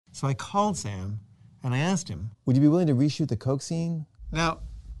So I called Sam, and I asked him, would you be willing to reshoot the coke scene? Now,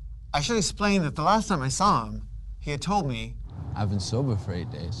 I should explain that the last time I saw him, he had told me... I've been sober for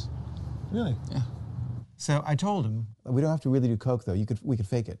 8 days. Really? Yeah. So I told him... We don't have to really do coke, though. We could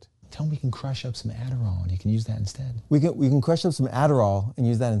fake it. Tell him we can crush up some Adderall and you can use that instead. We can crush up some Adderall and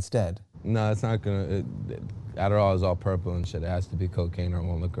use that instead. No, it's not gonna... Adderall is all purple and shit. It has to be cocaine or it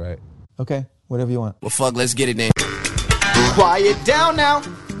won't look right. Okay, whatever you want. Well, fuck, let's get it then. Quiet down now.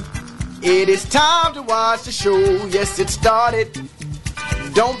 It is time to watch the show. Yes, it started.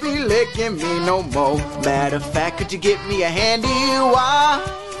 Don't be licking me no more. Matter of fact, could you get me a handy wire?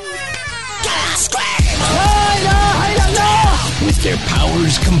 With their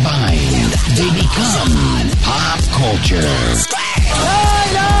powers combined, they become pop culture.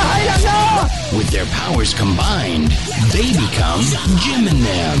 With their powers combined, they become Jim and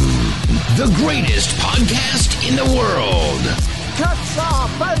Them, the greatest podcast in the world. Cuts our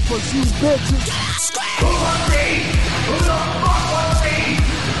papers, you bitches. Who wants me? Who the fuck wants me?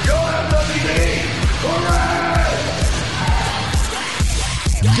 You're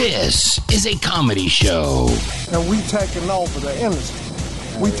This is a comedy show. And we taking over the industry.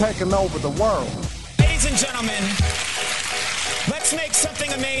 We taking over the world. Ladies and gentlemen, let's make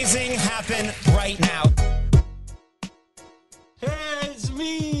something amazing happen right now. Hey, it's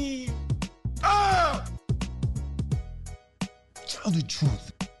me! Tell the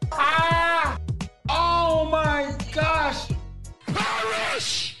truth. Ah! Oh my gosh!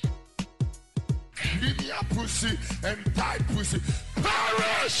 Perish! Give me a pussy and tight pussy.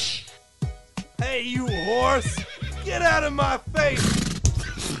 Perish! Hey, you horse! Get out of my face!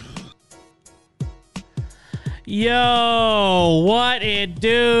 Yo, what it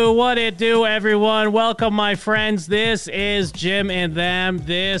do, everyone? Welcome, my friends. This is Jim and Them.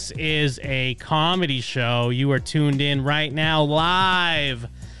 This is a comedy show. You are tuned in right now live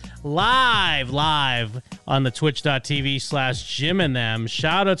on the twitch.tv/Jim and Them.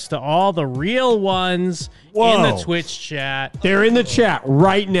 Shoutouts to all the real ones in the Twitch chat. They're in the chat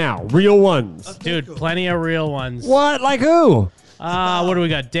right now. Real ones. Dude, plenty of real ones. What? Like who? What do we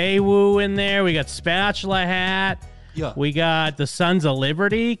got? Daewoo in there. We got Spatula Hat. Yeah. We got the Sons of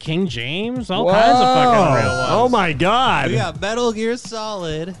Liberty, King James, all kinds of fucking real ones. Oh my God. We got Metal Gear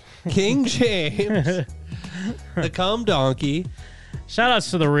Solid, King James, the Cum Donkey. Shout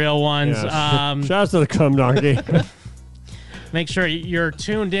outs to the real ones. Yes. Shout outs to the cum donkey. Make sure you're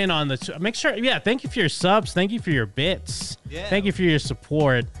tuned in on the... thank you for your subs. Thank you for your bits. Yeah. Thank you for your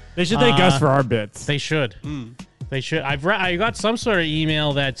support. They should thank us for our bits. They should. They should. I got some sort of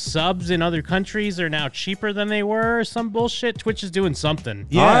email that subs in other countries are now cheaper than they were. Some bullshit. Twitch is doing something.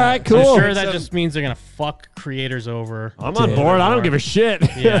 Yeah. All right, cool. I'm sure that just means they're going to fuck creators over. I'm on board. I don't give a shit.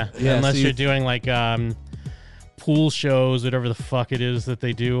 Yeah. Yeah, Unless so you're doing like... pool shows, whatever the fuck it is that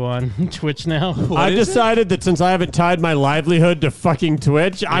they do on Twitch now. I decided that since I haven't tied my livelihood to fucking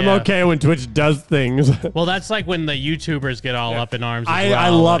Twitch, I'm okay when Twitch does things. Well, that's like when the YouTubers get all up in arms. I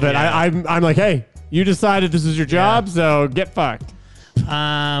love it. Yeah. I'm like, hey, you decided this is your job, so get fucked.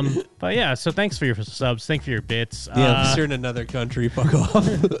 But yeah, so thanks for your subs. Thanks for your bits. Yeah, if you're in another country, fuck off.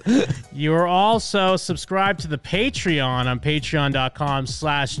 You're also subscribed to the Patreon on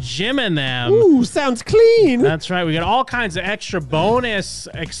patreon.com/Jim and Them. Ooh, sounds clean. That's right. We got all kinds of extra bonus,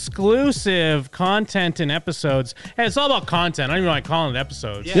 exclusive content and episodes. Hey, it's all about content. I don't even know why I call it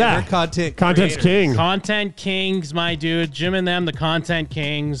episodes. Yeah. We're content Content's creators. king. Content kings, my dude. Jim and Them, the content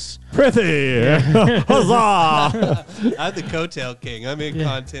kings. Prithee. Huzzah. I'm the coattail king. I'm in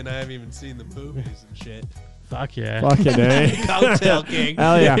content. I haven't even seen the movies and shit. Fuck yeah. Fucking A. Coattail king.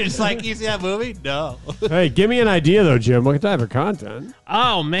 Hell yeah. It's like, you see that movie? No. Hey, give me an idea, though, Jim. What type of content?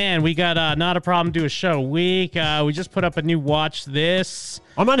 Oh, man. We got Not a Problem, Do a Show a week. We just put up a new Watch This.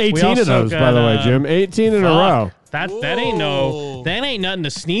 I'm on 18 We of also those, by the way, Jim. 18 in a row. That ain't nothing to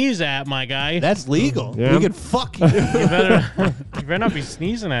sneeze at, my guy. That's legal. Yeah. We could fuck you. You better not be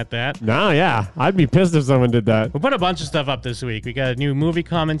sneezing at that. No, yeah. I'd be pissed if someone did that. We put a bunch of stuff up this week. We got a new movie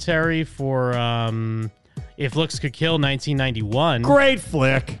commentary for If Looks Could Kill 1991. Great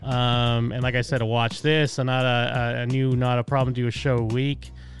flick. And like I said, to watch this, and a new Not a Problem, Do a Show a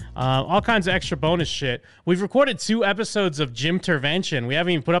week. All kinds of extra bonus shit. We've recorded 2 episodes of Jim Intervention. We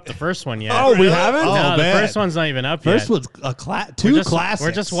haven't even put up the first one yet. Oh, we haven't? No, Oh, the man. first one's not even up yet. First one's two classics.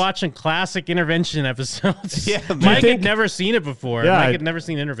 We're just watching classic Intervention episodes. Yeah, man. Mike had never seen it before. Yeah, Mike had never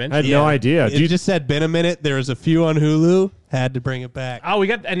seen Intervention. I had no idea. You just said been a minute. There was a few on Hulu. Had to bring it back. Oh, we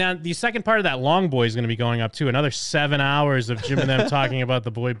got, and now the second part of that Long Boy is going to be going up too. Another 7 hours of Jim and Them talking about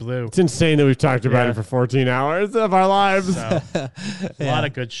the Boy Blue. It's insane that we've talked about it for 14 hours of our lives. So, a lot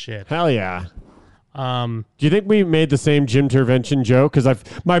of good shit. Hell yeah. Do you think we made the same Jim Tervention joke? Because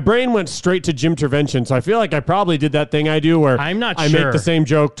my brain went straight to Jim Tervention, so I feel like I probably did that thing I do where I'm not I sure. make the same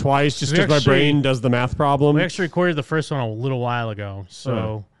joke twice just because my brain does the math problem. We actually recorded the first one a little while ago,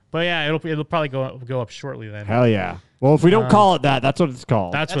 so. But yeah, it'll probably go up shortly then. Hell yeah. Well, if we don't call it that, that's what it's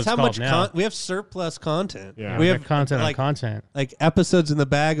called. That's what how it's called much now. we have surplus content. Yeah. We have content on content. Like episodes in the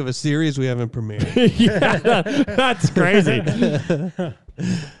bag of a series we haven't premiered. That's crazy.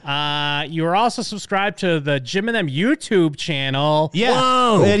 You are also subscribed to the Jim and Them YouTube channel. Yeah.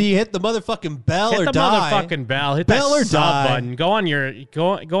 Whoa. And you hit the motherfucking bell Hit or the die. motherfucking bell. Hit Bell that or sub die. button. Go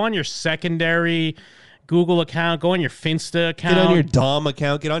on your secondary Google account. Go on your Finsta account. Get on your Dom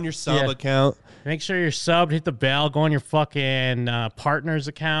account. Get on your sub account. Make sure you're subbed. Hit the bell. Go on your fucking partners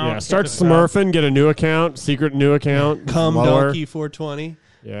account. Yeah, Hit start the sub. smurfing, get a new account, secret new account. Come lower. Donkey 420.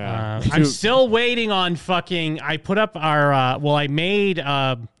 Yeah. I'm still waiting on fucking. I put up our. I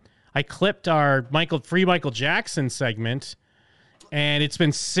clipped our Free Michael Jackson segment, and it's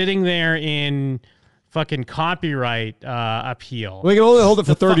been sitting there in fucking copyright appeal. We can only hold it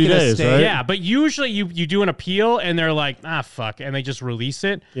for 30 days, right? Yeah, but usually you do an appeal and they're like, fuck, and they just release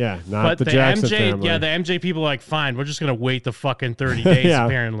it. Yeah, not but the Jackson MJ, family. Yeah, the MJ people are like, fine, we're just gonna wait the fucking 30 days Yeah.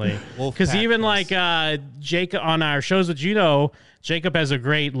 apparently. Because even like Jacob on our shows with Juno, Jacob has a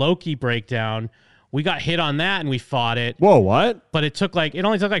great Loki breakdown. We got hit on that and we fought it. Whoa, what? But it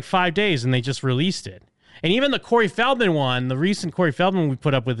only took like 5 days and they just released it. And even the Corey Feldman one, the recent Corey Feldman we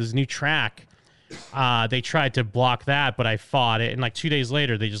put up with his new track. They tried to block that, but I fought it, and like 2 days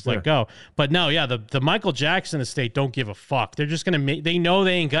later, they just let go. But no, yeah, the Michael Jackson estate don't give a fuck. They're just gonna they know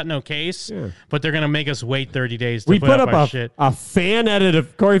they ain't got no case, but they're gonna make us wait 30 days to We put up our a, shit. a fan edit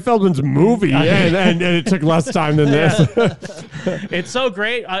of Corey Feldman's movie, and it took less time than this. It's so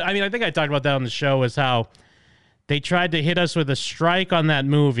great. I mean, I think I talked about that on the show, is how they tried to hit us with a strike on that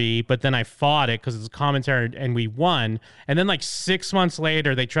movie, but then I fought it because it's commentary and we won. And then like 6 months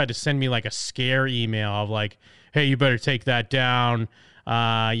later, they tried to send me like a scare email of like, hey, you better take that down.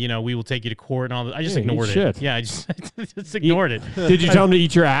 We will take you to court and all that. I just ignored it. shit. Yeah, I just ignored it. Did you tell him to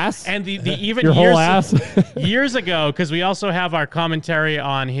eat your ass? And the even your years, whole ass? years ago, because we also have our commentary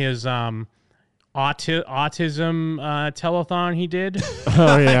on his autism telethon he did.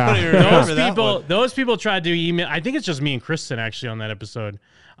 Oh yeah. Those people tried to email. I think it's just me and Kristen actually on that episode.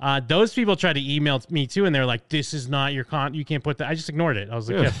 Those people tried to email me too, and they're like, "This is not your you can't put that." I just ignored it. I was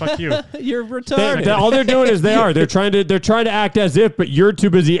like, "Yeah, fuck you." You're retarded. All they're doing is they're trying to act as if, but you're too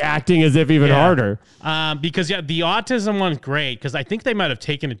busy acting as if even harder. Because the autism one's great because I think they might have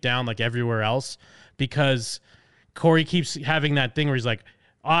taken it down like everywhere else because Corey keeps having that thing where he's like,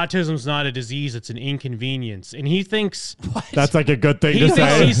 autism's not a disease, it's an inconvenience. And he thinks that's like a good thing he to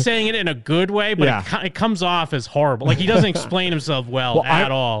thinks say. he's saying it in a good way, but it comes off as horrible. Like he doesn't explain himself well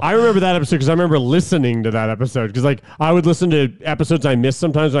at all. I remember that episode because I remember listening to that episode because like I would listen to episodes I missed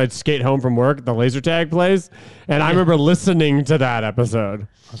sometimes when I'd skate home from work, the laser tag plays, and I remember listening to that episode.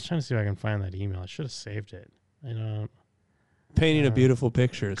 I was trying to see if I can find that email. I should have saved it. I don't. Painting a beautiful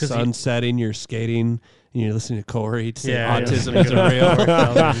picture. Sun setting, you're skating, and you're listening to Corey to say autism is a real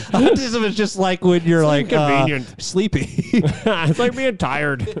autism is just like when you're like sleepy. It's like being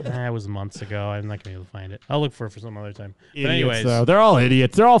tired. That was months ago. I'm not going to be able to find it. I'll look for it for some other time. Idiots, but anyways. though. They're all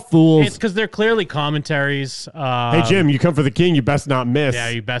idiots. They're all fools. It's because they're clearly commentaries. Hey, Jim, you come for the king, you best not miss. Yeah,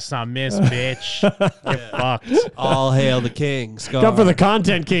 you best not miss, bitch. You're fucked. All hail the king. Scar. Come for the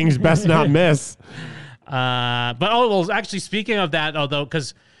content kings, best not miss. Actually, speaking of that, although,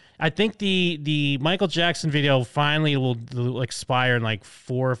 because I think the Michael Jackson video finally will expire in like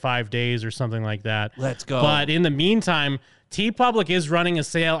 4 or 5 days or something like that. Let's go. But in the meantime, TeePublic is running a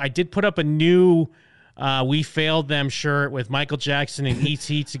sale. I did put up a new We Failed Them shirt with Michael Jackson and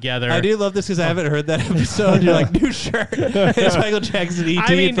E.T. together. I do love this because I haven't heard that episode. You're like, new shirt. It's Michael Jackson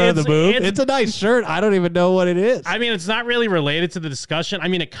E.T. in front of the booth. It's a nice shirt. I don't even know what it is. I mean, it's not really related to the discussion. I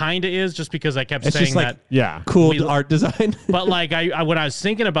mean, it kind of is just because I kept It's saying just like, that. Yeah. Cool art design. But like when I was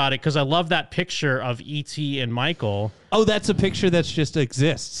thinking about it, because I love that picture of E.T. and Michael. Oh, that's a picture that just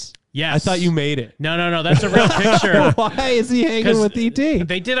exists. Yes. I thought you made it. No, that's a real picture. Why is he hanging with E.T.?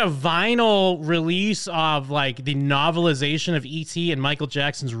 They did a vinyl release of like the novelization of E.T. and Michael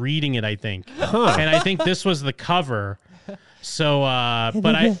Jackson's reading it, I think. And I think this was the cover. So,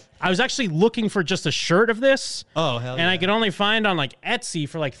 but I was actually looking for just a shirt of this. Oh, hell And I could only find on like Etsy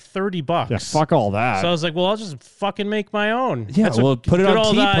for like $30. Yeah, fuck all that. So I was like, well, I'll just fucking make my own. Yeah, That's well, put it good on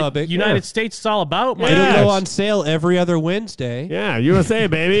old, TeePublic. United States is all about, man. It'll go on sale every other Wednesday. Yeah, USA,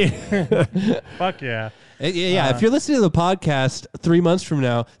 baby. Fuck yeah. Yeah, if you're listening to the podcast 3 months from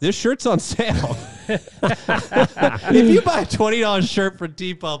now, this shirt's on sale. If you buy a $20 shirt from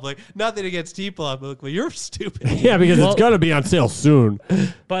TeePublic, nothing against TeePublic, but you're stupid. Yeah, because it's going to be on sale soon.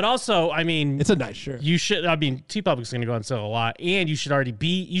 But also, I mean, it's a nice shirt. You should. I mean, TeePublic's going to go on sale a lot, and you should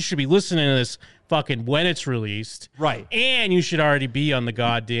be listening to this fucking when it's released, right? And you should already be on the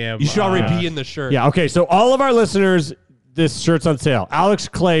goddamn. You should already be in the shirt. Yeah. Okay. So all of our listeners, this shirt's on sale. Alex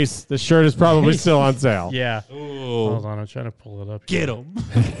Clace, the shirt is probably still on sale. Yeah. Ooh. Hold on, I'm trying to pull it up. Get here.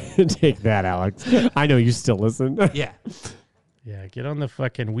 him. Take that, Alex. I know you still listen. Yeah. Yeah, get on the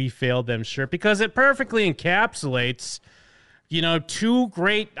fucking "We Failed Them" shirt because it perfectly encapsulates, two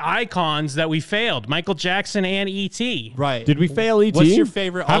great icons that we failed: Michael Jackson and E.T. Right. Did we fail E.T.? What's your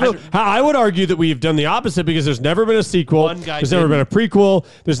favorite? I would argue that we've done the opposite because there's never been a sequel. There's never been a prequel.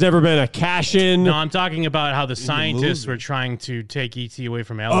 There's never been a cash-in. No, I'm talking about how the scientists were trying to take E.T. away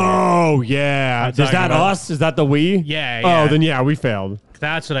from Elliot. Oh, yeah. Is that us? Is that the we? Yeah. Oh, then yeah, we failed.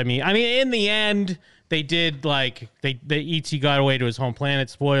 That's what I mean. I mean, in the end, they did the E.T. got away to his home planet.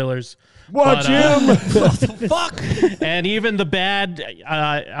 Spoilers. What, Jim? What the fuck? And even the bad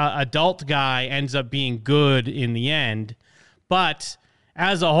adult guy ends up being good in the end. But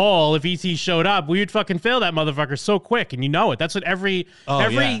as a whole, if E.T. showed up, we would fucking fail that motherfucker so quick, and you know it. That's what every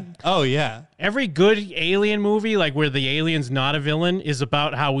good alien movie, like where the alien's not a villain, is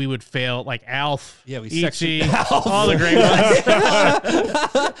about how we would fail, like Alf, we E.T., all the great ones.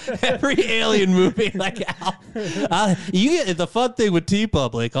 Every alien movie like Alf. You get the fun thing with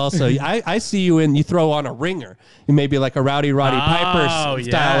TeePublic. Also, I see you throw on a ringer. You maybe like a Rowdy Piper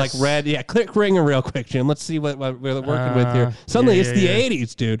style, like red. Yeah, click ringer real quick, Jim. Let's see what we're working with here. Suddenly, it's the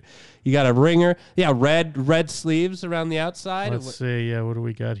 80s, dude. You got a ringer. Yeah, red sleeves around the outside. Let's see. Yeah, what do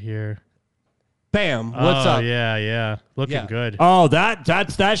we got here? Bam. What's up? Yeah. Looking good. Oh,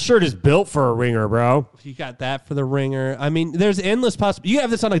 that shirt is built for a ringer, bro. You got that for the ringer. I mean, there's endless possible. You have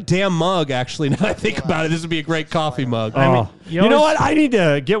this on a damn mug, actually. Now I think about it, this would be a great coffee mug. I mean, you know what? I need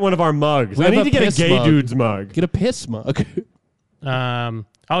to get one of our mugs. I need to get a gay dude's mug. Get a piss mug.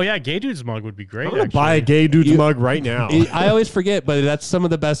 Oh yeah, gay dude's mug would be great. I'm gonna buy a gay dude's mug right now. I always forget, but that's some of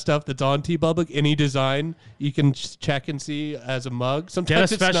the best stuff that's on TeePublic. Any design you can check and see as a mug. Sometimes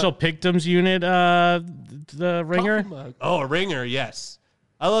get a special Pictums unit. The ringer. Mug. Oh, a ringer. Yes,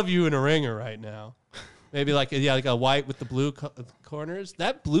 I love you in a ringer right now. Maybe like a white with the blue corners.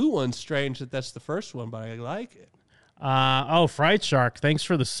 That blue one's strange. That's the first one, but I like it. Fright Shark, thanks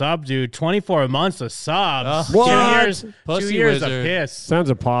for the sub, dude. 24 months of subs. What? 2 years of piss.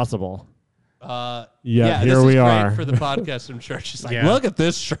 Sounds impossible. Yeah, here this we is are. great for the podcast. I'm sure. Just like, look at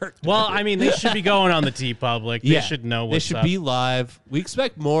this shirt. Well, I mean, they should be going on the TeePublic. They should know what's They should up. be live. We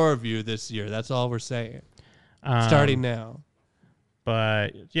expect more of you this year. That's all we're saying. Starting now.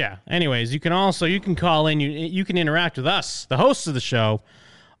 But yeah, anyways, you can call in. You can interact with us, the hosts of the show.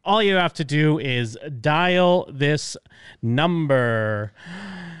 All you have to do is dial this number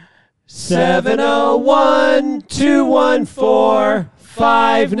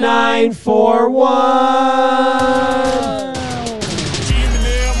 701-214-5941. Jim and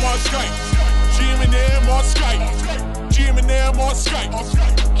them on Skype. Jim and them on Skype. Jim and them on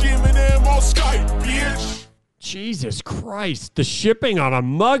Skype. Jim and them on Skype, bitch. Jesus Christ, the shipping on a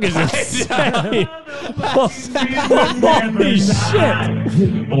mug is insane. Holy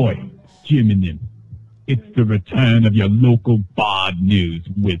shit. Oi, Jim and them. It's the return of your local bad news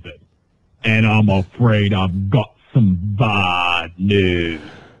wizard. And I'm afraid I've got some bad news.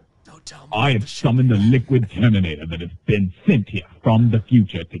 I have summoned the liquid Terminator that has been sent here from the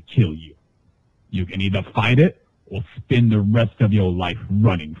future to kill you. You can either fight it or spend the rest of your life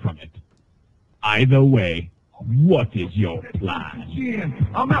running from it. Either way, what is your plan? Jim,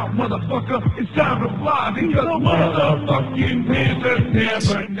 I'm out, motherfucker. It's time to fly because motherfucking wizards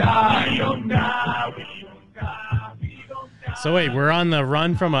never die. We don't die. We don't die. We don't die. So wait, we're on the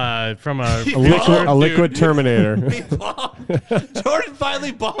run from a liquid Terminator. Jordan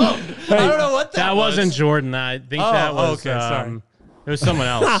finally bombed. I don't know what that was. Wasn't Jordan. I think that was okay, sorry. It was someone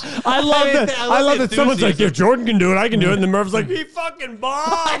else. I love that someone's like, if Jordan can do it, I can do it. And then Murph's like, he fucking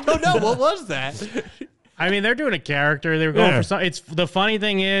bombed. I don't know. What was that? I mean, they're doing a character. They were going for some. It's the funny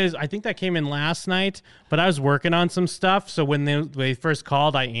thing is, I think that came in last night, but I was working on some stuff. So when they first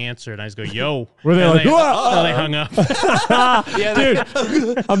called, I answered. I just go, "Yo." Were they like, "Oh"? They hung up. Dude,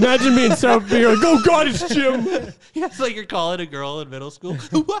 imagine being so. You're like, "Oh God, it's Jim." Yeah, it's like you're calling a girl in middle school.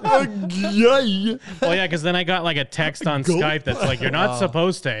 Well, yeah, because then I got like a text on Skype that's like, "You're not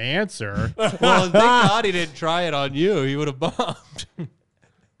supposed to answer." Well, thank God he didn't try it on you. He would have bombed.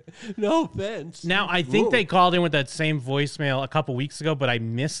 No offense. Now, I think they called in with that same voicemail a couple weeks ago, but I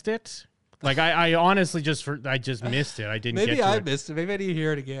missed it. Like, I honestly just missed it. I didn't get to it. Maybe I missed it. Maybe I need to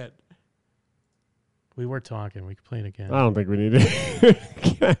hear it again. We were talking. We could play it again. I don't think we need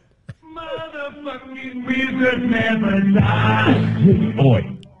it. Motherfucking wizard never dies.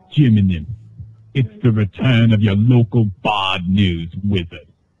 Oi, Jim and them. It's the return of your local bad news wizard.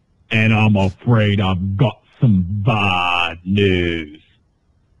 And I'm afraid I've got some bad news.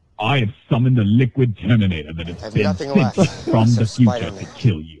 I have summoned the liquid terminator that has Have been nothing sent left from the except future Spider-Man. to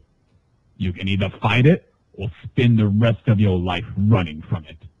kill you. You can either fight it or spend the rest of your life running from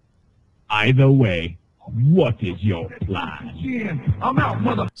it. Either way, what is your plan? I'm out,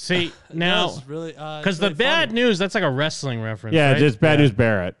 mother. See, now, That was really, because the bad news, that's like a wrestling reference, Yeah, right? just Bad News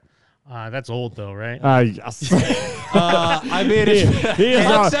Barrett. That's old, though, right? Yes. I mean, He is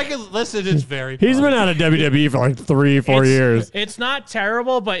on not- second listen, it's very. He's been out of WWE for like 3-4 years. It's not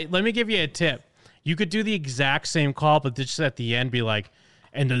terrible, but let me give you a tip. You could do the exact same call, but just at the end be like,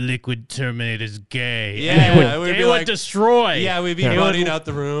 and the liquid terminator's gay. Yeah, and it would it be would like- destroy. Yeah, we'd be It would- running out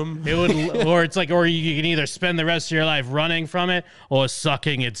the room. It would, or it's like, or you can either spend the rest of your life running from it or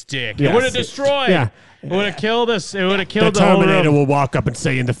sucking its dick. It Yes. would have destroyed. Yeah. It would have killed us. It would have The killed the whole Terminator room. will walk up and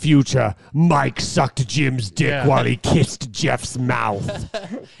say in the future, Mike sucked Jim's dick Yeah. while he kissed Jeff's mouth.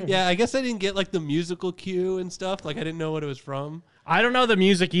 Yeah, I guess I didn't get like the musical cue and stuff. Like I didn't know what it was from. I don't know the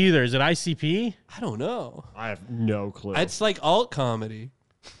music either. Is it ICP? I don't know. I have no clue. It's like alt comedy.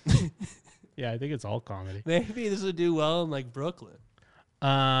 Yeah, I think it's all comedy. Maybe this would do well in like Brooklyn.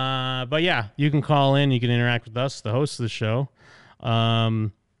 But yeah, you can call in. You can interact with us, the host of the show.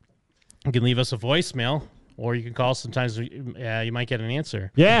 You can leave us a voicemail, or you can call. Sometimes you might get an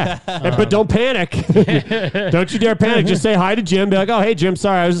answer. Yeah, but don't panic. Don't you dare panic. Just say hi to Jim. Be like, oh, hey, Jim,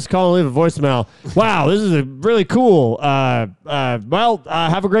 sorry, I was just calling to leave a voicemail. Wow, this is a really cool. Have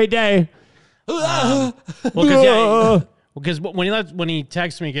a great day. Because when he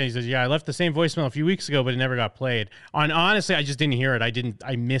texts me again, he says, "Yeah, I left the same voicemail a few weeks ago, but it never got played." And honestly, I just didn't hear it.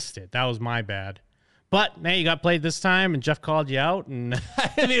 I missed it. That was my bad. But hey, you got played this time, and Jeff called you out, and I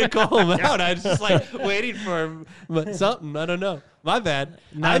didn't even call him out. I was just like waiting for him, but something. I don't know. My bad.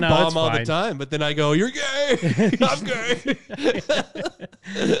 I bomb it's all fine. the time, but then I go, "You're gay. I'm gay."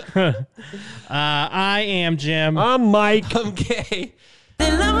 I am Jim. I'm Mike. I'm gay.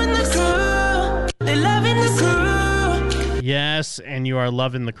 They loving the crew. They loving the crew. Yes, and you are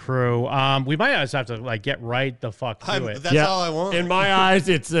loving the crew. We might just have to like get right the fuck to it. That's all I want. In my eyes,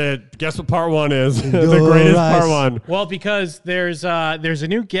 it's guess what part one is? The greatest part one. Well, because there's a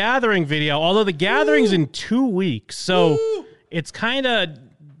new Gathering video, although the Gathering's in 2 weeks, so it's kind of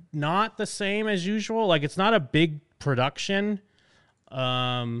not the same as usual. Like it's not a big production.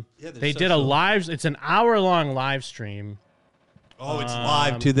 They did a live. It's an hour-long live stream. Oh, it's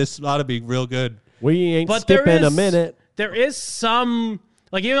live too. This ought to be real good. We ain't But there skipping a is- minute. There is some,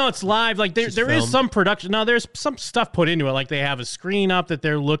 like, even though it's live, like, there is film. some production. No, there's some stuff put into it. Like, they have a screen up that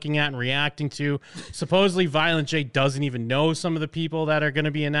they're looking at and reacting to. Supposedly, Violent J doesn't even know some of the people that are going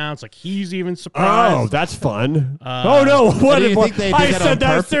to be announced. Like, he's even surprised. Oh, that's fun. Oh, no. What? Do you think they did I that said on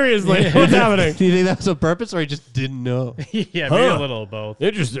that purpose? seriously. What's happening? Do you think that was on purpose, or he just didn't know? Yeah, maybe a little of both.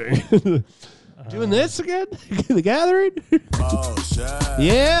 Interesting. Doing this again? The Gathering? Oh, shit.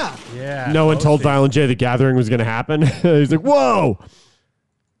 Yeah. Yeah. No one told Violent J the Gathering was going to happen. He's like, whoa.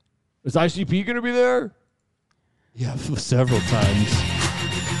 Is ICP going to be there? Yeah, several times.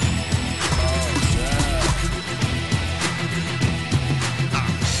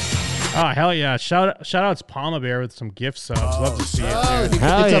 Oh, hell yeah. Shout out to Palma Bear with some gift subs. Love to see it, dude.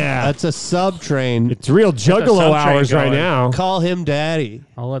 Hell yeah. That's a sub train. It's real Juggalo sub-train hours right going. now. Call him daddy.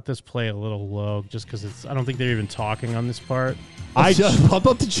 I'll let this play a little low just because I don't think they're even talking on this part. I pump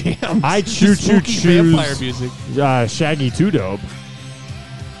up the jams. I choo choo Spooky choose vampire music. Shaggy 2 Dope.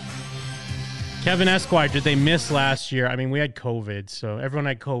 Kevin Esquire, did they miss last year? I mean, we had COVID, so everyone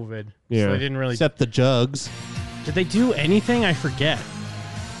had COVID. Yeah. So they didn't really. Except the jugs. Did they do anything? I forget.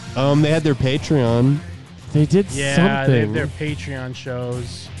 They had their Patreon. They did Yeah, they have something. their Patreon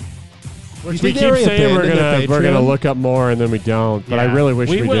shows. Which You we think they keep already saying we're abandoned gonna their Patreon? look up more and then we don't. But I Yeah. really wish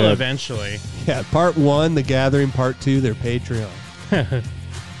we will did. eventually. Yeah, part 1, The Gathering. Part 2, their Patreon.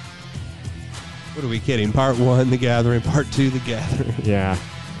 What are we kidding? Part 1, The Gathering. Part 2, The Gathering. Yeah.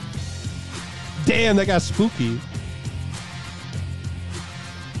 Damn, that got spooky.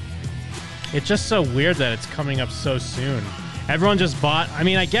 It's just so weird that it's coming up so soon. Everyone just bought. I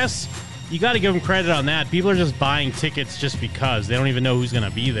mean, I guess you got to give them credit on that. People are just buying tickets just because they don't even know who's going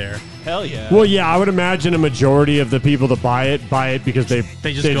to be there. Hell yeah. Well, yeah, I would imagine a majority of the people that buy it because they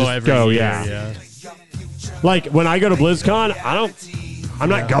They just go every year. yeah. Yeah. Like when I go to BlizzCon, I'm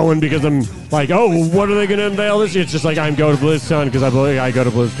not going because I'm like, oh, what are they going to unveil this year? It's just like I'm going to BlizzCon because I go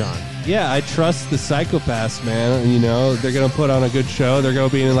to BlizzCon. Yeah, I trust the psychopaths, man. You know, they're going to put on a good show. They're going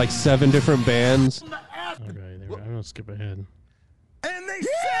to be in like 7 different bands. Okay, I'm gonna skip ahead. And they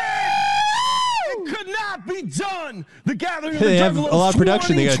said it could not be done. The gathering of the They have a Juggalos lot of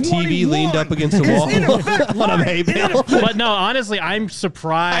production. They got a TV leaned up against the wall on a hay bale. But no, honestly, I'm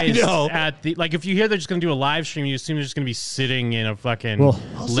surprised I know. at the if you hear they're just gonna do a live stream, you assume they're just gonna be sitting in a fucking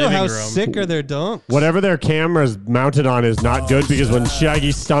Also, living how room. sick are their dunks? Whatever their camera's mounted on is not good because when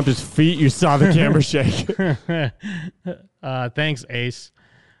Shaggy stomped his feet, you saw the camera shake. Thanks, Ace.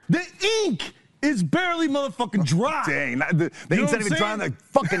 The ink is barely motherfucking dry. Dang, the ink's not even dry on the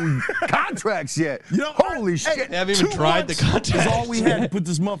fucking contracts yet. Holy shit. They haven't even tried the contracts. That's all we had to put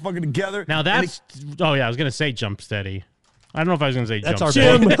this motherfucker together. Now that's I was gonna say Jump Steady. I don't know if I was gonna say That's Jump our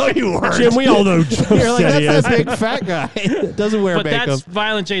Steady. Jim. No, you weren't. Jim, we all know Jump You're like, Steady that's that is. big fat guy. Doesn't wear But makeup. that's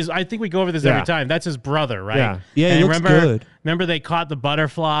Violent J's. I think we go over this every time. That's his brother, right? Yeah. Yeah, he And looks remember, good. Remember they caught the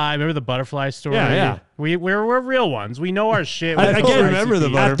butterfly? Remember the butterfly story? Yeah. We're real ones. We know our shit. Again, remember the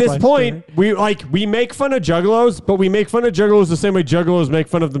at this point, we make fun of juggalos, but we make fun of juggalos the same way juggalos make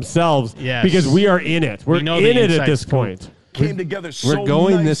fun of themselves. Yes. Because we are in it. We're We know in the it at inside this scoop. point. Came together so We're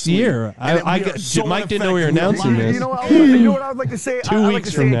going nicely. this year. And we are so Mike didn't know we were ineffective. announcing this. You know what I would like to say? 2 I like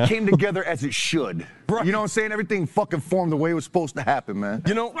weeks to from say now. it came together as it should. You know what I'm saying? Everything fucking formed the way it was supposed to happen, man.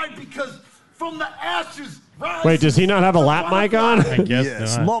 You know, Right, because from the ashes, rise. Wait, does he not have a lap mic on? I guess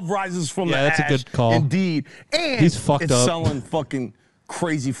yes, not. love rises from Yeah, the that's a ash. good call. Indeed, and He's fucked it's up. selling fucking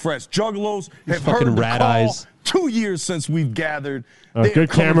crazy fresh. Juggalos have fucking heard the rat call. eyes. 2 years since we've gathered. Oh, They're good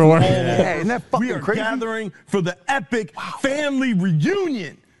coming camera from work. all over. Hey, isn't that fucking we are crazy? gathering for the epic family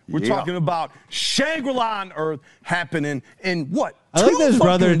reunion. We're Yeah. talking about Shangri-La on Earth happening in what? I like 2 that his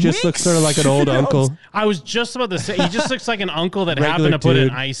brother fucking just looks weeks? sort of like an old You know? uncle. I was just about to say he just looks like an uncle that Regular happened to put an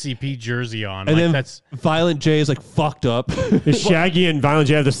dude. ICP jersey on. And Like, then that's Violent J is like fucked up. Shaggy and Violent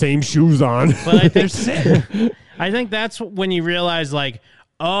J have the same shoes on. but I think I think that's when you realize like,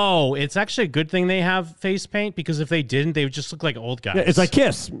 oh, it's actually a good thing they have face paint because if they didn't, they would just look like old guys. Yeah, it's like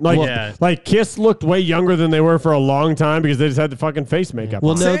Kiss. Like, Yeah. like Kiss looked way younger than they were for a long time because they just had the fucking face makeup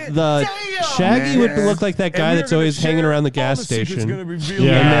Well, on. no, the Shaggy would look like that guy that's always hanging around the gas station. Yeah. And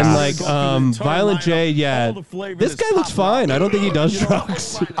then Yeah. like Violent J, yeah. This guy looks fine. I don't think he does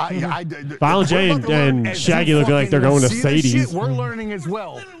drugs. Violent J and Shaggy look like they're going to Sadie's. We're learning as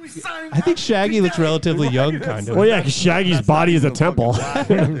well. I think Shaggy looks relatively young, kind of. Well, yeah, because Shaggy's body is a temple.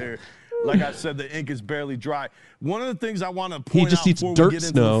 Like I said, the ink is barely dry. One of the things I want to point just out eats before dirt we get into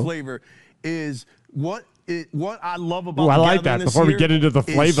snow. the flavor is what I love about Ooh, I the like gathering that. this Before we year get into the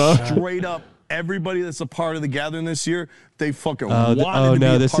is flavor. straight up, everybody that's a part of the gathering this year, they fucking Oh, wanted to be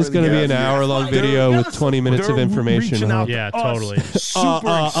no, a this part is of the going to be an gathering. hour-long video with 20 minutes of They're information. reaching huh? out to Yeah, us, totally.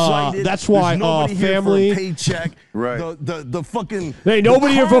 Super excited. That's why, There's nobody here family- for a paycheck. Right. The fucking Ain't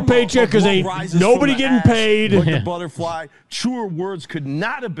nobody here for a karma paycheck of 'cause love ain't rises nobody from the getting ash paid. Like Yeah. the butterfly. Truer words could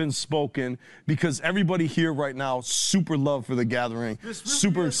not have been spoken because everybody here right now super love for the gathering,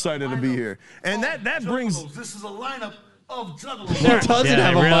 super excited to be here, and that brings. This is a lineup of juggalos. He doesn't yeah,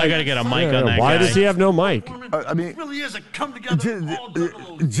 have I a really mic. got to get a mic on that Why guy. does he have no mic? I mean, It really is a come together of all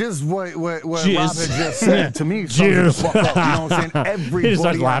juggalos. just what Jizz. Rob had just said to me sums it the Jizz. fuck up. You know what I'm saying? He just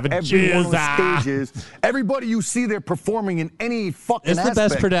starts Everybody, laughing. on every one of Jizz. the stages, everybody you see there performing in any fucking It's the best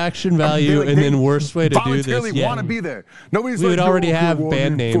aspect, production value and then worst way to do this. voluntarily Yeah. want to be there. Nobody's We like, would already "Yo, okay, have well,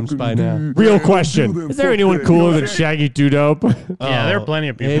 band you names fucking by now. do Real that, question. do that, Is there fuck anyone that." cooler You know than what I'm Shaggy Too Dope? Yeah, there are plenty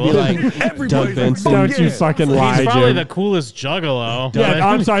of people. Maybe like Doug Everybody's Benson. like, Don't you yeah. fucking lie, He's probably Jim. the coolest juggalo. Yeah,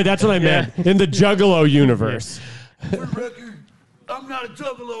 I'm sorry. That's what I meant. In the Juggalo universe. For the record, I'm not a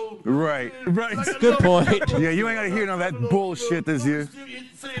juggalo. Right. Right. Good point. Yeah, you ain't got to hear none of that bullshit this year. You ain't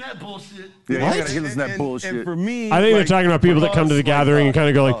saying that bullshit. Yeah, you What? ain't got to hear that And bullshit. for me, I think they're like, talking about people that come to the us, gathering and kind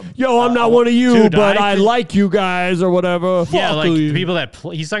of go like, uh, "Yo, I'm not one of you, dude, but I I think- like you guys or whatever." Yeah, Fuck like you. the people that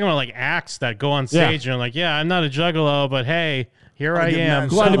he's talking about like acts that go on Yeah. stage and are like, yeah, I'm not a juggalo, but hey, here I give am. mad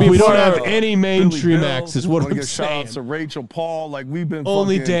Glad to shout be outs We don't part have of- any mainstream acts, is what Wanna I'm give shout saying. outs to Rachel Paul. Like we've been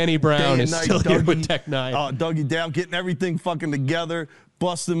Only fucking Danny Brown day and is night, still here Dougie, with Tech Nine. Dougie down, getting everything fucking together,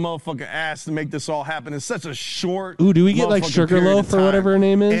 busting motherfucking ass to make this all happen in such a short. Ooh, do we get, like, motherfucking Sugarloaf period of or whatever her time.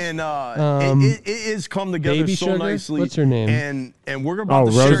 name is? And it is come together Baby so Sugar? nicely. What's her name? And we're about Oh,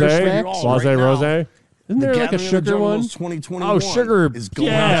 to share Rose? this with you all Rose, right now. Rose? Isn't there The like a Gathering of the sugar one? Juggalos 2021 Oh, Sugar. is going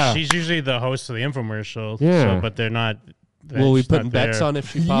Yeah. on. She's usually the host of the infomercial. Yeah. So, but they're not. Will we she's put not bets there. on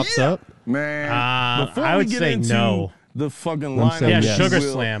if she pops Yeah. up? Man. Before I we would get say into no. the fucking I'm lineup, saying Yeah, yes. Sugar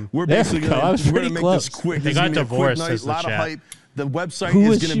we'll- Slam. We're There we basically go. I gonna, was we're pretty gonna make close. this quick. They This is got gonna be a quick divorced, night, says the lot of chat. hype. The website Who is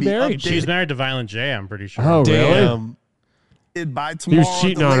is going to she be married? updated She's married to Violent J, I'm pretty sure. Oh, really? Damn. by He tomorrow. was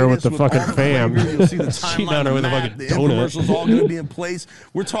cheating at on her with latest the fucking all the fam. flavor. You'll see the Cheating timeline, on her the with a map, fucking the donut. infomercials all going to be in place.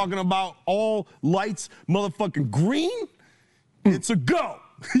 We're talking about all lights, motherfucking green. It's a go.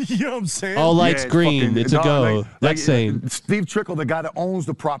 You know what I'm saying? All lights it's green. fucking- It's a dog, go. That's sane. Steve Trickle, the guy that owns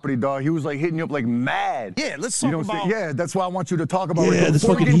the property, dog, he was like hitting you up like mad. Yeah, let's You talk know what I'm about. saying? Yeah, that's why I want you to talk about Yeah, it. this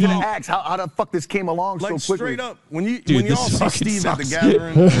Before we fucking get into the heat. acts, how the fuck this came along Like so quickly. straight up, when you Dude, when y'all this see fucking Steve at the sucks.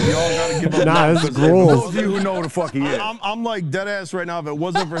 gathering, y'all gotta give up. Nah, this is For gross. those of you who know who the fuck he is. I'm like dead ass right now. If it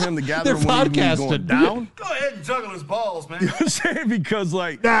wasn't for him, the gathering They're wouldn't even be going podcasting. down. Go ahead and juggle his balls, man. You know what I'm saying? Because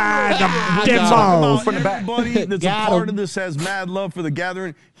like the dim balls. From the back. everybody that's a Got part him. of this has mad love for the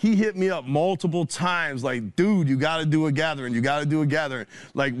gathering. He hit me up multiple times, like, dude, you got to do a gathering. You got to do a gathering.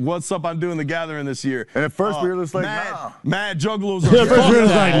 Like, what's up? I'm doing the gathering this year. And at first we were just like, mad, nah. mad juggalos At are first we were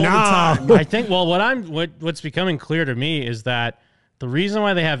just like, all the nah. time. I think. Well, what's becoming clear to me is that the reason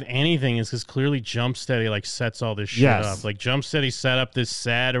why they have anything is because clearly Jump Steady like sets all this shit Yes. up. Like Jump Steady set up this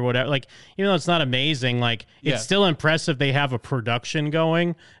set or whatever. Like even though it's not amazing, like Yeah. it's still impressive. They have a production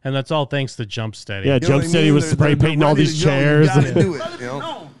going, and that's all thanks to Jump Steady. Yeah, You know Jump what I Steady mean? was They're- spray they're painting all ready these to go. You chairs. gotta do it. Let it be You know?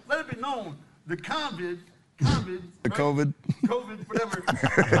 known. Let it be known. The COVID, The COVID. whatever.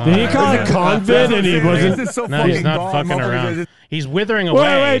 Did he call it convid and he wasn't? This is so No, fucking he's not gone, fucking motherfuckers. around. He's withering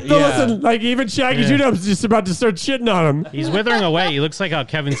away. Wait, no, Yeah. listen. Like even Shaggy Yeah. Judo's just about to start shitting on him. He's withering away. He looks like how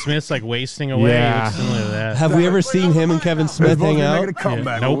Kevin Smith's like wasting away. Yeah. He looks similar to that. Have we ever seen him and Kevin Smith Supposed to hang be out? making a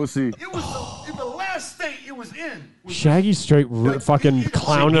comeback. Nope. We'll see. It was in the last state it was in. Shaggy's straight fucking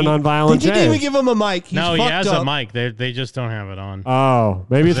clowning on Violent They didn't even J. give him a mic. He's No, he fucked has up. a mic. They just don't have it on. Oh,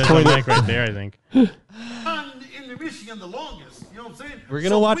 maybe it's There's a pointing. mic right there, I think. In the Michigan the longest. You know what I'm saying? We're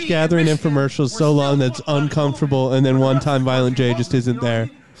gonna watch Gathering infomercials so long that's uncomfortable, and then one time Violent J just isn't there.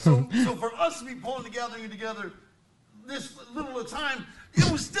 So for us to be pulling together this little a time, it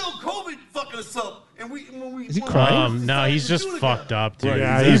was still COVID fucking us up. And when we Is he crying? No, he's just fucked up, dude.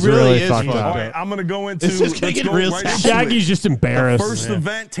 Yeah, He he's really really is fucked fucked up. All right, I'm gonna go into. It's just gonna let's get go real right sad. into Shaggy's it. just The embarrassed. first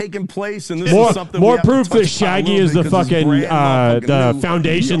event taking place, and this More, is something more we have to proof touch that upon a Shaggy little is the bit 'cause it's fucking brand motherfucking the new.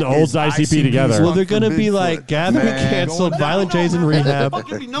 foundation that Is holds ICP together. Well, they're gonna be Bigfoot. like Gathering Man. canceled, Violent J's in rehab.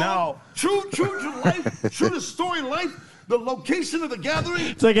 Fucking be known. Now- True to life, true to story in life. The location of the gathering.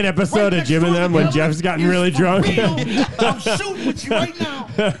 It's like an episode of Jim and them when Jeff's gotten really drunk. I'm shooting with you right now.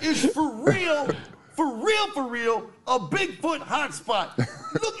 It's for real, a Bigfoot hotspot.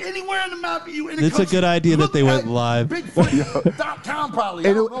 Look anywhere on the map. It's a good idea that they went live. Bigfoot.com probably.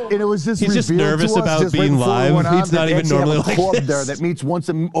 And it was just He's just revealed nervous to us about just being right before we live. went on He's that not they even actually have normally a like club this. there that meets once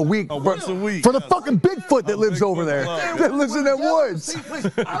a week. Once a week. For the fucking Bigfoot that lives over there. That lives in them woods.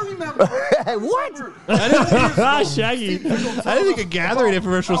 I remember. Hey, what? Shaggy. I didn't think a Gathering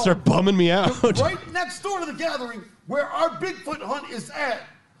infomercial would start bumming me out. Right next door to the gathering, where our Bigfoot hunt is at,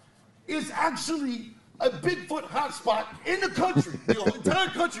 is actually a Bigfoot hotspot in the country. The entire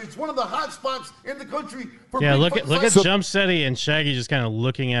country. It's one of the hotspots in the country for Yeah, Bigfoot look at sightings. Jump Steady and Shaggy just kind of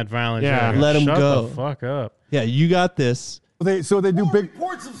looking at Violent Yeah, J. let him Shut go. the fuck up. Yeah, you got this. So they do More big.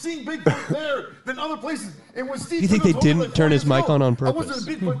 reports of seeing Bigfoot there than other places. And when Steve You think Tiller they told me, didn't like, turn 4 his years mic ago, on I purpose? wasn't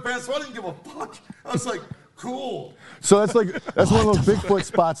a Bigfoot fan, so I didn't give a fuck. I was like, cool. So that's one of those Bigfoot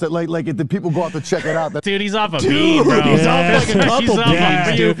spots that like if the people go out to check it out. Dude, he's off a bean, bro. He's off like a couple He's off Yeah,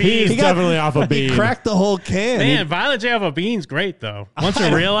 a few dude, beans. he's definitely off a bean. He cracked the whole can. Man, Violent J off a bean's great though. Once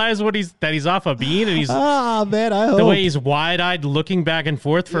you realize that he's off a bean and he's man, I hope. the way he's wide-eyed looking back and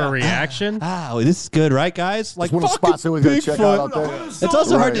forth for a reaction. This is good, right, guys? Like, It's one of the fucking spots that we gotta check out out Bigfoot. there. It's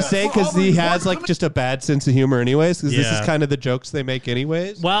also hard to Right. say because he has like just a bad sense of humor, anyways. Because this is Yeah. kind of the jokes they make,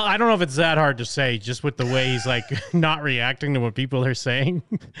 anyways. Well, I don't know if it's that hard to say, just with the way he's like not reacting to what people are saying.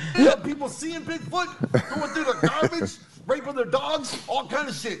 People seeing Bigfoot, going through the garbage, raping their dogs, all kind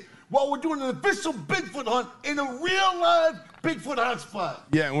of shit. While we're doing an official Bigfoot hunt in a real live Bigfoot hotspot.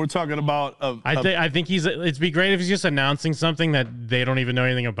 Yeah, and we're talking about. I think it'd be great if he's just announcing something that they don't even know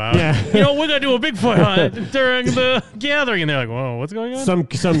anything about. Yeah. You know, we're gonna do a Bigfoot hunt during the gathering, and they're like, "Whoa, what's going on?"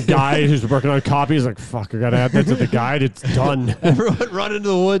 Some guy who's working on copy is like, fuck, I gotta add that to the guide. It's done. Everyone run into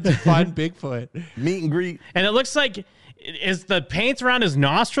the woods and find Bigfoot. Meet and greet. And it looks like is the paint around his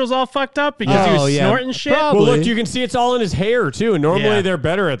nostrils all fucked up because he was snorting shit? Well, look, you can see it's all in his hair too. And normally Yeah. they're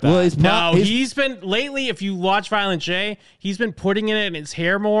better at that. Well, he's been lately. If you watch Violent J, he's been putting it in his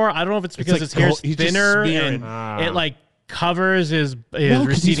hair more. I don't know if it's because like his hair's he's just thinner smearing. and it like covers his 'cause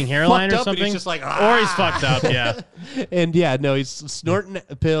receding he's hairline fucked or up and something. he's just like, or he's fucked up. Yeah. And yeah, no, he's snorting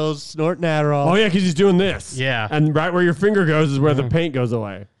pills, snorting Adderall. Oh yeah, because he's doing this. Yeah. And right where your finger goes is where the paint goes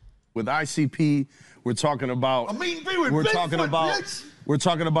away. With ICP, we're talking about. I mean, we were We're Bigfoot, talking about. bitch. We're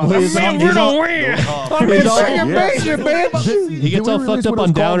talking about. Well, he's Man, all- we're he's the all- win. He's all- Did He gets we all release fucked up what on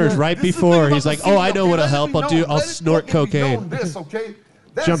it's called downers yet? right This is the before. thing He's about like, the "Oh, CD, I know okay? what'll Let it help. be I'll known. Let it snort fucking be known cocaine." This, okay?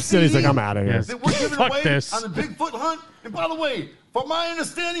 That Jump City's like, CD I'm out of here. that we're giving Fuck away this. on the Bigfoot hunt. And by the way, From my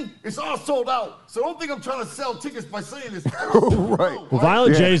understanding, it's all sold out. So don't think I'm trying to sell tickets by saying this. Right. Well,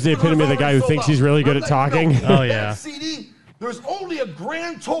 Violent J is the epitome of the guy who thinks he's really good at talking. Oh, yeah. That CD, there's only a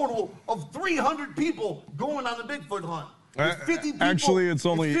grand total of 300 people going on the Bigfoot hunt. There's 50 people. Actually, it's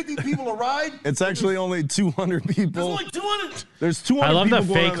only 50 people a ride. It's actually only 200 people. There's only 200. There's 200 I love the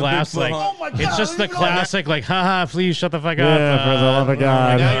people going fake on laughs. Bigfoot Like, hunt. Oh my God, it's just I the didn't know that. classic, like, haha, please shut the fuck up. Yeah, for the love of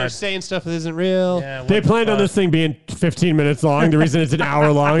God. Now you're saying stuff that isn't real. Yeah, They what the planned on fuck? this thing being 15 minutes long. The reason it's an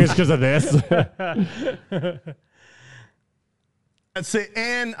hour long is because of this. That's it.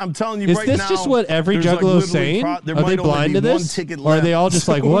 And I'm telling you Is right this now. just what every there's, like, Juggalo is literally saying? there Are might they only blind be to one this? ticket Or are they all just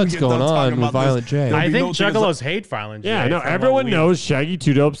left. like, So when we what's get going done on talking with about this, Violent J? there'll I be think no tickets Juggalos left. hate Violent J. Yeah, no, from what everyone we- knows Shaggy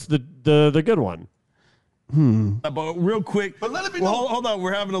Two Dope's the good one. But real quick, But let it be well, known. hold on.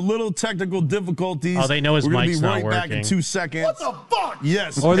 We're having a little technical difficulties. Oh, they know his We're gonna mic's be not right back working. in 2 seconds. What the fuck?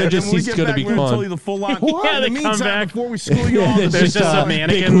 Yes. Or they're And just- when we he's get gonna back, be we're gonna gone. tell you the full line. Yeah, In they the come meantime, back. before we school you on There's this, just a like,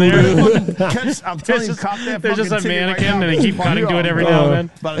 mannequin there. catch, I'm telling you, cop that There's just fucking a ticket mannequin right now. and they keep cutting to it every now and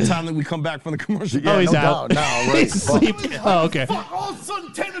then. By the time that we come back from the commercial. Oh, he's no out. doubt now, right? He's asleep. Oh, okay. Fuck, all of a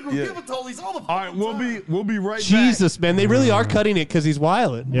sudden, technical Yeah. difficulties all the All right, we'll be right back. Jesus, man, they really are cutting it because he's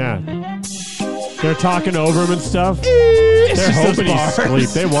wilding. Yeah. They're talking over him and stuff. It's They're just those hoping he's bars. asleep.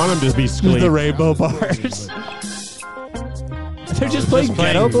 They want him to be asleep. The rainbow bars. They're just playing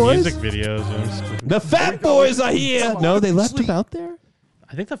Ghetto Boys. Music videos. The Fat Boys are here. No, they left him out there.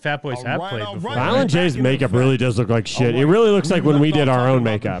 I think the Fat Boys have played before. Violent J's makeup really does look like shit. It really looks like when we did our own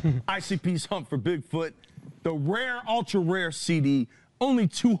makeup. ICP's Hunt for Bigfoot, the rare, ultra rare CD. Only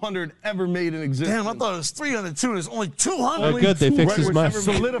 200 ever made in existence. Damn, I thought it was 300 too. There's only 200. Oh, good. They fixed his Which mic.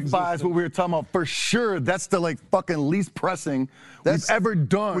 solidifies what we were talking about for sure. That's the like fucking least pressing we've ever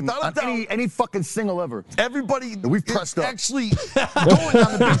done without a on doubt. any fucking single ever. Everybody We've pressed up. actually going on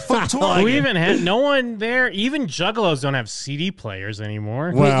the Bigfoot tour. Who even had no one there? Even Juggalos don't have CD players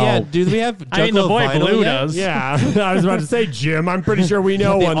anymore. Wait, yeah, do we have I mean, the Juggalo boy vinyl Blue yet? does. Yeah, I was about to say, Jim. I'm pretty sure we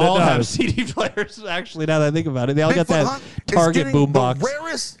know They one all that have does. CD players. Actually, now that I think about it, they all got Bigfoot that Hunt is Target getting boombox. the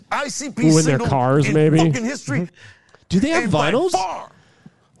rarest ICP Ooh, in their single cars, in maybe? fucking history. Do they have And by vinyls? far,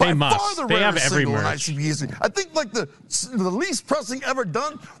 They by must. far the They have rarest every single in merch. ICP history. I think like the least pressing ever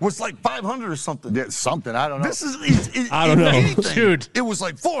done was like 500 or something. Yeah, something, I don't know. This is I don't know. anything, Dude. It was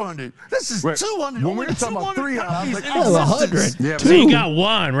like 400. This is Right. 200. When we Only were talking about 200 300, I was copies like, in oh, existence. 100. Yeah, So you got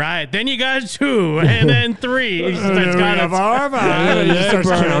one, right? Then you got two, and then three. It's got Of our vibe. He just starts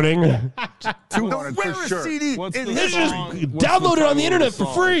counting. 200 The for rarest sure. CD What's in the history. song? Download it on the internet for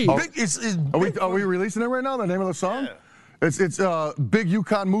free. It's Are we releasing it right now? The name of the song? It's Big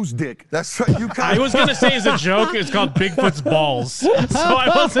Yukon Moose Dick. That's right. You I was gonna say as a joke, it's called Bigfoot's Balls. So I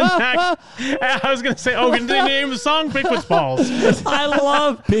wasn't. I was gonna say, oh, can they name the song Bigfoot's Balls? I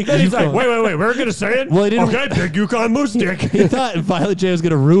love Big Then he's like, Yukon. wait, we're going to say it? Well, he didn't- Okay, Big Yukon Moose Dick. He thought Violent J was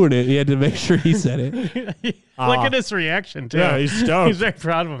going to ruin it. He had to make sure he said it. Look at his reaction too. Yeah, he's stoked. He's very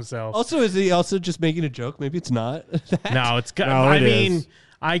proud of himself. Also, is he also just making a joke? Maybe it's not. No, it's. No, I it mean, is.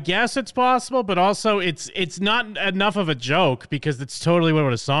 I guess it's possible, but also it's not enough of a joke because it's totally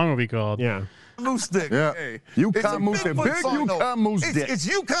what a song would be called. Yeah. Moose Dick. Yeah. It's Yukon a Moose Dick. Bigfoot Big song, though. Yukon Moose It's- Dick. It's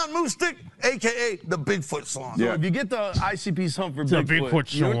Yukon Moose Dick, a.k.a. the Bigfoot song. So if you get the ICP's Hunt for a Bigfoot,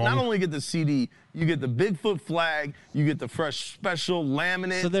 Bigfoot you song. not only get the CD, you get the Bigfoot flag, you get the fresh special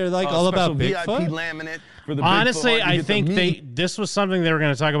laminate. So they're, like, all about special Bigfoot? VIP laminate for the Honestly, Bigfoot Hunt. You I get the think meat. this was something they were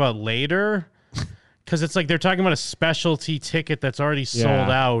going to talk about later because it's like they're talking about a specialty ticket that's already sold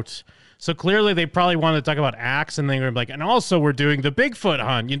Yeah. out. So clearly, they probably wanted to talk about acts, and they were like, and also we're doing the Bigfoot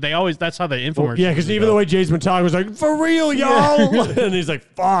hunt. They always that's how the infomercial. Yeah, because even the way Jay's been talking was like, for real, y'all. And he's like,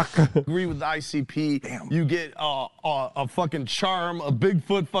 fuck. Agree with the ICP. You get a fucking charm, a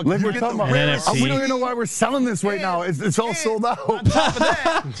Bigfoot fucking. Like we're you get talking the about. rarest- NFC. We don't even know why we're selling this right now. It's all sold On out. top of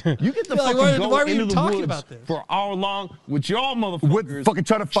that, you get to Like, fucking why go are we into even the talking woods about this? for an hour long with y'all motherfuckers. With fucking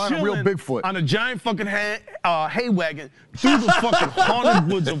trying to find a real chilling Bigfoot. on a giant fucking hay wagon through the fucking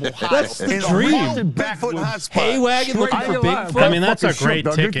haunted woods of Ohio. That's the In a dream. haunted Bigfoot backwoods. hotspot. Hay wagon looking I for ain't lying, Bigfoot. bro. I mean, that's a Fucking great shook,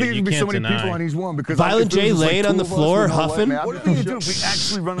 dog. There's ticket. gonna You be so can't many deny. people on each one because Violent if it J was just, laying like, on the two of us, floor, you know what, huffing. man, I'd What be are we gonna do if we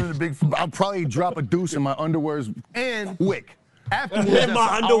actually run into Bigfoot? I'll probably drop a deuce in my underwears And quick. afterwards, And that's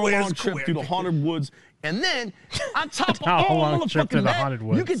my an underwear's hour-long trip quick. through the haunted woods. And then, on top of How all long trip through motherfucking the that, haunted you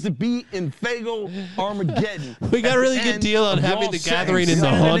woods? get to be in Fago Armageddon. We got a at really the good end deal on of having y'all the Saturday gathering in the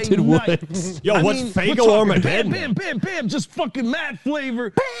haunted night. woods. Yo, I what's mean, Fago we're talking Armageddon? Bam, bam, bam, bam, just fucking mad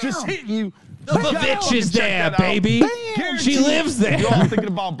flavor, just hitting you. Popovich is there, baby. She lives there. You're all thinking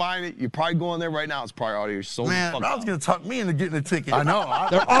about buying it. You're probably going there right now. It's probably already sold. Man, I was gonna talk me into getting a ticket. I know.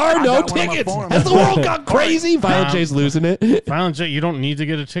 There are no tickets. Has the world gone crazy? Violent J's losing it. Violent J, you don't need to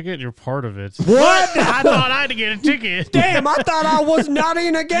get a ticket. You're part of it. What? I thought I had to get a ticket. Damn, I thought I was not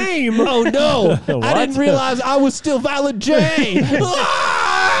in a game. Oh no! I didn't realize I was still Violent J.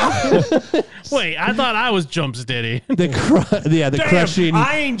 Wait, I thought I was Jump Steady. The Damn, crushing.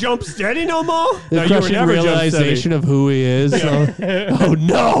 I ain't jump steady no more. The No, you were crushing never jump realization steady. of who he is. Oh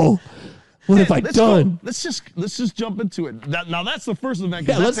no! What have I Let's done? go. Let's just jump into it. Now that's the first event.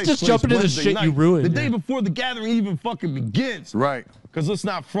 'cause Yeah, that let's takes just place jump into the Wednesday shit night, you ruined. The day before the gathering even fucking begins. Right. Because let's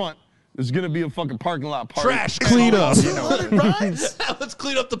not front. There's gonna be a fucking parking lot party. Trash cleanup. Rides? Let's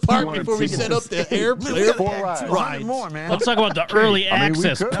clean up the park before we set up the airplane. We got 200 more, man. Let's talk about the early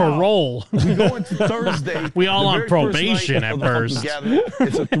access parole. We go into Thursday. We all the on very first probation night at of the fucking first. gathering.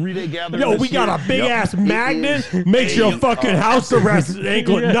 It's a 3-day gathering. Yo, this we got year. a big ass It magnet. is Makes your fucking house arrest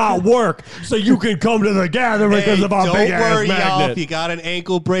anklet not work, so you can come to the gathering because of our don't big ass worry, y'all. If magnet. you got an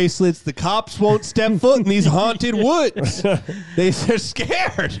ankle bracelets, the cops won't step foot in these haunted woods. They're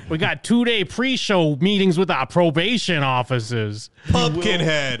scared. We got 2-day pre-show meetings with our probation officers.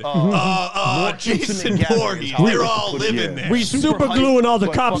 Pumpkinhead, Jason Voorhees, they're all living there. We super gluing all the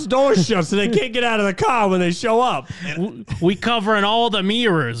cops' doors shut so they can't get out of the car when they show up. We covering all the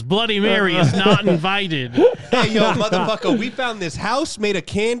mirrors. Bloody Mary is not invited. Hey, yo, motherfucker, we found this house made of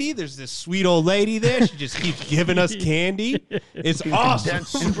candy. There's this sweet old lady there. She just keeps giving us candy. It's awesome.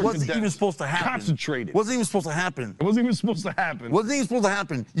 That's And it super wasn't even condensed. supposed to happen. Concentrated. Wasn't even supposed to happen. It wasn't even supposed to happen. Wasn't even supposed to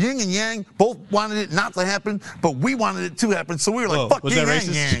happen. Yin and Yang both wanted it not to happen, but we wanted it to happen. So we were like, Whoa, fuck was Yin that and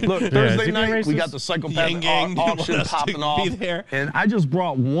racist? Yang. Look, is Thursday it night, we racist? got the psychopath Yang Gang didn't auction want us to popping be off. there. And I just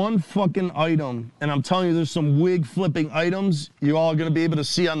brought one fucking item, and I'm telling you, there's some wig flipping items you all going to be able to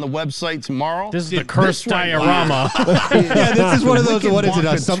see on the website tomorrow. This is the cursed right diorama. Yeah, this is one of those, Wicked what is it, a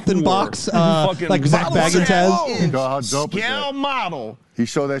Wonka something tour. box? Fucking Like Zach model Baggins has? scale God, how dope is Scale that? model. He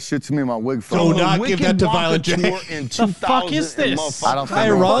showed that shit to me in my wig Do photo. not give Wicked that to Wonka Violent J. tour in The fuck is 2000 and this? motherfucker. I don't think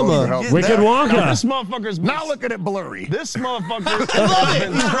Diorama. Wicked Wicked Now, Wonka. this motherfucker's Now look at it blurry. This motherfucker I love it.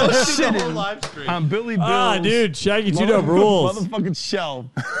 has He's been roasting the whole sitting live stream. on Billy Bill's Ah, dude, Shaggy 2 Dope rules. motherfucking shelf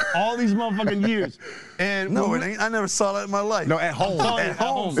all these motherfucking years. And No, when it ain't. I never saw that in my life. No, at home. At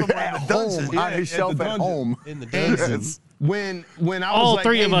home. Somewhere in At the dungeon. home. Yeah, On his at shelf the at dungeon. home. In the And dungeon. when I was All like,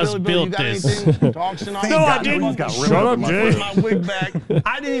 three hey, of us Billy, built you got this. anything to auction off? No, I Got didn't. fucking Got Shut rid up, of my Jay. my wig back.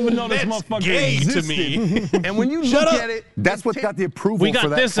 I didn't even know this That's motherfucker gay to existed. me. And when you Shut look up. at it, That's what got the approval We for got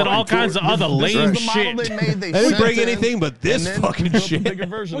that this and all fucking kinds tour. of other this lame is the model shit. they made. They didn't sent bring in, anything but this and then fucking built a shit. bigger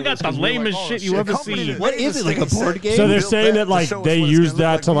version We of got this the 'cause we were lamest like, oh, shit you shit. ever Company seen. that What made is this it, like thing a board said- game? So they're built saying that that to like show us they what it's use gonna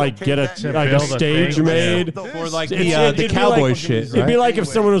that look to like. like We get can't a take like a build a stage thing, made. For like It's- the it'd be cowboy like- shit, It'd be right? like if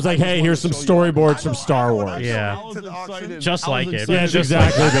someone was like, "Hey, here's some storyboards from Star Wars." Yeah. I was excited. Just I was like it. excited. Yeah, it's Just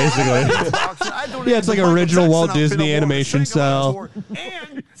exactly basically. Yeah, it's like original Walt Disney animation style.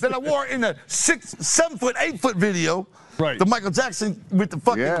 And that I wore in the 6, 7 foot, 8 foot video. Right. The Michael Jackson with the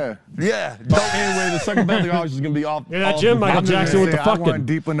fucking. Yeah. Yeah. But anyway, the second battle hours is gonna be off. Hear that, off Jim? the- Michael I'm just Jackson gonna with the say, I fucking. went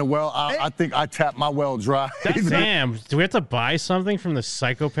deep in the well. I think I tapped my well dry. Damn, do we have to buy something from the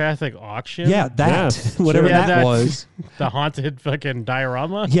psychopathic auction? Yeah, that. Yeah, Whatever Yeah, that was. The haunted fucking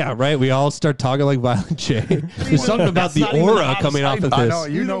diorama? Yeah, right. We all start talking like Violent J. There's something about That's the not even aura the coming off of hottest I this. know,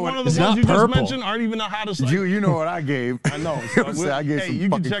 you Either know one what? of the It's ones not you purple. just mentioned aren't even the hottest. You know what I gave. I know. I gave Hey, some you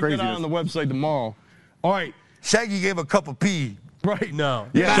can fucking check crazy. that out on the website tomorrow. All right. Shaggy gave a cup of pee. Right. No.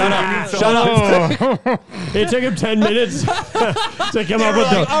 Yeah, Shut up! It took him 10 minutes to come up with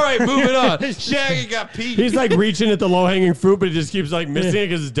the. All right, moving on. Shaggy got Pete. He's like reaching at the low hanging fruit, but he just keeps like missing it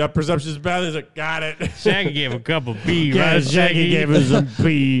because his depth perception is bad. He's like, got it. Shaggy gave a cup of pee, Yeah, right? Shaggy gave us some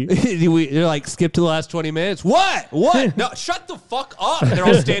pee. You're like, skip to the last 20 minutes. What? What? No, shut the fuck up. They're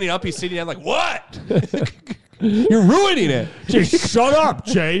all standing up. He's sitting down like, what? You're ruining it. Just shut up,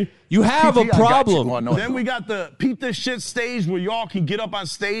 Jay. You have a problem. Then we got the Peep This Shit stage where y'all can get up on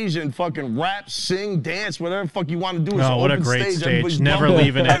stage and fucking rap, sing, dance, whatever the fuck you want to do. It's Oh, an what a open great stage. stage. Everybody's Never bumping.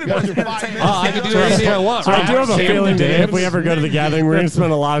 leaving it. Everybody's 5 minutes. I can do anything I want. I do have a Sing, feeling that if we dance. ever go to the gathering, we're going to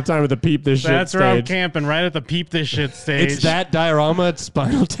spend a lot of time with the Peep This Shit That's where I'm stage. camping, right at the Peep This Shit stage. It's that diorama at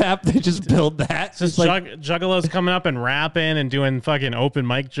Spinal Tap. They just built that. Just juggalos coming up and rapping and doing fucking open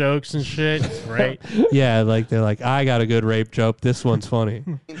mic jokes and shit. It's great. Yeah, like they're like, I got a good rape joke. This one's funny.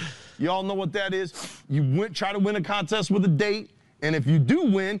 Y'all know what that is. You try to win a contest with a date, and if you do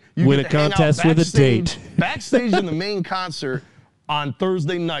win, you Win get a to hang out contest with a backstage- date. Backstage in the main concert, on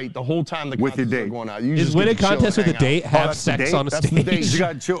Thursday night, the whole time the With your contests are date. going on. You Is just win get a to chill contest and with a hang out. date? Have that's the sex date? on a That's the date. stage. You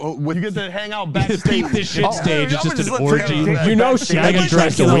got to chill with. You get to hang out backstage. Peep this shit Oh, stage. It's I'm just just an letting you orgy. know. You know Backstage. Shaggy Like a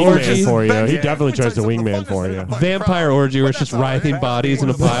tries to Dracula wingman orgy. for you. He Yeah. definitely tries to wingman for you. Vampire orgy where it's just writhing bodies in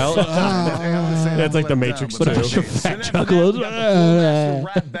a pile. That's like the Matrix But a bunch 2. of fat juggalos.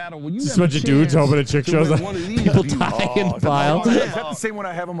 Rap battle. Well, you Just have a bunch of dudes chance hoping a chick to shows win up. one of these People views. die in Is piles. that the same one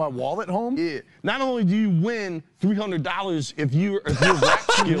I have on my wall at home? Yeah. Not only do you win $300 if your rap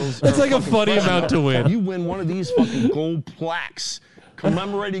skills. That's are like a fucking funny fresh amount to win. You win one of these fucking gold plaques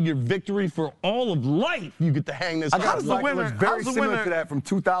commemorating your victory for all of life. You get to hang this. I got up. a plaque that looks very similar to that from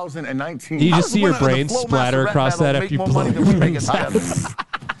 2019. You How just does see the your winner of the brain Flowmaster splatter rap across battle that make after you more blow money than we make it together?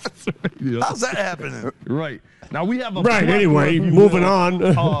 How's that happening? Right. Now we have a Right, plethora, anyway, if you moving will,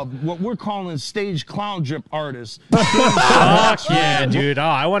 on. what we're calling stage clown drip artists. Fuck yeah, dude. Oh,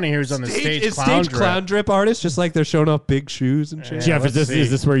 I want to hear who's on the stage Is clown stage drip. clown drip artists just like they're showing off big shoes and shit? Jeff, is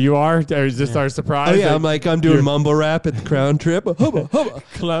this where you are? Or is this our surprise? Oh yeah, I'm doing mumble rap at the Crown Trip. Hubba, hubba.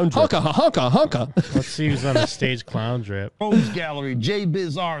 Clown drip. Honka, honka, honka. Let's see who's on the stage clown drip. Rose Gallery, J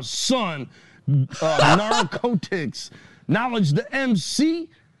Bizarre's son, Narcotics, Knowledge the MC,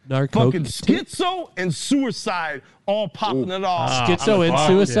 fucking Schizo, and Suicide all popping it off. Schizo and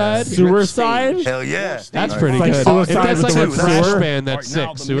Suicide? Suicide? Hell yeah. That's pretty Like good. Suicide If that's with like the a thrash sewer? band, that's sick.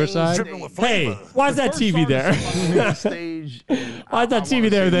 Suicide? Hey, why's that TV there? Why's that TV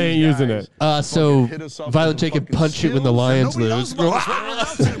there? They ain't using it. So Violent Jacob punch it when the Lions lose.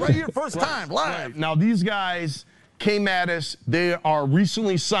 Right here, first time, live. Now these guys came at us. They are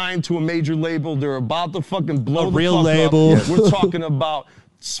recently signed to a major label. They're about to fucking blow the real fuck label. Up. We're talking about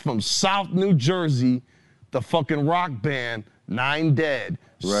from South New Jersey, the fucking rock band Nine Dead,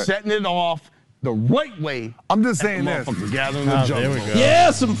 setting it off the right way. I'm just saying this. Gathering the jungle. There we go.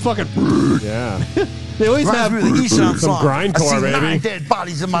 Yeah, some fucking. Yeah. They always have Reminds me of the Esham some song. grindcore, I see baby. 9 dead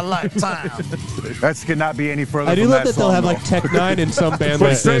bodies in my lifetime. That could not be any further I do from love that they'll song, have though. like Tech Nine in some band But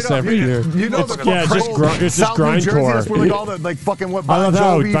like straight this up, every year. You know the Yeah, just it's just South New Jersey, grindcore. that's where like all the like fucking what I love Bon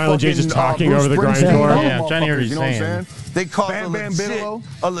how Jovi, Violent J's fucking, just talking Bruce over the Springsteen, grindcore. all Yeah, I'm trying to hear what motherfuckers, he's you know what I'm saying. saying? They call Bam Bam Bigelow.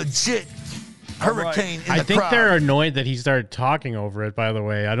 a legit hurricane in I the think crowd. they're annoyed that he started talking over it, by the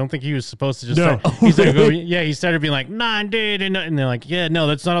way. I don't think he was supposed to just No. start. He started going, yeah, he started being like, 9 dead. And they're like, yeah, no,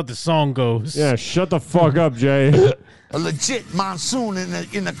 that's not how the song goes. Yeah, shut the fuck up, Jay. A legit monsoon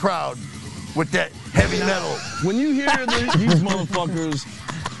in the crowd with that heavy metal. When you hear these motherfuckers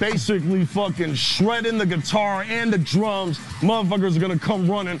basically fucking shredding the guitar and the drums, motherfuckers are gonna come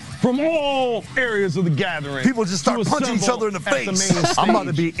running from all areas of the gathering. People just start to punching each assemble other in the at the face. main I'm about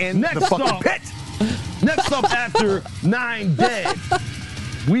to stage. be in the Next fucking up- pit. Next up after 9 Dead,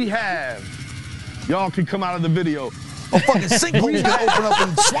 we have, y'all can come out of the video. A fucking sinkhole's gonna open up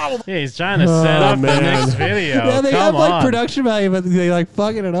and swallow. Yeah, he's trying to set up the man. next video. Yeah, they Come have like on. production value, but they like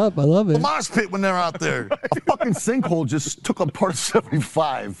fucking it up. I love A it. mosh pit when they're out there. A fucking sinkhole just took up part of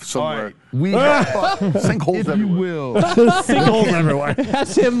 75 All somewhere. right, we have, Sinkholes if you everywhere. will, Sinkholes everywhere.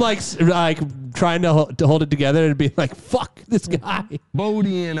 That's him like trying to hold it together and be like, "Fuck this guy."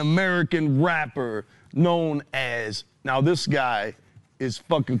 Cambodian American rapper known as, now this guy is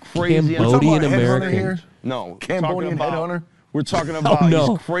fucking crazy. Cambodian Headhunter American. here? No, Cambodian talking about- headhunter? We're talking about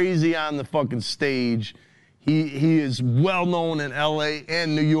no. he's crazy on the fucking stage. He is well known in LA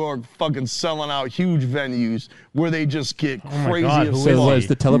and New York, fucking selling out huge venues where they just get my crazy God, as who fuck. is Was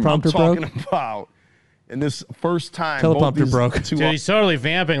the teleprompter I'm broke? talking about. And this first time, both Teleprompter these broke. two Dude, he's totally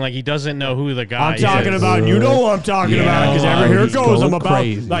vamping like he doesn't know who the guy I'm is. talking about, you know what I'm talking Yeah, about, because every here it he's goes. I'm going about,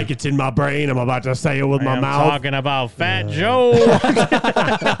 crazy. like it's in my brain. I'm about to say it with my I'm mouth. talking about Fat Joe.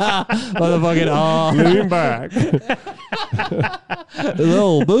 Motherfucking Lean back.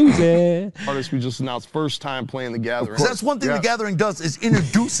 little boozy. artists we just announced first time playing the Gathering. 'Cause that's one thing the Gathering does is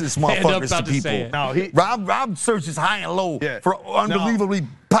introduces I'm motherfuckers about to to say people. it. Now, he, Rob searches high and low Yeah. for unbelievably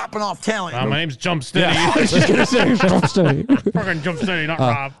popping off talent. My name's Jump Steady. I was just gonna say, Jump Steady. Fucking Jump Steady, not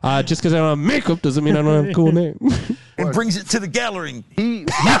Rob. Just because I don't have makeup doesn't mean I don't have a cool name. and brings it to the Gathering. he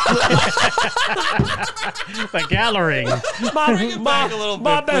The Gathering.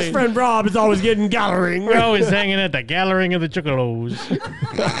 My best friend Rob is always getting gathering. We're always hanging at the Gathering of the Chocolows.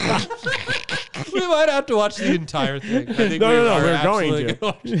 We might have to watch the entire thing. I think No, are we're going absolutely to.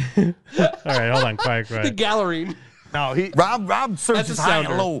 gonna watch All right, hold on, quiet. the gallery. now he Rob searches a high and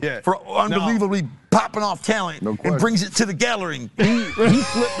sounder. low Yeah. for unbelievably popping off talent No and question. brings it to the Gathering. he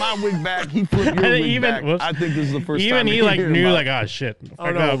flipped my wig back. He flipped your wig Even- back. whoops. I think this is the first Even time he like hearing knew about like, it. oh shit. Oh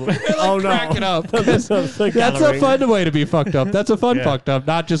Fuck no! up. Oh no! Crack it up. That's That's a gathering. fun way to be fucked up. That's a fun Yeah. fucked up,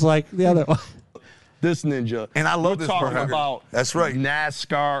 not just like the other one. This ninja. And I love We're this talking part. about That's right.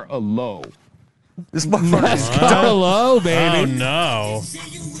 NASCAR alone. This motherfucker. NASCAR low, baby. Oh no.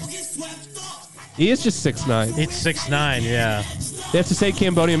 He is just 6'9". It's 6'9", yeah. They have to say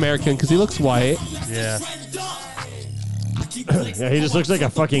Cambodian American because he looks white. Yeah. Yeah, he just looks like a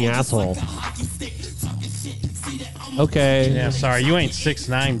fucking asshole. Okay. Yeah, sorry, you ain't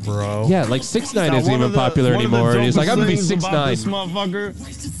 6'9", bro. Yeah, like 6'9" isn't even popular anymore. And he's like, I'm gonna be 6'9". This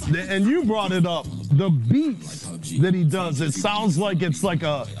motherfucker, and you brought it up. The beats that he does, it sounds like it's like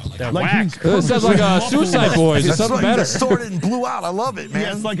a whack. It sounds like a Suicide Boys. It's That's something like better. distorted and blew out. I love it, man.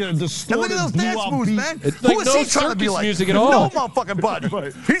 Yeah, it's like a And distorted, look at those blew dance out moves, beat. man. It's Who like is no he trying to be circus like? music at No all. motherfucking bud.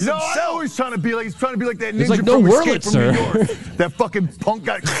 He's No, I himself. always trying to be like that There's ninja like no from Escape from Wurlitzer. New York. That fucking punk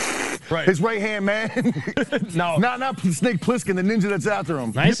guy. Right. His right hand man. No. not Snake Plissken, the ninja that's after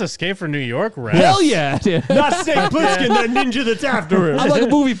him. Nice Escape from New York, rap. Hell yeah. dude. Not Snake Plissken, the ninja that's after him. I'm like a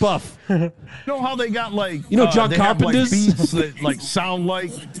movie buff. You know how they got like John they have, like, Carpenter's? beats that like sound like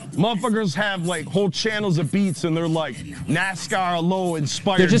motherfuckers have like whole channels of beats and they're like NASCAR low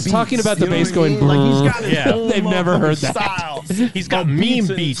inspired. They're just beats, talking about the you know bass what I going mean? Like he's got his Yeah. own They've never heard that. style. He's got of meme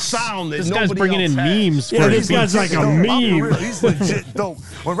and beats. sound that This guy's nobody bringing else in has. memes. Yeah, for this his guy's like a I'll be meme. real, he's legit dope.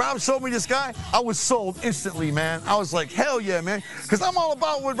 When Rob showed me this guy, I was sold instantly, man. I was like, hell yeah, man. Because I'm all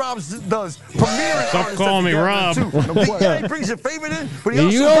about what Rob does. Premiering Stop artists calling me together, Rob. Too. He brings your favorite in, but he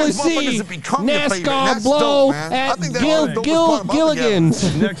also You only brings motherfuckers see that become your favorite. NASCAR That's blow dope, man. I at think that's the dopest part about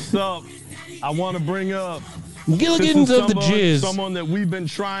Gilligan's. Next up, I want to bring up Gilligan's this is of the Jizz. someone that we've been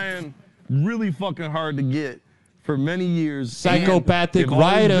trying really fucking hard to get for many years. Psychopathic And they've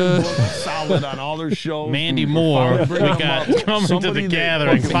always been writer. booked solid on all their shows. Mandy Moore. Finally bring We them got up. coming to Somebody the that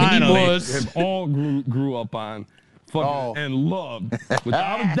gathering, fucking finally. we have all grew up on and loved.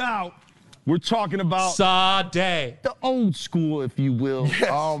 Without a doubt, we're talking about Sade. the old school, if you will.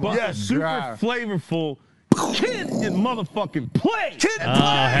 But super flavorful. Kid and motherfucking Play. Kid and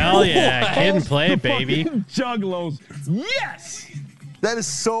Oh, hell yeah. Kid and Play, The baby. fucking Juggalos. Yes. That is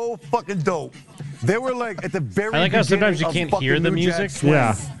so fucking dope. They were like at the very I like how sometimes you beginning can't of hear the fucking New Jack music. Swing.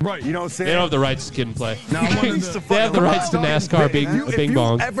 Yeah. Right. You know what I'm saying? They don't have the rights to Kid and Play. Now, I wanted to, They have the rights to NASCAR Bing If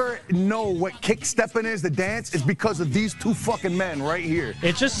Bong. you ever know what kick stepping is, the dance, is because of these two fucking men right here.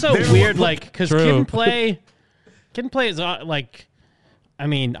 It's just so They're weird, what- like, because True. Kid and Play is like, I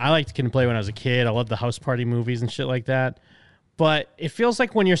mean, I liked Kid and Play when I was a kid. I loved the house party movies and shit like that. But it feels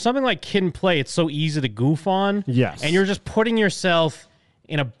like when you're something like Kid and Play, it's so easy to goof on. Yes. And you're just putting yourself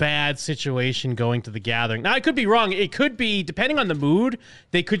in a bad situation going to the gathering. Now, I could be wrong. It could be, depending on the mood,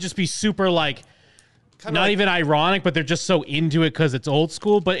 they could just be super, like, not even ironic, but they're just so into it because it's old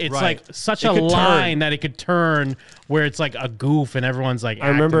school. But it's Right. like such It a could line turn. that it could turn where it's like a goof and everyone's like, I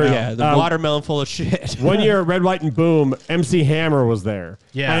remember- acting out. Yeah, the watermelon full of shit. One year at Red, White, and Boom, MC Hammer was there.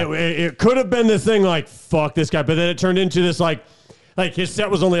 Yeah. And it could have been this thing like, fuck this guy, but then it turned into this like his set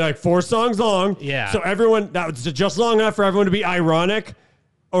was only like 4 songs long. Yeah. So everyone, that was just long enough for everyone to be ironic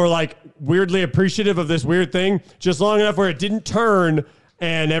or like weirdly appreciative of this weird thing, just long enough where it didn't turn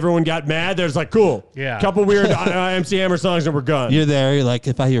and everyone got mad. There's like, cool. Yeah. Couple weird MC Hammer songs and we're gone. You're there. You're like,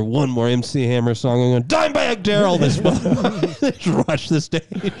 if I hear one more MC Hammer song, I'm going to Dimebag Daryl this month. Just rush the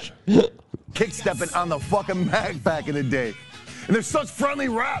stage. Kick stepping on the fucking Mac back in the day. And there's such friendly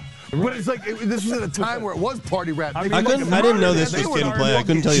rap. But it's like, this was at a time where it was party rap. I didn't know this was Kid and Play. I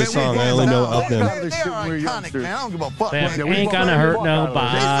couldn't tell you a song. I only know of them. They're iconic, man. I don't give a fuck. That Yeah, we ain't fuck gonna around, we hurt walk out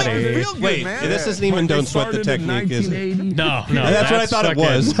of those. nobody. They feel good, Wait, man. this isn't even Don't Sweat the Technique, is it? No, That's what I thought it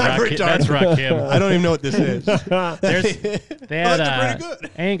was. I'm Rakim. That's retarded. Rakim. I don't even know what this is. They had that's pretty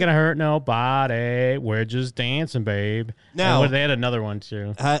good. Ain't Gonna Hurt Nobody. We're just dancing, babe. Now- And they had another one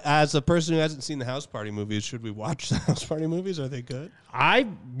too. As a person who hasn't seen the House Party movies, should we watch the House Party movies? Are they good? I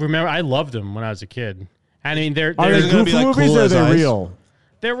remember I loved them when I was a kid. I mean, they're Are they gonna goof be like movies Cool or are as they Ice? real?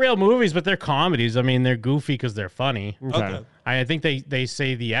 they're real movies, but they're comedies. I mean, they're goofy because they're funny. Okay. I think they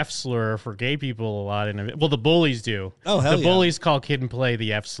say the F slur for gay people a lot in it. Well, the bullies do. Oh, hell the yeah. bullies call Kid and Play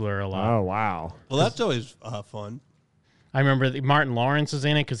the F slur a lot. Oh, wow. Well, that's always fun. I remember Martin Lawrence is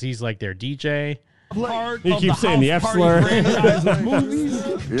in it because he's like their DJ. He keeps saying the F slur.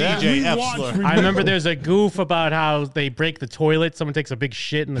 DJ F slur. I remember there's a goof about how they break the toilet. Someone takes a big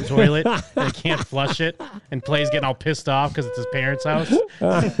shit in the toilet. They can't flush it. And Play's getting all pissed off because it's his parents' house. Is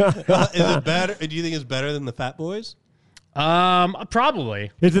it better? Do you think it's better than the Fat Boys?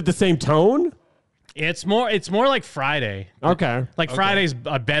 Probably. Is it the same tone? It's more like Friday. Okay. Like Okay. Friday's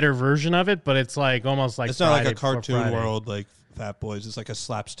a better version of it, but it's like almost like It's not like Friday a before cartoon Friday. world like Fat Boys. It's like a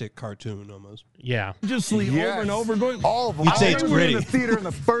slapstick cartoon almost. Yeah. Just over and over going. All of them. You'd say it's I remember in gritty. the theater and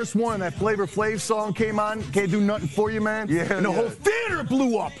the first one, that Flavor Flav song came on, Can't Do Nothing For You, man. Yeah, And the yeah. whole theater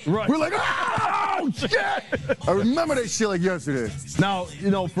blew up. Right. We're like, ah! Oh shit! I remember that shit like yesterday. Now,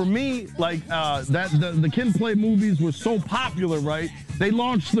 for me, like the Kid and Play movies were so popular, right? They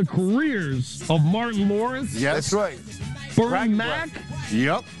launched the careers of Martin Lawrence. Yes, that's right. Bernie Mac.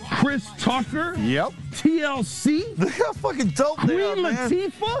 Yep. Chris Tucker. Yep. TLC. Look how fucking dope Queen they are, man.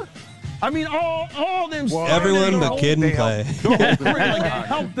 Latifah. I mean, all them. Everyone but Kid and Play. It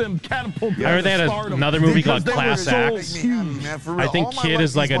helped them catapult. I heard they had another movie called Class Act. I think Kid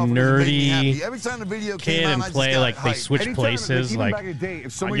is like a nerdy kid and Play, like they switch places. Like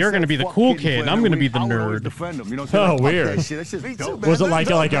you're going to be the cool kid, and I'm going to be the nerd. Oh, weird. Was it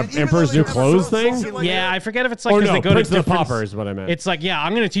like a Emperor's New Clothes thing? Yeah, I forget if it's like because they go Prince to of the different. Pauper is what I meant. It's like, yeah,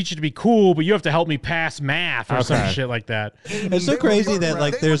 I'm going to teach you to be cool, but you have to help me pass math or some shit like that. It's so crazy that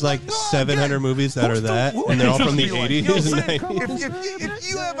like there's like 700 movies that are that, and they're all from the 80s and 90s. If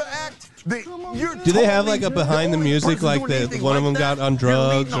you ever act, Do they have like a behind the music, like that one of them got on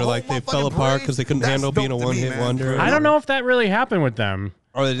drugs or like they fell apart because they couldn't handle being a one-hit wonder? I don't know if that really happened with them.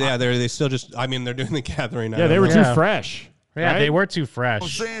 Or yeah, they still just. I mean, they're doing The Gathering now. Yeah, they were too fresh. Yeah, right? they were too fresh. I'm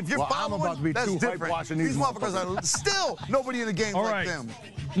saying, if you're following, that's different. These motherfuckers are still nobody in the game like them.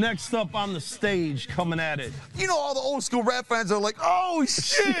 Next up on the stage, coming at it. You know, all the old school rap fans are like, "Oh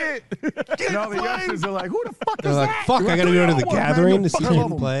shit!" No, the youngsters are like, "Who the fuck They're is like, that?" "Fuck, I gotta go to The Gathering to see Kid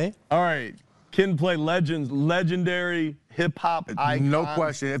and Play." All right, Kid and Play legends, legendary hip hop icon. No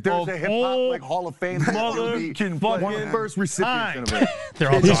question. If there's a hip hop like Hall of Fame, mother Kid and Play, one of the first recipients of it.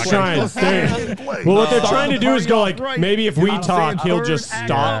 They're all He's talking. trying to stay. Well, what they're trying to do is go like, maybe if we talk, he'll just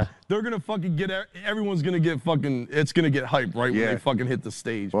stop. They're gonna fucking get. Everyone's gonna get fucking. It's gonna get hyped right when they fucking hit the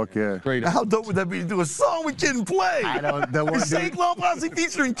stage. Fuck yeah. Great. How dope would that be to do a song with Kid and Play? I don't. That Is St. Cloud Posse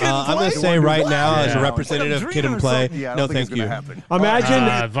featuring Kid and Play? I'm gonna say right now, as a What? representative of Kid and Play, no, thank you.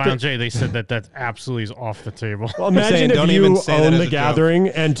 Imagine Violent J. They said that absolutely is off the table. Well, imagine if you own The Gathering,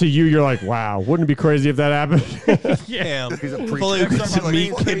 and to you, you're like, wow, wouldn't it be crazy if that happened? Yeah.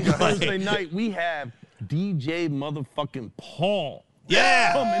 Thursday night, we have DJ motherfucking Paul.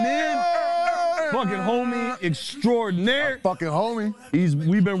 Yeah. Coming in. Fucking homie extraordinaire. Fucking homie.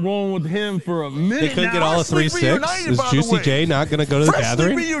 We've been rolling with him for a minute. They couldn't get all of 3-6. Is Juicy J not going to go to The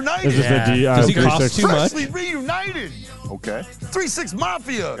Gathering? Reunited. Does he cost too much? Freshly reunited. Okay. 3-6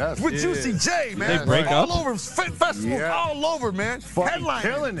 Mafia with Juicy J, man. They break all up? over festivals, all over, man. Headline,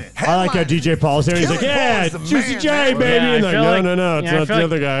 killing it. I like how DJ Paul's there. He's like, yeah, Juicy J, baby. And like, no, it's not the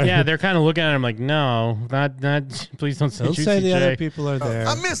other guy. Yeah, they're kind of looking at him like, no, not. Please don't say Don't Juicy say the J. other people are there.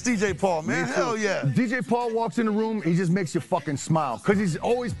 I miss DJ Paul, man. Hell yeah. DJ Paul walks in the room, he just makes you fucking smile. Because he's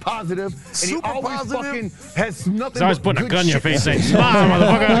always positive. And Super he always positive. fucking has nothing He's always but putting a good gun in your shit to face say. saying, smile,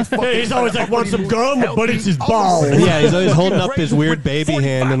 motherfucker. Yeah, he's always like, want some gum? But it's his balls. Yeah, he's always holding up his weird baby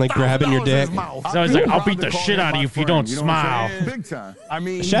hand and like grabbing your dick. He's always like, I'll beat the shit out of you if you don't smile. Big time. I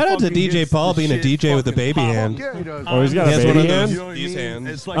mean, Shout out to DJ Paul being a DJ with a baby hand. Yeah, he does. Oh, he's got He a has one baby of hand? those, these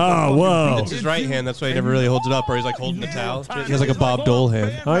hands. Oh, whoa. It's his right hand, that's why he never really holds it up, or he's like holding the towel. He has like a Bob Dole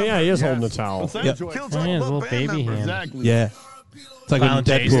hand. Oh, yeah, he is holding a towel. Yep. Oh, yeah, his little baby hand. Exactly. Yeah. It's like when Violent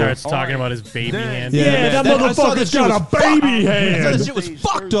J Deadpool starts talking about his baby hand. Yeah, that motherfucker's got a baby hand. That shit was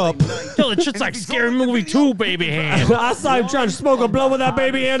fucked up. Yo, that shit's like Scary Movie 2, baby hand. I saw him trying to smoke a blunt with that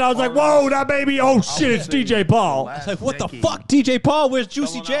baby hand. I was like, whoa, that baby. Oh, shit, it's DJ Paul. It's like, what the fuck, DJ Paul? Where's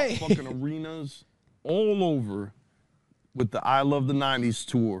Juicy J? Fucking arenas all over with the I Love the 90s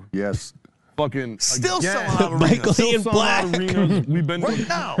tour. Yes. Fucking Still again, selling out arenas. Michael still Ian selling out Black. arenas. We've been Right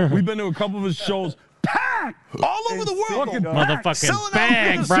now. We've been to a couple of his shows. Packed All over the world. Motherfucking Selling out bag,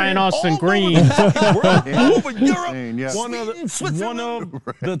 arenas Brian all Austin over Green. the fucking world. All over Europe. Yeah. One of Switzerland.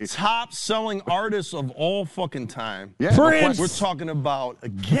 the top selling artists of all fucking time. Yeah, Prince. We're talking about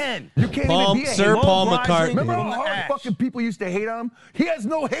again. You can't Paul, even be a Sir hater. Paul Rising McCartney. Remember from how the hard ash. fucking people used to hate on him? He has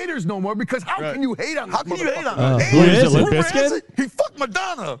no haters no more because how can you hate on him? How can you hate on him? Who is it, Limp Rumor Bizkit? has it, he fucked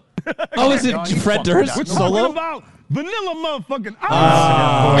Madonna. Oh, is it Fred Durst We're talking solo? about Vanilla motherfucking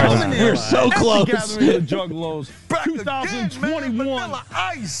Ice. Coming in We're so at the close. Gathering of the Juggalos, Back again, man. 2021. Vanilla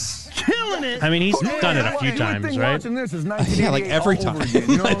Ice. Killing it. I mean, he's done it a few times, right? Watching this is Yeah, like every all over time. again,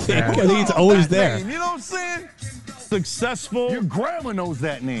 you know what I I'm saying? think it's always there. You know what I'm saying? Successful. Your grandma knows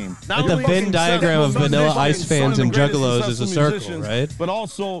that name. Like the Venn diagram of Vanilla Ice fans and Juggalos is a circle, right? But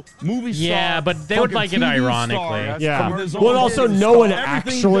also movie star. Yeah, but they would like it TV ironically. star. Yeah. His Well, own also, business. no one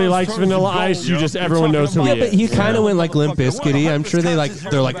Everything he actually does likes turns Vanilla to gold. Ice. You just, You're everyone knows who talking he Yeah, but he is. kind of went like Limp Bizkit-y. I'm sure they're like,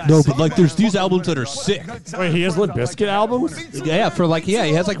 no, but like there's these albums that are sick. Wait, he has Limp Bizkit albums? Yeah, for like, yeah,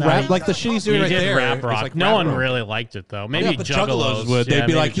 he has like rap, like the shit he's doing He right did there. rap It's rock. like no rap one rock. really liked it though. Maybe Yeah, but Juggalos would. Yeah, They'd be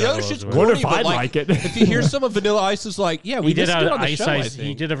maybe like, yo, Juggalos shit's would. Wonder if corny, but, I'd like, like it. If you hear some of Vanilla Ice is like, yeah, we He did listened to it an on the Ice show, I Ice. He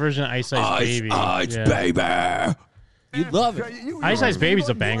think. did a version of Ice Ice Baby. Ice Yeah. Baby. You'd love it. Ice Ice Baby's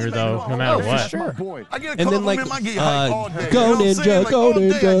a banger, though, no matter what. My boy. I get a And call then, like, from him, I get hyped all day. go You know what I'm Ninja, saying? Like, go all day,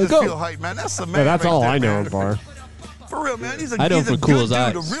 I Ninja, just go. feel hyped, man. That's a man. Yeah, that's right all there, I know man. him for. For real, man. He's a, I know he's him a for Cool good as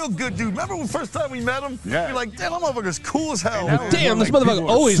dude, Ice. a real good dude. Remember when first time we met him? Yeah. We were like, damn, that motherfucker's cool as hell. Damn, this motherfucker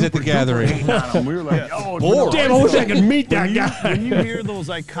always at the gathering. We were like, oh, Bored. Damn, I wish I could meet that When guy. you hear those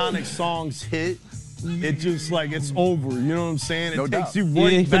iconic songs hit, it just like it's over. You know what I'm saying? It No takes doubt. you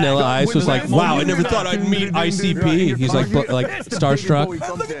right back. Vanilla Ice was like, When wow, I you never hear thought that- I'd meet ICP. He's like starstruck.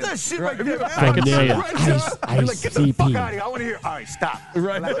 Man, look at that shit right there, man. Psychedelia. Get the fuck ICP. out of here. I want to hear. All right, stop.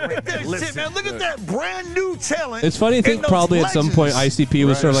 Right. Look at that shit, man. Look at that brand new talent. It's funny to think and those probably at some point legends. ICP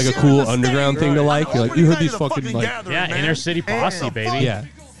was sort of like a cool underground thing to like. You're like, you heard these fucking like, Yeah, Inner City Posse, baby. yeah.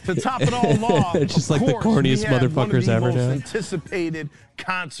 To top it all off, It's just of like the course, corniest we had one of motherfuckers the ever most now. anticipated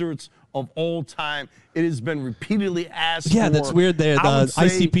concerts of all time. It has been repeatedly asked Yeah, for. that's weird. The I would say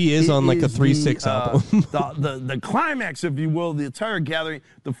ICP is on like a it 3-6 album. the climax, if you will, the entire gathering,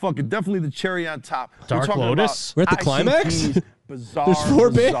 definitely the cherry on top. Dark We're talking Lotus? We're at the about climax? ICP's Bizarre, There's 4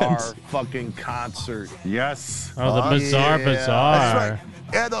 bizarre bands. fucking concert. Yes. Oh, the Bizarre That's Bazaar. right.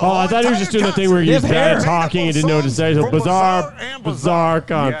 Yeah, the Oh, I thought he was just doing the thing where he was hair. bad talking and didn't know what to say. So bizarre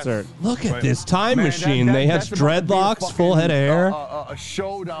concert. Look at this time Man, machine. that- they had that's about to be a dreadlocks, full head of hair. A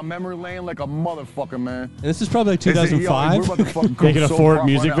show down memory lane like a motherfucker, man. And this is probably like Is it- yo, 2005. we're about to fucking go They can so afford far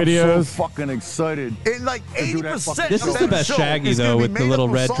music right now. I'm videos. so fucking excited. And like do that 80% fucking This of is that the best show Shaggy, is gonna though, be with the made little up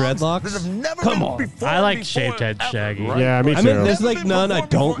of red songs dreadlocks. that have never Come been on. performed I like before, shaved head ever. Shaggy. Yeah, me I mean, too. there's like none I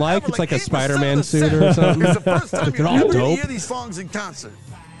don't like. It's like a Spider-Man suit or something. It's the first time But you they're all ever dope. hear these songs in concert.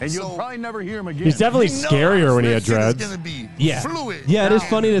 And you'll So- probably never hear him again. He's definitely You know scarier when he had that shit is dreads. gonna be Yeah. fluid. Yeah, it is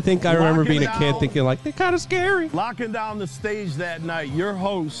funny to think. I remember Locking being a kid down. thinking like, they're kind of scary. Locking down the stage that night, your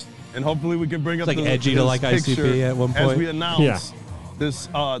host, and hopefully we can bring up It's like the, edgy to this like picture ICP at one as point. we announce Yeah. this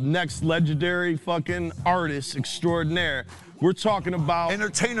next legendary fucking artist extraordinaire. We're talking about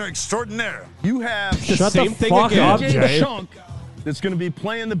Entertainer extraordinaire. you have Shut same the thing fuck again. up, DJ Jay. Chunk that's going to be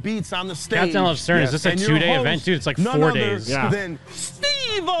playing the beats on the stage. Captain Love Stern, is this a And your 2-day host, event, dude? It's like none 4 other days. Yeah. Than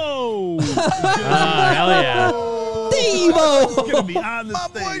Steve-O. Hell yeah. Steve-O! Going to be on the My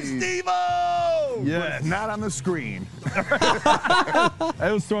boy stage. Steve-O! Yes. Not on the screen. I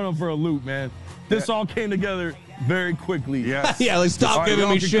was throwing him for a loop, man. This all came together very quickly. Yes. Yeah, like stop All right, giving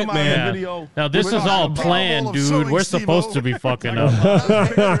y'all me can shit, come out in the man. video. Now, this We're is talking all about planned, of dude. showing We're Steve-O. supposed to be fucking up.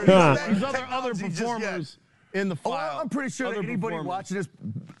 These other performers in the Oh, file. I'm pretty sure that other anybody performers. watching this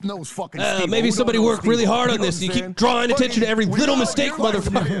knows fucking Steve-O. Maybe Who don't somebody know worked really Steve-O? hard You on know this. what You I'm keep saying? drawing attention to every We little know mistake, you're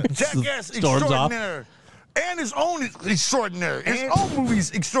motherfucker. Jackass Storms off. extraordinaire. And his own extraordinary. His own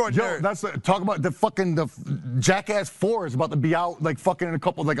movie's extraordinary. Yo, that's talk about the fucking Jackass 4 is about to be out like fucking in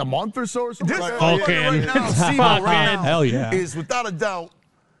a month or so or something. This Like, Okay. right now, Steve-O Fuck, right man. now Hell yeah. is without a doubt.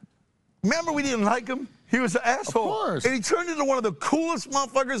 Remember we didn't like him? He was an asshole. course. And he turned into one of the coolest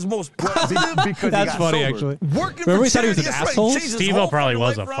motherfuckers, most positive. because he That's got funny, sober. actually. Working Remember for we thought he was an charity, that's right, asshole? changed his Steve-O whole probably fucking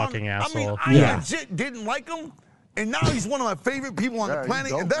was life a around. fucking I asshole. mean, I Yeah. legit didn't like him. And now he's one of my favorite people on Yeah, the he's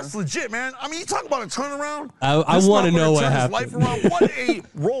planet, dope, and that's man. legit, man. I mean, you talk about a turnaround. I This wanna know motherfucker what turned his happened. life around. What a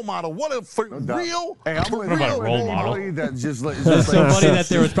role model. What a for doubt. real. Hey, I'm for with about real a role model? anybody that just like, It's so funny that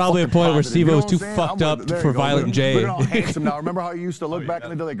there was probably a point where positive. Steve-O You was know too what I'm saying? fucked I'm up with- there for you go. Violent Look J. at how handsome now. Remember how he used to look back in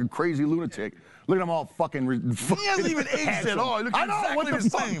the day like a crazy lunatic? Look at him all fucking. He hasn't even aged at all. He looks I know. exactly What the the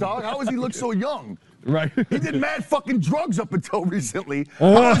fuck, same. dog? How does he look so young? Right. He did mad fucking drugs up until recently.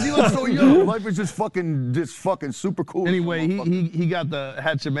 How does he look so young? Life is just fucking super cool. Anyway, he got the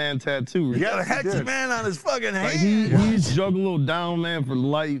Hatchet Man tattoo. He got a Yes, he hatchet did. man on his fucking Like hand. he's Juggalo down, man, for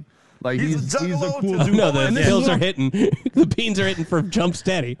life. Like He's a he's a Juggalo cool too. dude. No, the And this pills is are what- hitting. The beans are hitting for Jump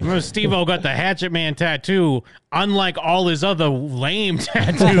Steady. Remember, Steve-O got the Hatchet Man tattoo, unlike all his other lame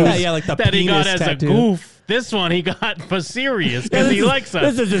tattoos Yeah, like the that he got penis as tattoo. a goof. This one he got for serious because he likes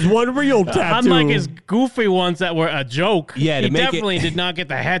us. This is just one real tattoo. Unlike his goofy ones that were a joke, Yeah, to he make it- definitely did not get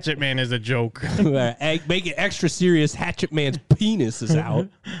the Hatchet Man as a joke. Make it extra serious. Hatchet Man's penis is out.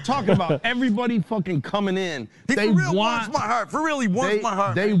 Talking about everybody fucking coming in. He They for real want warms my heart. For real, he warms my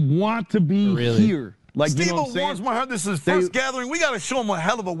heart. They want to be Really? here. Like, you know what I'm Steve-O saying? warms my heart. This is his They- first gathering. We got to show him a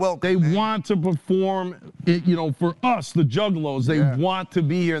hell of a welcome. They want to perform, for us, the Juggalos. They want to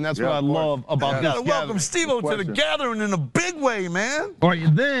be here, and that's Yeah, what I of course. love about We this got to welcome gathering. Steve-O to the Question. gathering in a big way, man. All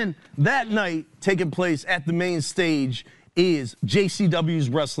right, then that night taking place at the main stage is JCW's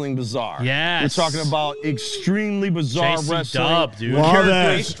Wrestling Bazaar. Yes. We're talking about extremely bizarre JC wrestling. Dub, dude. Love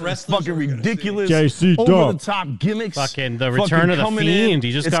Characters, it. fucking ridiculous, JC Dub. over-the-top gimmicks. Fucking the Return of the coming in. Fiend.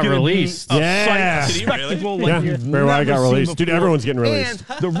 He just It's got gonna be released. a Yeah. sight, Did he spectacle really? like Yeah. you've Very well, I got never seen released. Dude, before. everyone's getting released.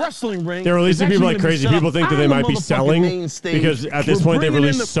 And the wrestling ring. They're releasing is people actually like gonna be crazy. set People up think that on they the might be motherfucking selling main stage. because at this We're point they've bringing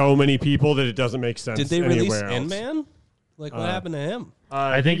in released so many people that it doesn't make sense Did they anywhere release else. N-Man? Like, what happened to him?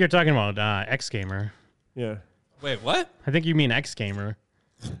 I think you're talking about X Gamer. Yeah. Wait, what? I think you mean X Gamer.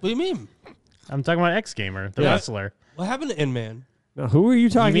 What do you mean? I'm talking about X Gamer, the wrestler. What happened to Inman? Now, who are you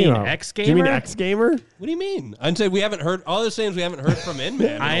talking mean about? X Do you mean Gamer? X Gamer? What do you mean? I'd say we haven't heard. All they're saying is we haven't heard from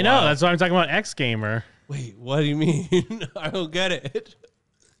Inman. I know. That's why I'm talking about X Gamer. Wait, what do you mean? I don't get it.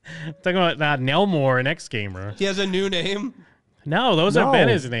 I'm talking about Nelmore and X Gamer. He has a new name. No, those have been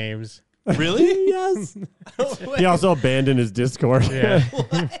his names. Really? Yes. He also abandoned his Discord. Yeah.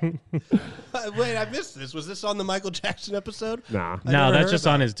 Wait, I missed this. Was this on the Michael Jackson episode? Nah. No, that's just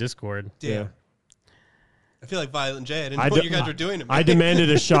on his Discord. Damn. Yeah. I feel like Violent J. I didn't know what you guys were doing to me. I demanded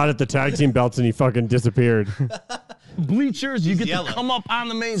a shot at the tag team belts and he fucking disappeared. Bleachers, you get yellow. to come up on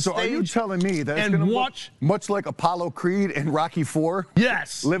the main So are you stage telling me that it's and going to watch. much like Apollo Creed and Rocky IV?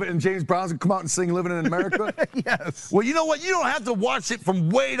 Yes. Living and James Brown's gonna come out and sing "Living in America"? Yes. Well, you know what? You don't have to watch it from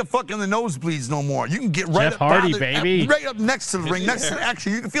way to fucking the nosebleeds no more. You can get right Jeff up Hardy, by baby. right up next to the ring, next to the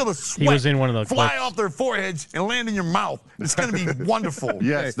action. You can feel the sweat was in one of those fly clips. off their foreheads and land in your mouth. It's going to be wonderful.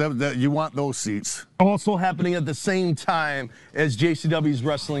 Yes, you want those seats. Also happening at the same time as JCW's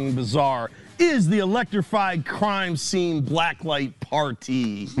Wrestling Bazaar is the electrified crime scene blacklight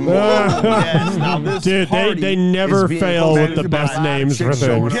party. Yes, now this Dude, party they never is being fail with the hosted best by names for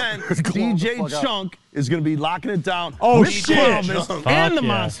things. Again, DJ Chunk is going to be locking it down Oh, with shit. Clovis Fuck and the yeah.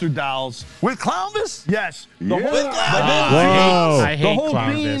 Monster Dolls. With Clovis? Yes. The Yeah. whole, With Whoa. I hate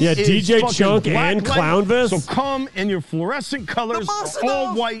Clownvis. Yeah, is DJ fucking Chunk and black light. Clownvis? So come in your fluorescent colors, Monster all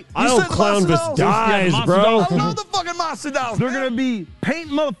Dolls? white. I You hope said Monster Clownvis Dolls? dies, Monster bro. Dolls. I love the fucking Monster Dolls. They're man. gonna be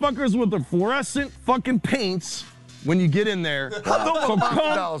painting motherfuckers with their fluorescent fucking paints when you get in there. So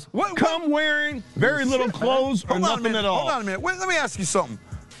Monster Dolls. come wearing very little clothes or Hold on a nothing minute. at all. Hold on a minute. Wait, let me ask you something.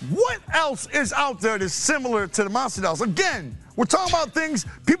 What else is out there that's similar to the Monster Dolls? Again, we're talking about things,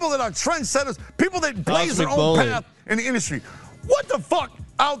 people that are trendsetters, people that blaze their own Bowling. path in the industry. What the fuck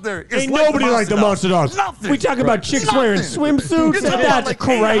out there is Ain't like nobody like the Monster Dolls. Nothing. We talk about chicks wearing swimsuits, You're and talking that's about, like,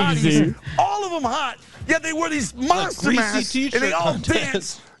 crazy. 8 hotties, all of them hot, yet they wear these monster greasy masks, and t-shirt they all contest.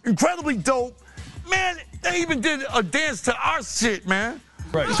 dance incredibly dope. Man, they even did a dance to our shit, man.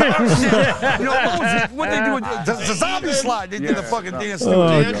 Right. To our shit. You know, what was it? What they do with the zombie slide? They did a fucking dance to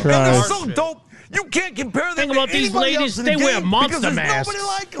Oh, it. And Christ. they're so dope. You can't compare them Think to about these anybody ladies, else in they the wear game monster because there's masks. nobody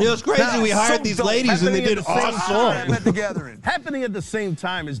like them. It was crazy. We hired So these dope. ladies and they Happening did at the same awesome. time. At the gathering. Happening at the same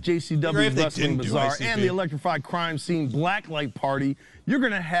time as Great JCW's if they Wrestling didn't do Bazaar ICP. and the electrified crime scene blacklight party, you're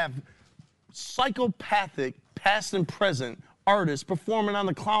going to have psychopathic past and present artists performing on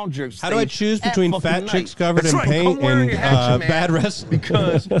the Clown Jerk stage. How do I choose at between fucking fat night. chicks covered That's in right. paint Come wearing and your hatchet, man, bad wrestling?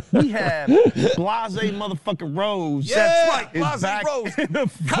 Because we have Blase motherfucking Rose. Yeah, that's right. is Blase back Rose. in the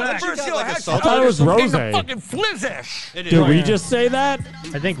back. Controversial like a hatchet salt- I thought it was in Rose. the fucking flizash. It is. Did we just say that?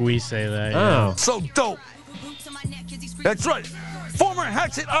 I think we say that. Yeah. Oh. So dope. That's right. Former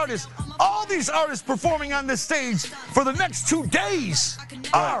Hatchet artists. All these artists performing on this stage for the next 2 days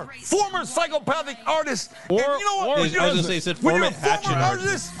are former psychopathic artists. And you know what? or- When I was gonna say, it said when you're former a Hatchet former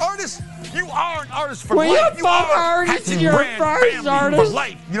artist. artist, you are an artist for When life. you're a You are former artist Hatchet and you're a brand first family artist. for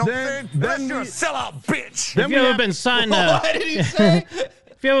life. You know what I'm Then- saying? then Unless you're a we- sellout bitch. Then If we you ever have- been signed What to, did he say?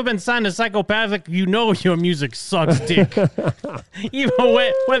 if you ever been signed to Psychopathic, you know your music sucks dick. Even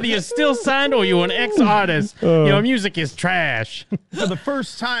whether you're still signed or you're an ex-artist, your music is trash. For the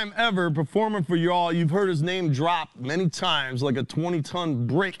first time ever performing for y'all, you've heard his name drop many times like a 20-ton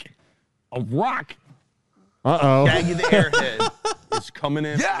brick of rock. Uh-oh. Shaggy the Airhead is coming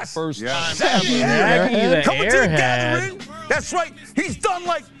in Yes. for the first time Shaggy ever. Shaggy the Coming to the Airhead. gathering. That's right. He's done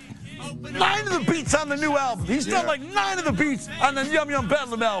like 9 of the beats on the new album. He's done like 9 of the beats on the Yum Yum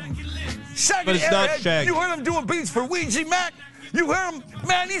Bedlam album. Shaggy But it's the not Airhead, Shaggy. You heard him doing beats for Ouija Mac. You heard him,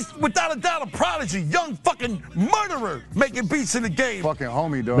 man, he's without a doubt a prodigy, young fucking murderer making beats in the game. Fucking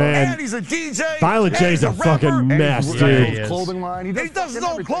homie, dog. Man. And he's a DJ. Violent and J's he's a rapper, fucking and mess, His dude. clothing line. He does his fucking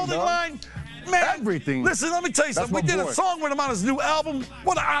own everything, clothing dog. line. Man, Everything. Listen, let me tell you something. We my did a boy. song with him on his new album.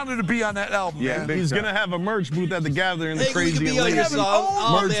 What an honor to be on that album, Yeah, man. big He's time. going to have a merch booth at the gathering, the Hey, we Crazy could be and on your Latest. song.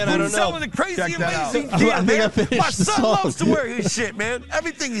 Oh, merch man, I booth don't know. selling the crazy Check that out. amazing I gear, think man. I finished My the son song. loves to wear his shit, man.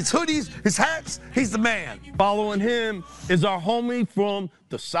 Everything, his hoodies, his hats, he's the man. Following him is our homie from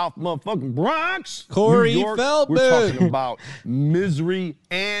the South motherfucking Bronx, Corey New York. Feldman. We're talking about Misery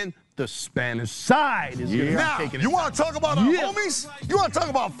and the Spanish Side is going to Now, be taking you it. want to talk about our Yeah. homies? You want to talk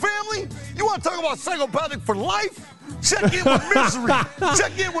about family? You want to talk about psychopathic for life? Check in with Misery.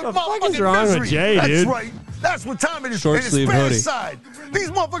 Check in with fuck is motherfucking wrong with Misery. Jay, That's dude? right. That's what time it is. Short and the sleeve Spanish hoodie. side.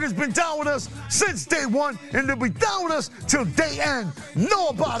 These motherfuckers been down with us since day one, and they'll be down with us till day end. Know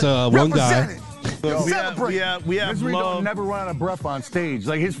about It's, it. one guy. Represent it. We have Misery love. don't never run out of breath on stage.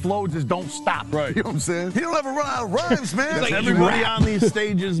 Like his flow just don't stop. Right. You know what I'm saying? He don't ever run out of rhymes, man. Like everybody on these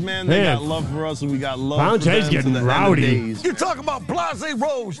stages, man, they got love for us, and we got love Pound for them. J's to getting the end of rowdy. days. You're talking about Blase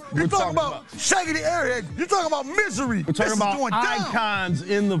Rose. You're talking about Shaggy the Airhead. You're talking about Misery. We're talking This is about going down. icons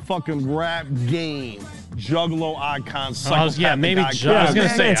in the fucking rap game. Juggalo icons. Maybe icons. I was gonna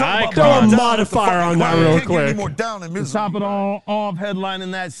say Throw a icons. modifier on that real quick. To top it all off,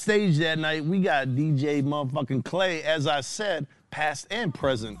 headlining that stage that night, we got DJ motherfucking Clay, as I said, past and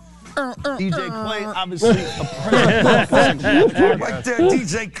present. DJ Clay, obviously a present. Right there,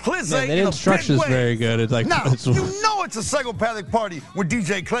 DJ Clizzy. Man, that instruction's very good. It's like Now, you know it's a psychopathic party when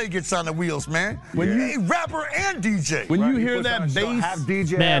DJ Clay gets on the wheels, man. When When you rapper and DJ. When you hear that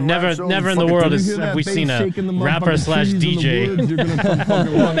bass, Man, never in the world have we seen a rapper slash DJ.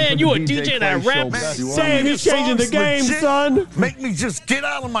 Man, you a DJ that raps? Damn, he's changing the game, son. Make me just get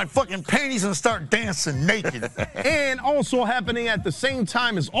out of my fucking panties and start dancing naked. And also happening at the same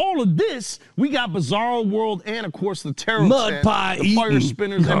time as all of this, we got Bizarro World and, of course, the Terror Mud Tent, pie the Fire eating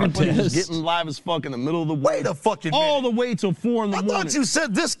Spinners, everybody just contest. getting live as fuck in the middle of the Wait a fucking minute. all the way till 4 in the I morning. thought you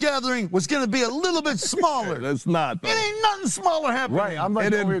said this gathering was going to be a little bit smaller. That's not, though. It ain't nothing smaller happening. Right, I'm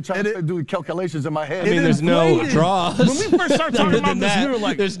like over here trying to do the calculations in my head. I mean, there's no inflated. draws. When we first started talking Other about than this, that, we were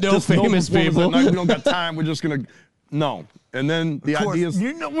like, there's no just famous performers people. at night. We don't got time. We're just going to... No. And then the Of course, idea is...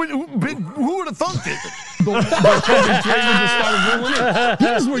 you know, who would have thunk it?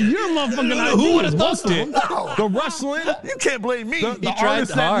 Here's where your motherfucking ideas. Who would have thought it? The wrestling. You can't blame me. The He tried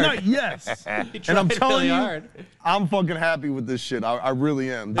artists hard. that night, yes. He And I'm tried telling really you, hard. I'm fucking happy with this shit. I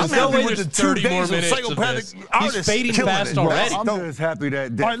really am. There's I'm no happy way with there's the 2 30 more days of minutes of psychopathic this. He's artists fading killing fast it. already. I'm just happy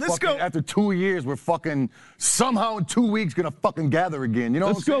that All right, let's fucking, go. after 2 years, we're fucking somehow in 2 weeks gonna fucking gather again. You know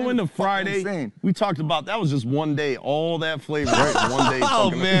Let's what I'm go saying? into It's fucking Friday. insane. We talked about that was just one day. All that flavor, right? One day. Oh,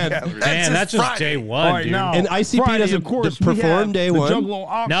 fucking man. gathering. Man, that's just Friday. day All one, right, dude. now And ICP Friday, doesn't of course, perform we have day the one? Juggalo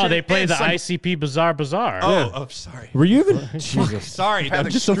auction No, they play and the some- ICP Bazaar. Oh, sorry. Were you even? Jesus. Sorry, I'm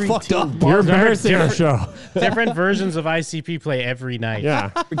just so Street fucked team. up. You're embarrassing our show. Different versions of ICP play every night. Yeah.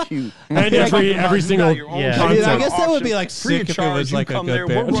 Cute. And every single Yeah. I mean, I concept. guess that would be like Free sick of if it charge, was you like a come good there,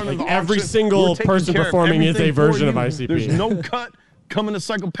 band. we're running the Like every auction, single we're taking person care of performing is a everything version for of you. ICP. There's no cut coming to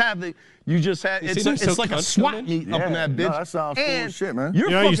Psychopathic. You just had Is it's, he a, so it's like a cunt SWAT coming? meet up in that bitch. No, that sounds cool And as shit, man. your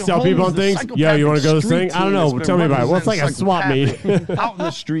You know, you fucking sell people homies, on the things? Yeah, you wanna go to this Psychopathic thing? I don't street know. team that's Tell me been about it. What's like a SWAT meet? representing Psychopathic out in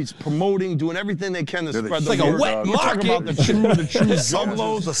the streets, promoting, doing everything they can to They're the spread It's the like a word. wet We're talking about market. the true Soldiers,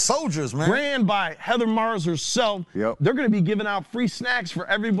 juggalos. the soldiers, man. Ran by Heather Mars herself. Yep. They're going to be giving out free snacks for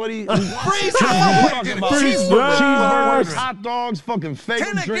everybody. Free snacks! We're talking about Free cheeseburgers, snacks! hot dogs, fucking fake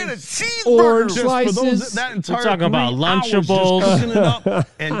Can they get a drinks. cheeseburger? Orange Just for those slices. that entire We're talking about 3 hours Lunchables. just cooking it up,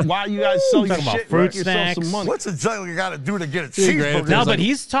 and while you guys sell your Talking about shit, fruit make yourself snacks. some money. What's a juggler got to do to get a It'd be great if cheeseburger? there's No, like- but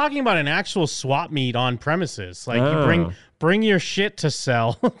he's talking about an actual swap meet on premises. Like Oh. you bring your shit to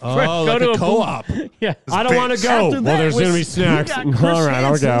sell. Oh, like a booth. co-op. Yeah. I don't want to go. After Well, that, there's going to be snacks. we got Chris All right,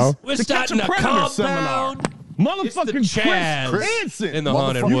 I'll go. Hansen's We're To Catch starting a a Predator seminar. compound. Motherfucking It's the Chaz Chris Hansen. in the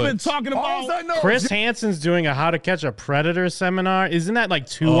Haunted You've been Woods. talking All about I know Chris is Hansen's doing a How to Catch a Predator seminar. Isn't that like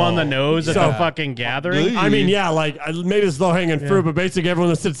two on the nose at So- the fucking gathering? I mean, yeah, like maybe it's low hanging fruit, but basically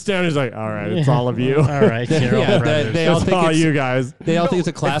everyone that sits down is like, all right, it's all of you. All right, you're all Yeah, predators. they all It's think all it's you guys. They all think it's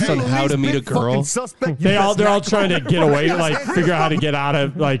a class on how to meet a girl. They're all trying to get away, like figure out how to get out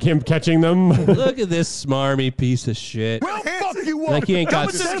of like him catching them. Look at this smarmy piece of shit. Well, fuck you up. Like you ain't got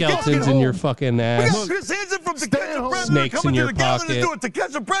Coming to the skeletons in your fucking We got ass. Chris Hansen from To Catch a Predator Snakes in coming your to the gathering pocket. to do it To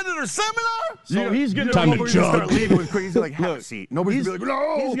Catch a Predator seminar. So he's gonna Time to nobody's jug. start leaving with Chris. He's like, have a seat. Nobody's He's, gonna be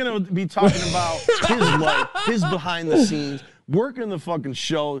like, no. he's gonna be talking about his life, his behind the scenes, working the fucking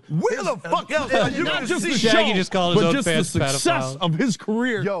show. Where the fuck else are you Not gonna just see? the Shaggy show, just called his but own just the fans success pedophiles. of his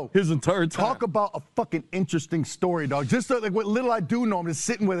career. Yo, his entire time. Talk about a fucking interesting story, dog. Just like what little I do know, I'm just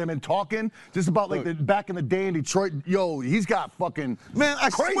sitting with him and talking just about like the back in the day in Detroit. Yo, he's got fucking Man, I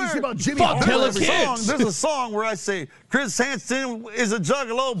crazy swear. shit about Jimmy. Fuck Hart. Killer There's a song- Kids. There's a song where I say Chris Hansen is a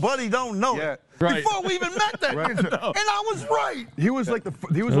juggalo, but he don't know Yeah. it. Right. Before we even met that, Right. and I was right. He was like the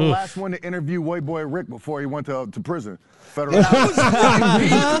last one to interview White Boy Rick before he went to prison. Federal.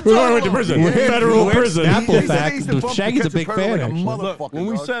 We went to prison. Federal prison. Apple He said fact. he used to bump Shaggy's a Catch a big Predator fan. like a Actually. Look, motherfucker, when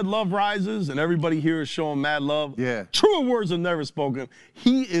we dog. said love rises and everybody here is showing mad love, Yeah. truer words are never spoken.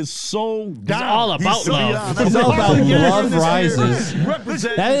 He is so down. all about He's so love. down. It's all about Everybody here love in this rises. area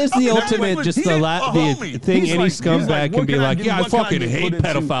represent- That is the ultimate, just the thing He's any like- scumbag what can be can I like, do? yeah, I What can I fucking do? hate Put into-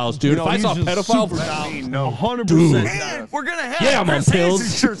 pedophiles, dude. You know, If I he's saw just pedophiles super down. No. 100% And down. we're gonna have Yeah, I'm on Chris Hansen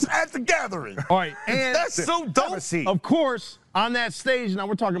pills. shirts at the gathering. All right, and That's so dope. of course, on that stage, now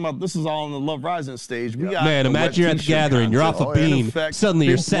we're talking about, this is all on the Love Rising stage. We got Man, the imagine wet you're at the t-shirt gathering. You're off contest. a In bean. effect, Suddenly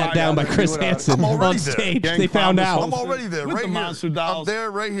you're Big sat Fly down by Guy, Chris do it out. Hansen I'm already on there. stage. Gang They found Promise out. I'm already there, with right the here. Monster Dolls. I'm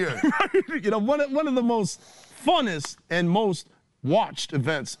there, right here. You know, one of the most funnest and most watched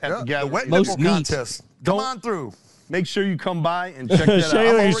events at the The gathering. wet Most nipple neat. contest. Come on through. Make sure you come by and check that out.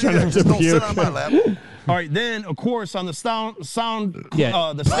 Shayla, I'm he's already trying there. to Just don't sit puke. on my lap. All right, then of course on the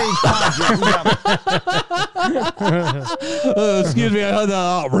the stage project, Excuse me, I heard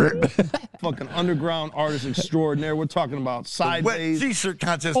that. fucking underground artist extraordinaire. We're talking about Wet sideways, t-shirt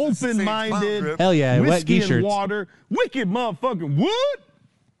contest. with the same open-minded, grip. Hell yeah, wet whiskey and t-shirts. water, wicked motherfucking wood.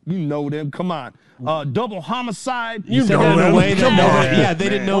 You know them. Come on. Double homicide. You said it in a way that Come nobody, on. yeah, they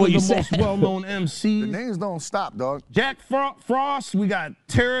didn't know One what of you the said. most well-known MCs. The names don't stop, dog. Jack Frost. We got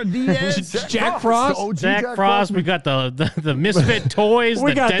Tara Diaz. Jack Frost? The OG Jack Frost. We got the Misfit toys.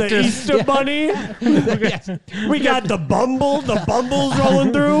 We got the dentist. Easter Bunny. We got the Bumble. The Bumble's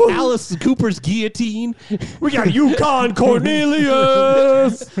rolling through. Alice Cooper's guillotine. We got Yukon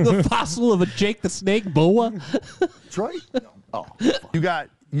Cornelius. The fossil of a Jake the Snake boa. Troy? Oh,